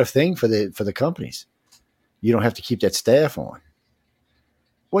 it's a better thing for the companies. You don't have to keep that staff on.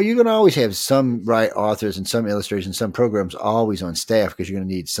 Well, you're going to always have some authors and some illustrators and some programs always on staff because you're going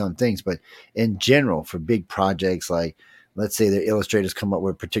to need some things. But in general, for big projects like, let's say the illustrators come up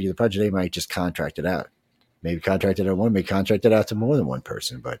with a particular project, they might just contract it out. Maybe contract it out one, maybe contract it out to more than one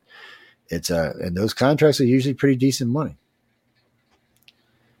person. But it's and those contracts are usually pretty decent money.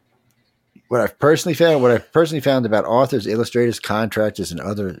 What I've personally found about authors, illustrators, contractors, and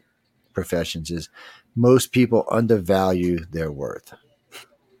other professions is most people undervalue their worth.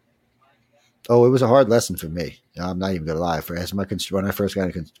 Oh, it was a hard lesson for me. I'm not even going to lie. When I first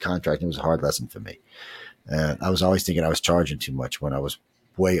got into contracting, it was a hard lesson for me. I was always thinking I was charging too much when I was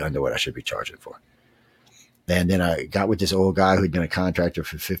way under what I should be charging for. And then I got with this old guy who'd been a contractor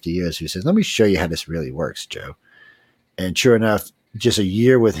for 50 years who says, let me show you how this really works, Joe. And sure enough, just a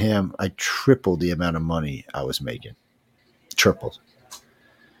year with him, I tripled the amount of money I was making. Tripled.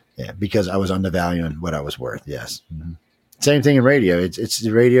 Yeah, because I was undervaluing what I was worth. Yes. Mm-hmm. Same thing in radio. It's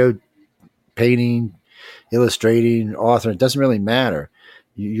the radio, painting, illustrating, authoring. It doesn't really matter.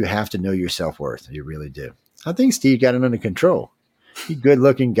 You have to know your self-worth. You really do. I think Steve got it under control. He's a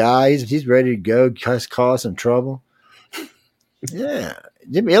good-looking guy. He's ready to go, cause some trouble. Yeah.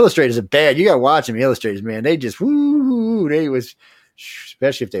 Them illustrators are bad. You got to watch them illustrators, man. They just,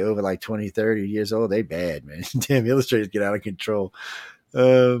 especially if they're over like 20, 30 years old, they bad, man. Damn, illustrators get out of control.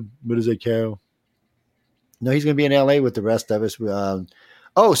 What is it, Carol? No, he's going to be in L.A. with the rest of us.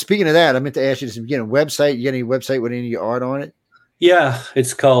 Speaking of that, I meant to ask you this again. Website, you got any website with any of your art on it? Yeah,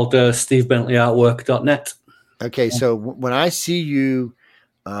 it's called stevebentleyartwork.net. Okay, so when I see you,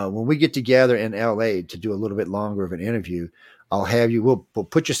 when we get together in LA to do a little bit longer of an interview, I'll have you, we'll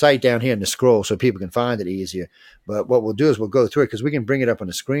put your site down here in the scroll so people can find it easier. But what we'll do is we'll go through it because we can bring it up on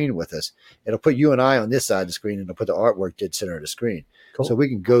the screen with us. It'll put you and I on this side of the screen, and it'll put the artwork dead center of the screen. Cool. So we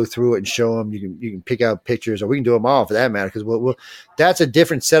can go through it and show them. You can pick out pictures, or we can do them all for that matter. Because we'll that's a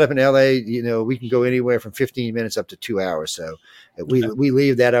different setup in LA. We can go anywhere from 15 minutes up to 2 hours. So we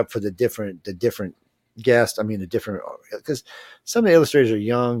leave that up for the different guests. I mean, because some of the illustrators are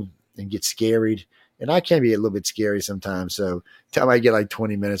young and get scared. And I can be a little bit scary sometimes. So I might get like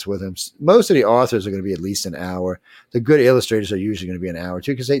 20 minutes with them. Most of the authors are going to be at least an hour. The good illustrators are usually going to be an hour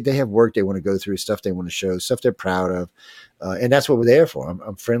too, because they have work they want to go through, stuff they want to show, stuff they're proud of. And that's what we're there for.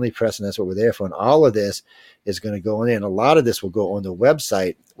 I'm Friendly Press, and that's what we're there for. And all of this is going to go in there. And a lot of this will go on the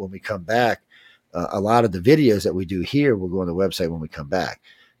website when we come back. A lot of the videos that we do here will go on the website when we come back.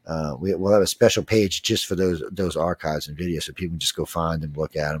 We'll have a special page just for those archives and videos, so people can just go find and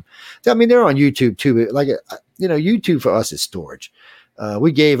look at them. I mean, they're on YouTube too, but YouTube for us is storage.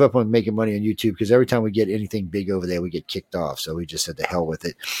 We gave up on making money on YouTube because every time we get anything big over there, we get kicked off. So we just said the hell with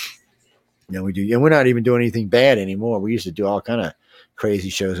it. We do, and we're not even doing anything bad anymore. We used to do all kind of crazy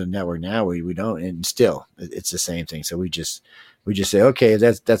shows on the network. Now we don't, and still it's the same thing. So we just say, okay,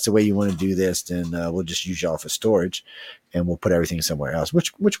 if that's the way you want to do this, then we'll just use y'all for storage, and we'll put everything somewhere else,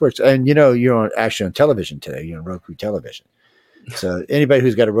 which works. And you're actually on television today. You're on Roku television. So anybody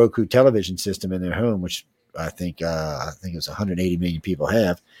who's got a Roku television system in their home, which I think it's 180 million people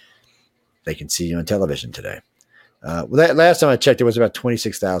have, they can see you on television today. That last time I checked, there was about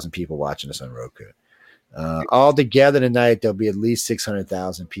 26,000 people watching us on Roku. All together tonight, there'll be at least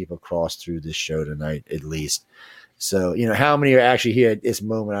 600,000 people cross through this show tonight, at least. So, how many are actually here at this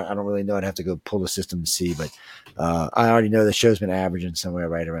moment? I don't really know. I'd have to go pull the system to see, but I already know the show's been averaging somewhere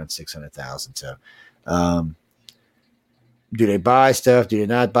right around 600,000. So, do they buy stuff? Do they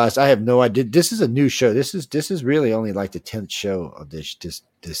not buy stuff? I have no idea. This is a new show. This is really only like the 10th show of this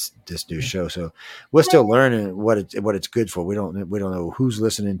new show. So we're still learning what it's good for. We don't know who's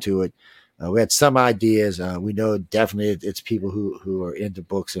listening to it. We had some ideas. We know definitely it's people who are into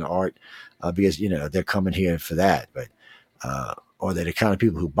books and art because they're coming here for that. But or they're the kind of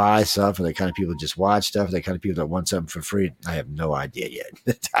people who buy stuff, or the kind of people who just watch stuff, the kind of people that want something for free. I have no idea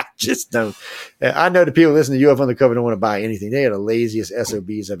yet. I just don't. I know the people listening to UFO Undercover don't want to buy anything. They are the laziest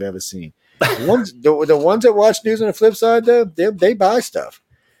SOBs I've ever seen. The ones that watch news on the flip side, though, they buy stuff.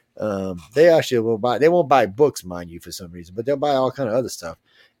 They actually will buy. They won't buy books, mind you, for some reason, but they'll buy all kind of other stuff.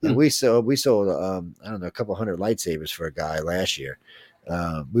 And we sold I don't know, a couple hundred lightsabers for a guy last year.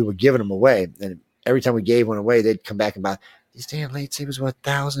 We were giving them away, and every time we gave one away, they'd come back and buy. These damn lightsabers were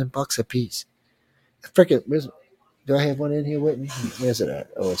 $1,000 a piece. Freaking, do I have one in here with me? Where's it at?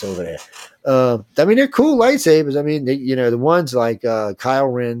 Oh, it's over there. I mean, they're cool lightsabers. I mean, the ones like Kyle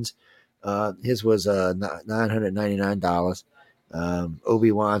Ren's, his was $999.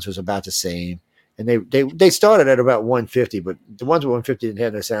 Obi-Wan's was about the same, and they started at about $150, but the ones with $150 didn't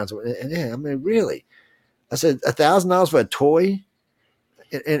have no sounds. And yeah, I mean, really, I said $1,000 for a toy,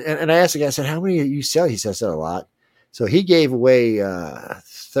 and I asked the guy, I said, how many do you sell? He said, I said a lot. So he gave away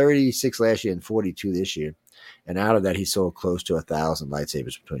 36 last year and 42 this year. And out of that, he sold close to 1,000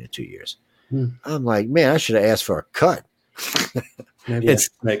 lightsabers between the 2 years. I'm like, man, I should have asked for a cut. Maybe it's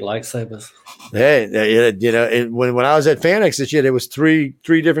make lightsabers. Hey, when I was at FanX this year, there was three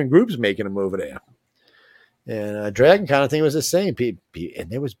different groups making them over there. And Dragon Con, I think, was the same. And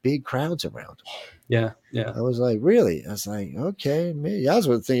there was big crowds around. Yeah. I was like, really? I was like, okay, maybe I was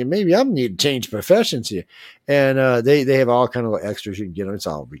thinking maybe I need to change professions here. And they have all kind of extras you can get on. It's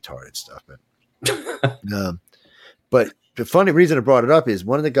all retarded stuff, but the funny reason I brought it up is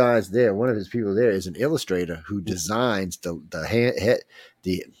one of the guys there, one of his people there, is an illustrator who designs the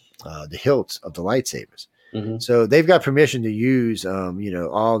hilts of the lightsabers. Mm-hmm. So they've got permission to use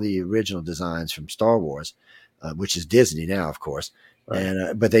all the original designs from Star Wars, which is Disney now, of course. Right.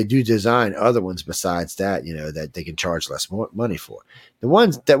 And but they do design other ones besides that, that they can charge less money for. The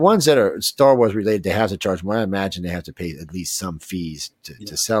ones that are Star Wars related, they have to charge more. I imagine they have to pay at least some fees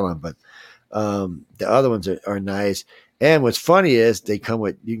to sell them. But the other ones are nice. And what's funny is you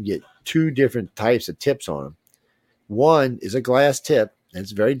can get two different types of tips on them. One is a glass tip, and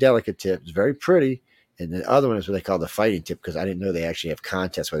it's a very delicate tip. It's very pretty. And the other one is what they call the fighting tip, because I didn't know they actually have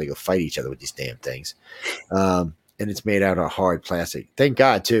contests where they go fight each other with these damn things. And it's made out of hard plastic. Thank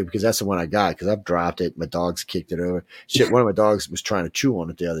God, too, because that's the one I got, because I've dropped it. My dog's kicked it over. Shit, one of my dogs was trying to chew on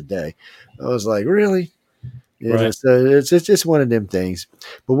it the other day. I was like, really? Yeah, right. So it's just one of them things.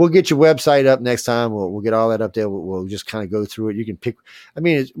 But we'll get your website up next time. We'll get all that up there. We'll just kind of go through it. You can pick. I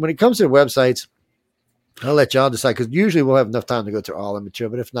mean, when it comes to the websites, I'll let y'all decide, because usually we'll have enough time to go through all the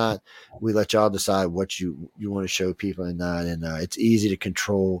material. But if not, we let y'all decide what you want to show people and not. And it's easy to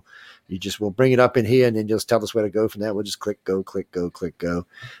control. We'll bring it up in here, and then just tell us where to go from that. We'll just click go.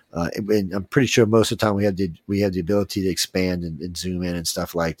 And I'm pretty sure most of the time we have the ability to expand and zoom in and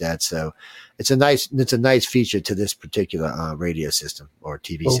stuff like that. So it's a nice feature to this particular radio system or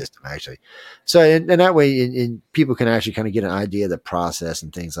TV system, actually. So and that way, and people can actually kind of get an idea of the process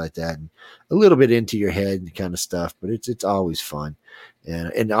and things like that, and a little bit into your head kind of stuff. But it's always fun,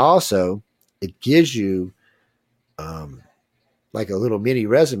 and also it gives you like a little mini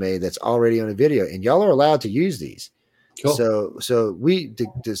resume that's already on a video, and y'all are allowed to use these. Cool. So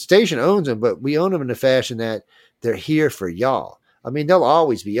the station owns them, but we own them in the fashion that they're here for y'all. I mean, they'll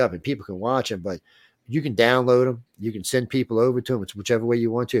always be up and people can watch them, but you can download them. You can send people over to them. It's whichever way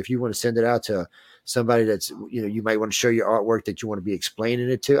you want to. If you want to send it out to somebody that's, you might want to show your artwork that you want to be explaining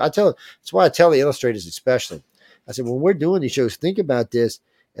it to. That's why I tell the illustrators, especially, I said, when we're doing these shows, think about this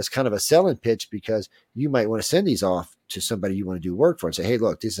as kind of a selling pitch, because you might want to send these off to somebody you want to do work for and say, hey,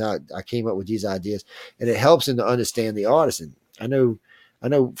 look, this is how I came up with these ideas. And it helps them to understand the artist. And I know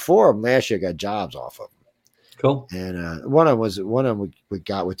 4 of them last year got jobs off of them. Cool. And one of them we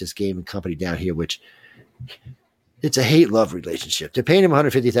got with this gaming company down here, which it's a hate-love relationship. They're paying him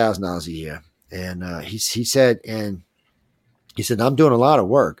 $150,000 a year. And he said, I'm doing a lot of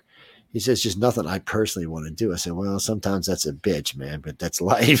work. He says, just nothing I personally want to do. I said, well, sometimes that's a bitch, man, but that's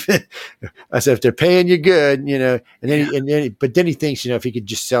life. I said, if they're paying you good, but then he thinks, if he could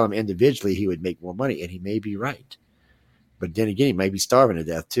just sell them individually, he would make more money. And he may be right. But then again, he might be starving to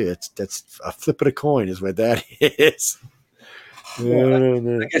death too. That's a flip of the coin is what that is.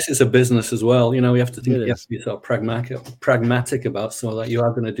 I guess it's a business as well. You know, you have to think, It you have is. to be sort of pragmatic about some of that. You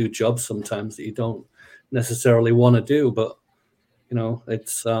are going to do jobs sometimes that you don't necessarily want to do, but you know,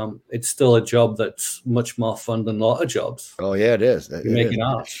 it's still a job that's much more fun than a lot of jobs. Oh yeah, it is. You're making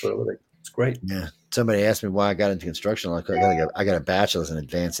art, but it's great. Yeah. Somebody asked me why I got into construction. Like, I got a bachelor's in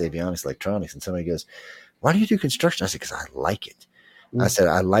advanced avionics electronics, and somebody goes, "Why do you do construction?" I said, "Because I like it." I said,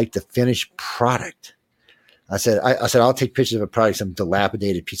 "I like the finished product." I said, I'll take pictures of a product, some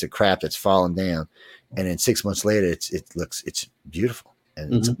dilapidated piece of crap that's fallen down, and then 6 months later, it's beautiful.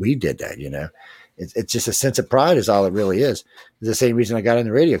 And we did that, you know. It's just a sense of pride is all it really is. It's the same reason I got on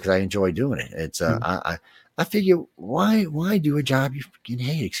the radio, because I enjoy doing it. It's I figure, why do a job you fucking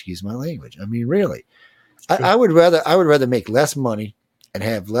hate? Excuse my language. I mean, really, I would rather make less money and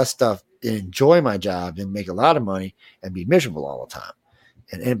have less stuff and enjoy my job than make a lot of money and be miserable all the time.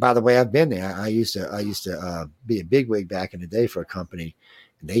 And by the way, I've been there. I used to be a bigwig back in the day for a company,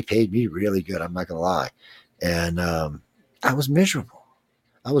 and they paid me really good. I'm not gonna lie, and I was miserable.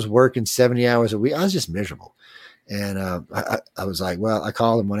 I was working 70 hours a week. I was just miserable, and I was like, well, I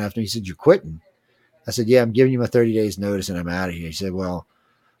called him one afternoon. He said, "You're quitting?" I said, "Yeah, I'm giving you my 30 days notice, and I'm out of here." He said, well,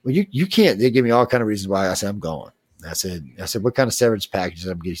 you can't. They give me all kind of reasons why. I said, "I'm going." I said, what kind of severance packages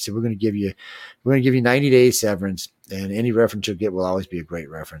I'm getting? He said, we're going to give you 90 days severance, and any reference you'll get will always be a great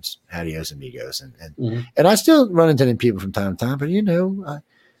reference. Adios, amigos. And I still run into them people from time to time, but you know,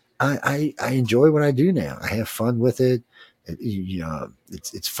 I enjoy what I do now. I have fun with it. You know,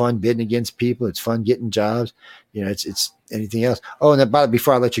 it's fun bidding against people. It's fun getting jobs. You know, it's anything else. Oh, and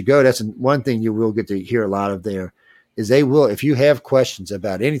before I let you go, that's one thing you will get to hear a lot of there is they will, if you have questions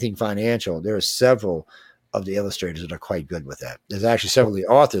about anything financial, there are several of the illustrators that are quite good with that. There's actually several of the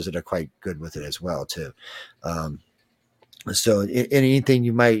authors that are quite good with it as well too. So anything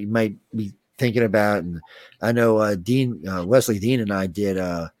you might be thinking about, and I know Wesley Dean and I did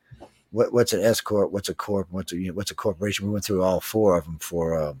what's an S corp, what's a corp, what's a corporation. We went through all four of them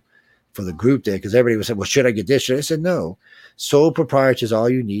for the group there, because everybody was saying, well, should I get this? I said, no. Sole proprietor is all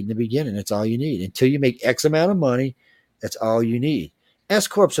you need in the beginning. That's all you need. Until you make X amount of money, that's all you need. S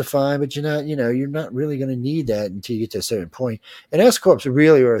corps are fine, but you're not really going to need that until you get to a certain point. And S corps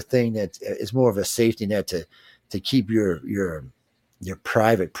really are a thing that is more of a safety net to keep your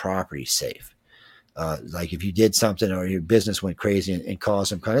private property safe. Like if you did something or your business went crazy and caused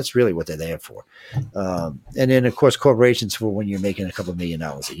some kind, that's really what they're there for. And then of course corporations for when you're making a couple $1 million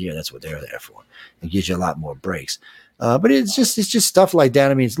a year, that's what they're there for. It gives you a lot more breaks. But it's just stuff like that.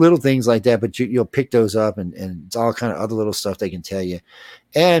 I mean, it's little things like that, but you'll pick those up, and it's all kind of other little stuff they can tell you.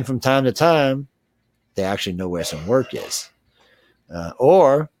 And from time to time, they actually know where some work is,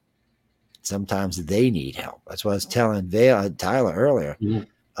 or sometimes they need help. That's what I was telling Tyler earlier. Mm-hmm.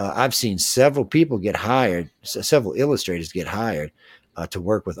 I've seen several people get hired, several illustrators get hired to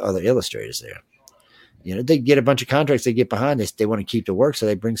work with other illustrators there. You know, they get a bunch of contracts, they get behind this, they want to keep the work, so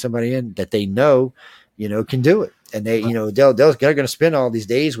they bring somebody in that they know, can do it. And they're going to spend all these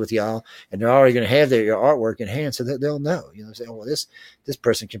days with y'all, and they're already going to have your artwork in hand, so that they'll know. Say, well, this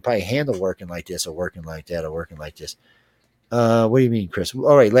person can probably handle working like this, or working like that, or working like this. What do you mean, Chris?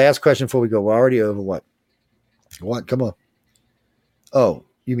 All right, last question before we go. We're already over what? What? Come on. Oh,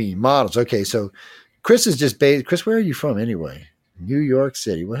 you mean models? Okay, so Chris is just based. Chris, where are you from anyway? New York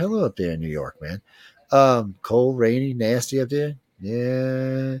City. Well, hello up there in New York, man. Cold, rainy, nasty up there.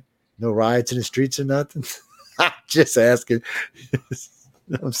 Yeah. No riots in the streets or nothing. Just asking.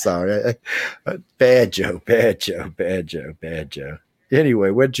 I'm sorry. Bad Joe. Anyway,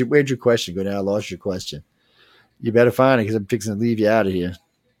 where'd your question go now? I lost your question. You better find it, because I'm fixing to leave you out of here.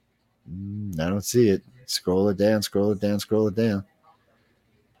 I don't see it. Scroll it down.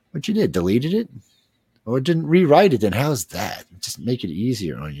 What you did? Deleted it? Or didn't rewrite it? Then how's that? Just make it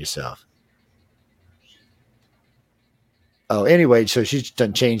easier on yourself. Oh, anyway, so she's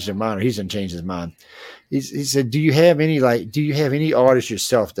done changed her mind, or he's done changed his mind. He said, do you have any artists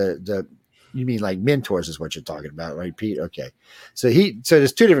yourself that you mean like mentors is what you're talking about, right, Pete? Okay. So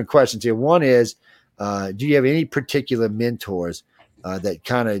there's two different questions here. One is, do you have any particular mentors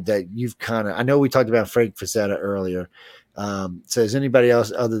that you've I know we talked about Frank Frazetta earlier. So is anybody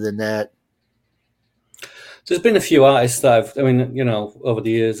else other than that? There's been a few artists that over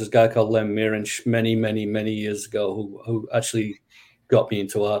the years, there's a guy called Len Mirinch many years ago who actually got me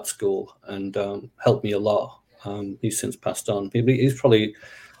into art school and helped me a lot. He's since passed on. He's probably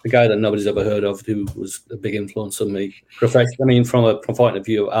the guy that nobody's ever heard of, who was a big influence on me. From a point of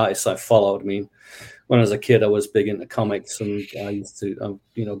view of artists I followed. When I was a kid, I was big into comics, and I used to,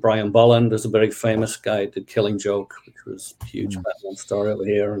 Brian Bolland is a very famous guy, did Killing Joke, which was a huge Batman story over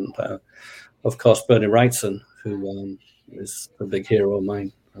here, and of course Bernie Wrightson, who is a big hero of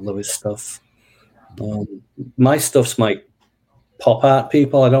mine. I love his stuff. My stuff's like pop art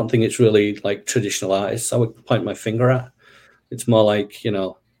people. I don't think it's really like traditional artists I would point my finger at. It's more like,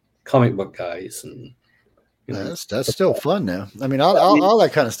 comic book guys and that's still fun now. I mean, all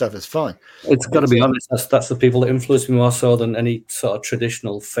that kind of stuff is fun. It's got to be honest. That's the people that influence me more so than any sort of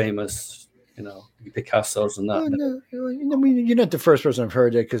traditional famous, Picassos and that. You're not the first person I've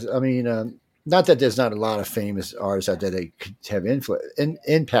heard that, because I mean, not that there's not a lot of famous artists out there that could have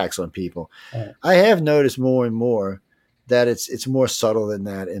impacts on people. Right. I have noticed more and more that it's more subtle than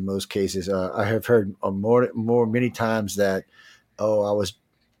that in most cases. I have heard many times that, I was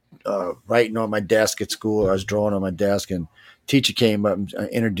writing on my desk at school, I was drawing on my desk, and teacher came up and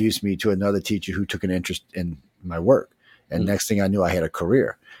introduced me to another teacher who took an interest in my work. And next thing I knew, I had a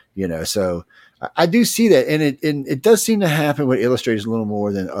career, so I do see that. And it does seem to happen with illustrators a little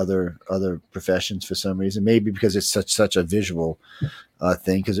more than other professions for some reason, maybe because it's such a visual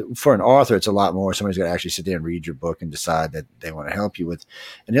thing. Because for an author, it's a lot more. Somebody's got to actually sit there and read your book and decide that they want to help you with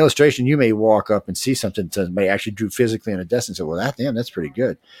an illustration. You may walk up and see something that somebody actually drew physically on a desk and say, well, that's pretty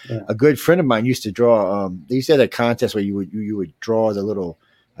good. Yeah. A good friend of mine used to draw, they used to have a contest where you would draw the little,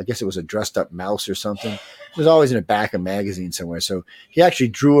 I guess it was a dressed up mouse or something. It was always in the back of a magazine somewhere. So he actually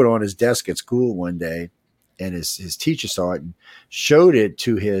drew it on his desk at school one day, and his teacher saw it and showed it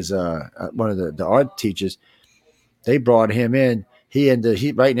to his one of the art teachers. They brought him in. He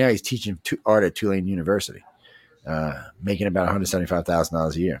right now he's teaching art at Tulane University, making about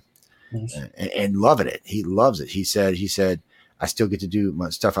 $175,000 a year, nice. and loving it. He loves it. He said, I still get to do my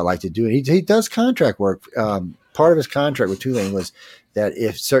stuff I like to do. And he does contract work. Part of his contract with Tulane was that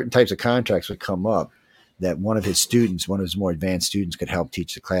if certain types of contracts would come up, that one of his more advanced students, could help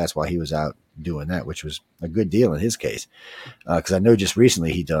teach the class while he was out doing that, which was a good deal in his case. Because I know just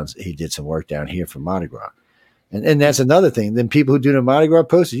recently he did some work down here for Mardi Gras. And that's another thing. Then people who do the Mardi Gras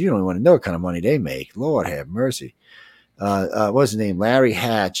posters, you don't even want to know what kind of money they make. Lord have mercy. What's his name? Larry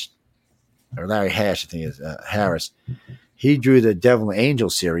Hash, I think is Harris. He drew the Devil and Angel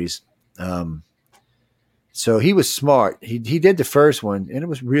series. So he was smart. He did the first one, and it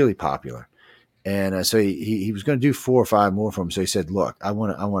was really popular. And so he was going to do 4 or 5 more for him. So he said, look, I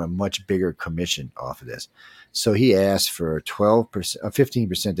want a much bigger commission off of this. So he asked for 12%,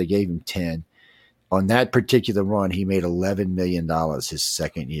 15%. They gave him 10. On that particular run, he made $11 million his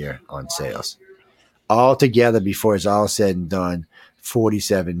second year on sales. Altogether, before it's all said and done,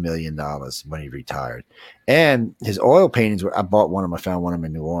 $47 million when he retired. And his oil paintings I bought one of them. I found one of them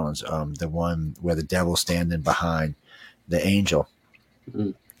in New Orleans. The one where the devil's standing behind the angel.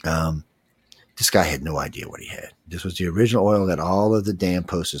 Mm-hmm. This guy had no idea what he had. This was the original oil that all of the damn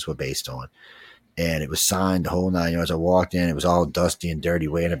posters were based on. And it was signed the whole 9 yards. I walked in, it was all dusty and dirty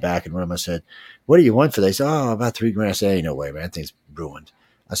way in the back of the room. I said, what do you want for this? He said, about $3,000. I said, ain't no way, man. That thing's ruined.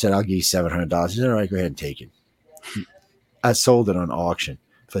 I said, I'll give you $700. He said, all right, go ahead and take it. I sold it on auction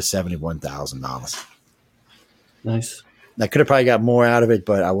for $71,000. Nice. I could have probably got more out of it,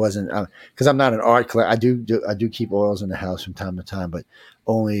 but I wasn't, because I'm not an art collector. I do keep oils in the house from time to time, but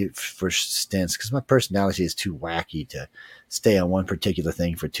only for stints, because my personality is too wacky to stay on one particular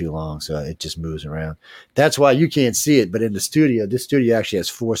thing for too long. So it just moves around. That's why you can't see it. But in the studio, this studio actually has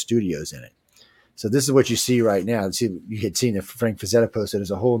 4 studios in it. So this is what you see right now. See, you had seen the Frank Frazetta post. There's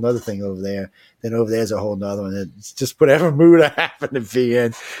a whole nother thing over there. Then over there's a whole nother one. It's just whatever mood I happen to be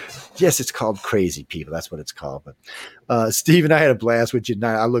in. Yes, it's called Crazy People. That's what it's called. But Steve and I had a blast with you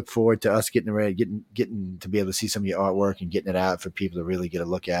tonight. I look forward to us getting to be able to see some of your artwork and getting it out for people to really get a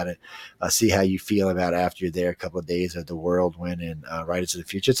look at it. See how you feel about after you're there a couple of days of the whirlwind and Writers of the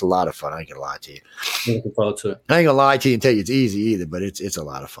Future. It's a lot of fun. I ain't gonna lie to you. Looking forward to it. I ain't gonna lie to you and tell you it's easy either, but it's a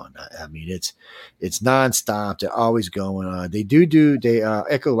lot of fun. I mean, it's nonstop. They're always going on. They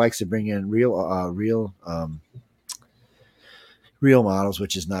Echo likes to bring in real models,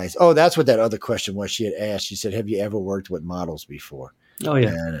 which is nice. Oh, that's what that other question was. She had asked. She said, "Have you ever worked with models before?" Oh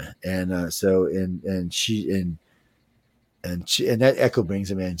yeah. And so that Echo brings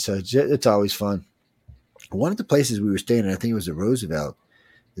them in. So it's always fun. One of the places we were staying in, I think it was at Roosevelt.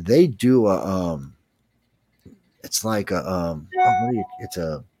 They do it's like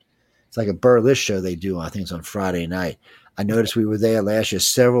a burlesque show they do. I think it's on Friday night. I noticed we were there last year.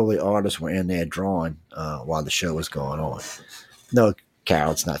 Several of the artists were in there drawing while the show was going on. No,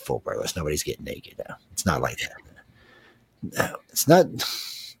 Carol, it's not full burlesque. Nobody's getting naked now. It's not like that. No, it's not.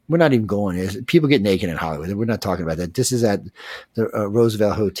 We're not even going there. People get naked in Hollywood. We're not talking about that. This is at the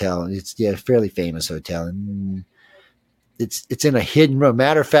Roosevelt Hotel. It's a fairly famous hotel. And it's in a hidden room.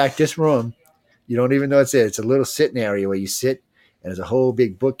 Matter of fact, this room, you don't even know it's there. It's a little sitting area where you sit, and there's a whole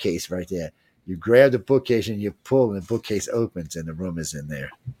big bookcase right there. You grab the bookcase and you pull, and the bookcase opens, and the room is in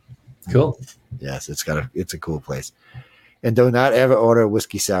there. Cool. Yes, it's a cool place. And do not ever order a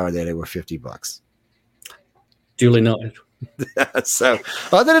whiskey sour there. They were $50. Duly noted. So,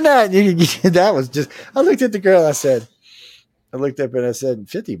 other than that, that was just. I looked at the girl. I looked up and I said,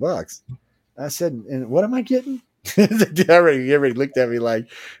 $50. I said, and what am I getting? Everybody looked at me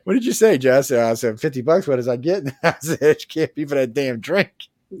like, what did you say, Joe? I said, $50. What is I getting? I said, it can't be for that damn drink.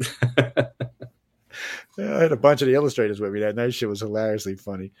 I had a bunch of the illustrators with me that night. Shit was hilariously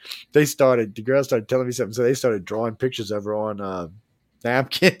funny. The girls started telling me something, so they started drawing pictures of her on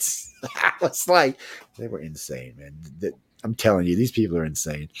napkins. I was like, they were insane, man. I'm telling you, these people are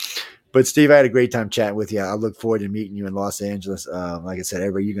insane. But Steve, I had a great time chatting with you. I look forward to meeting you in Los Angeles. Like I said,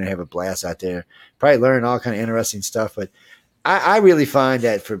 everybody, you're going to have a blast out there. Probably learn all kind of interesting stuff. But I really find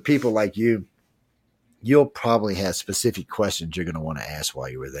that for people like you, you'll probably have specific questions you're going to want to ask while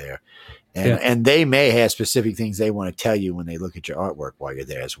you were there. And they may have specific things they want to tell you when they look at your artwork while you're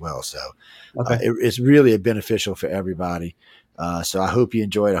there as well. So it's really beneficial for everybody. So I hope you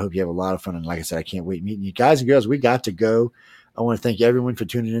enjoyed it. I hope you have a lot of fun. And like I said, I can't wait meeting you guys and girls. We got to go. I want to thank everyone for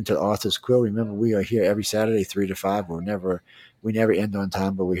tuning into Author's Quill. Remember, we are here every Saturday, 3 to 5. We never end on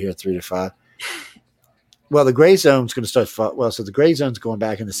time, but we're here 3 to 5. Well, the Gray Zone's going to start. So the Gray Zone's going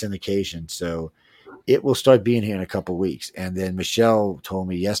back into syndication. So it will start being here in a couple of weeks. And then Michelle told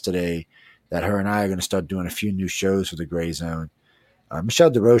me yesterday that her and I are going to start doing a few new shows for the Gray Zone. Michelle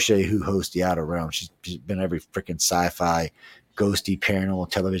DeRoche, who hosts the Outer Realm, she's been every freaking sci-fi, ghosty, paranormal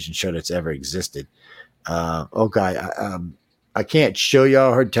television show that's ever existed. I can't show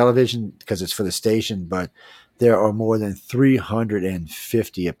y'all her television because it's for the station, but there are more than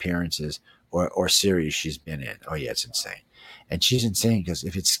 350 appearances or series she's been in. Oh, yeah, it's insane. And she's insane because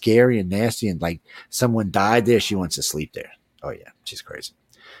if it's scary and nasty and like someone died there, she wants to sleep there. Oh, yeah, she's crazy.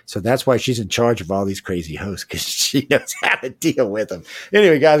 So that's why she's in charge of all these crazy hosts because she knows how to deal with them.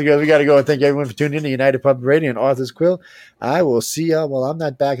 Anyway, guys and girls, we got to go and thank everyone for tuning in to United Public Radio and Author's Quill. I will see y'all. Well, I'm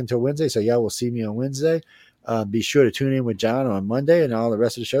not back until Wednesday, so y'all will see me on Wednesday. Be sure to tune in with John on Monday and all the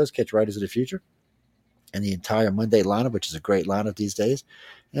rest of the shows. Catch Writers of the Future and the entire Monday lineup, which is a great lineup these days.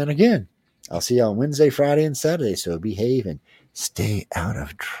 And again, I'll see you on Wednesday, Friday, and Saturday. So behave and stay out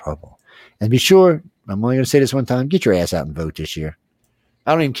of trouble. And be sure, I'm only going to say this one time, get your ass out and vote this year.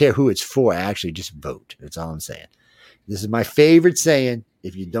 I don't even care who it's for. Actually, just vote. That's all I'm saying. This is my favorite saying.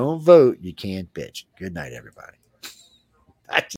 If you don't vote, you can't bitch. Good night, everybody.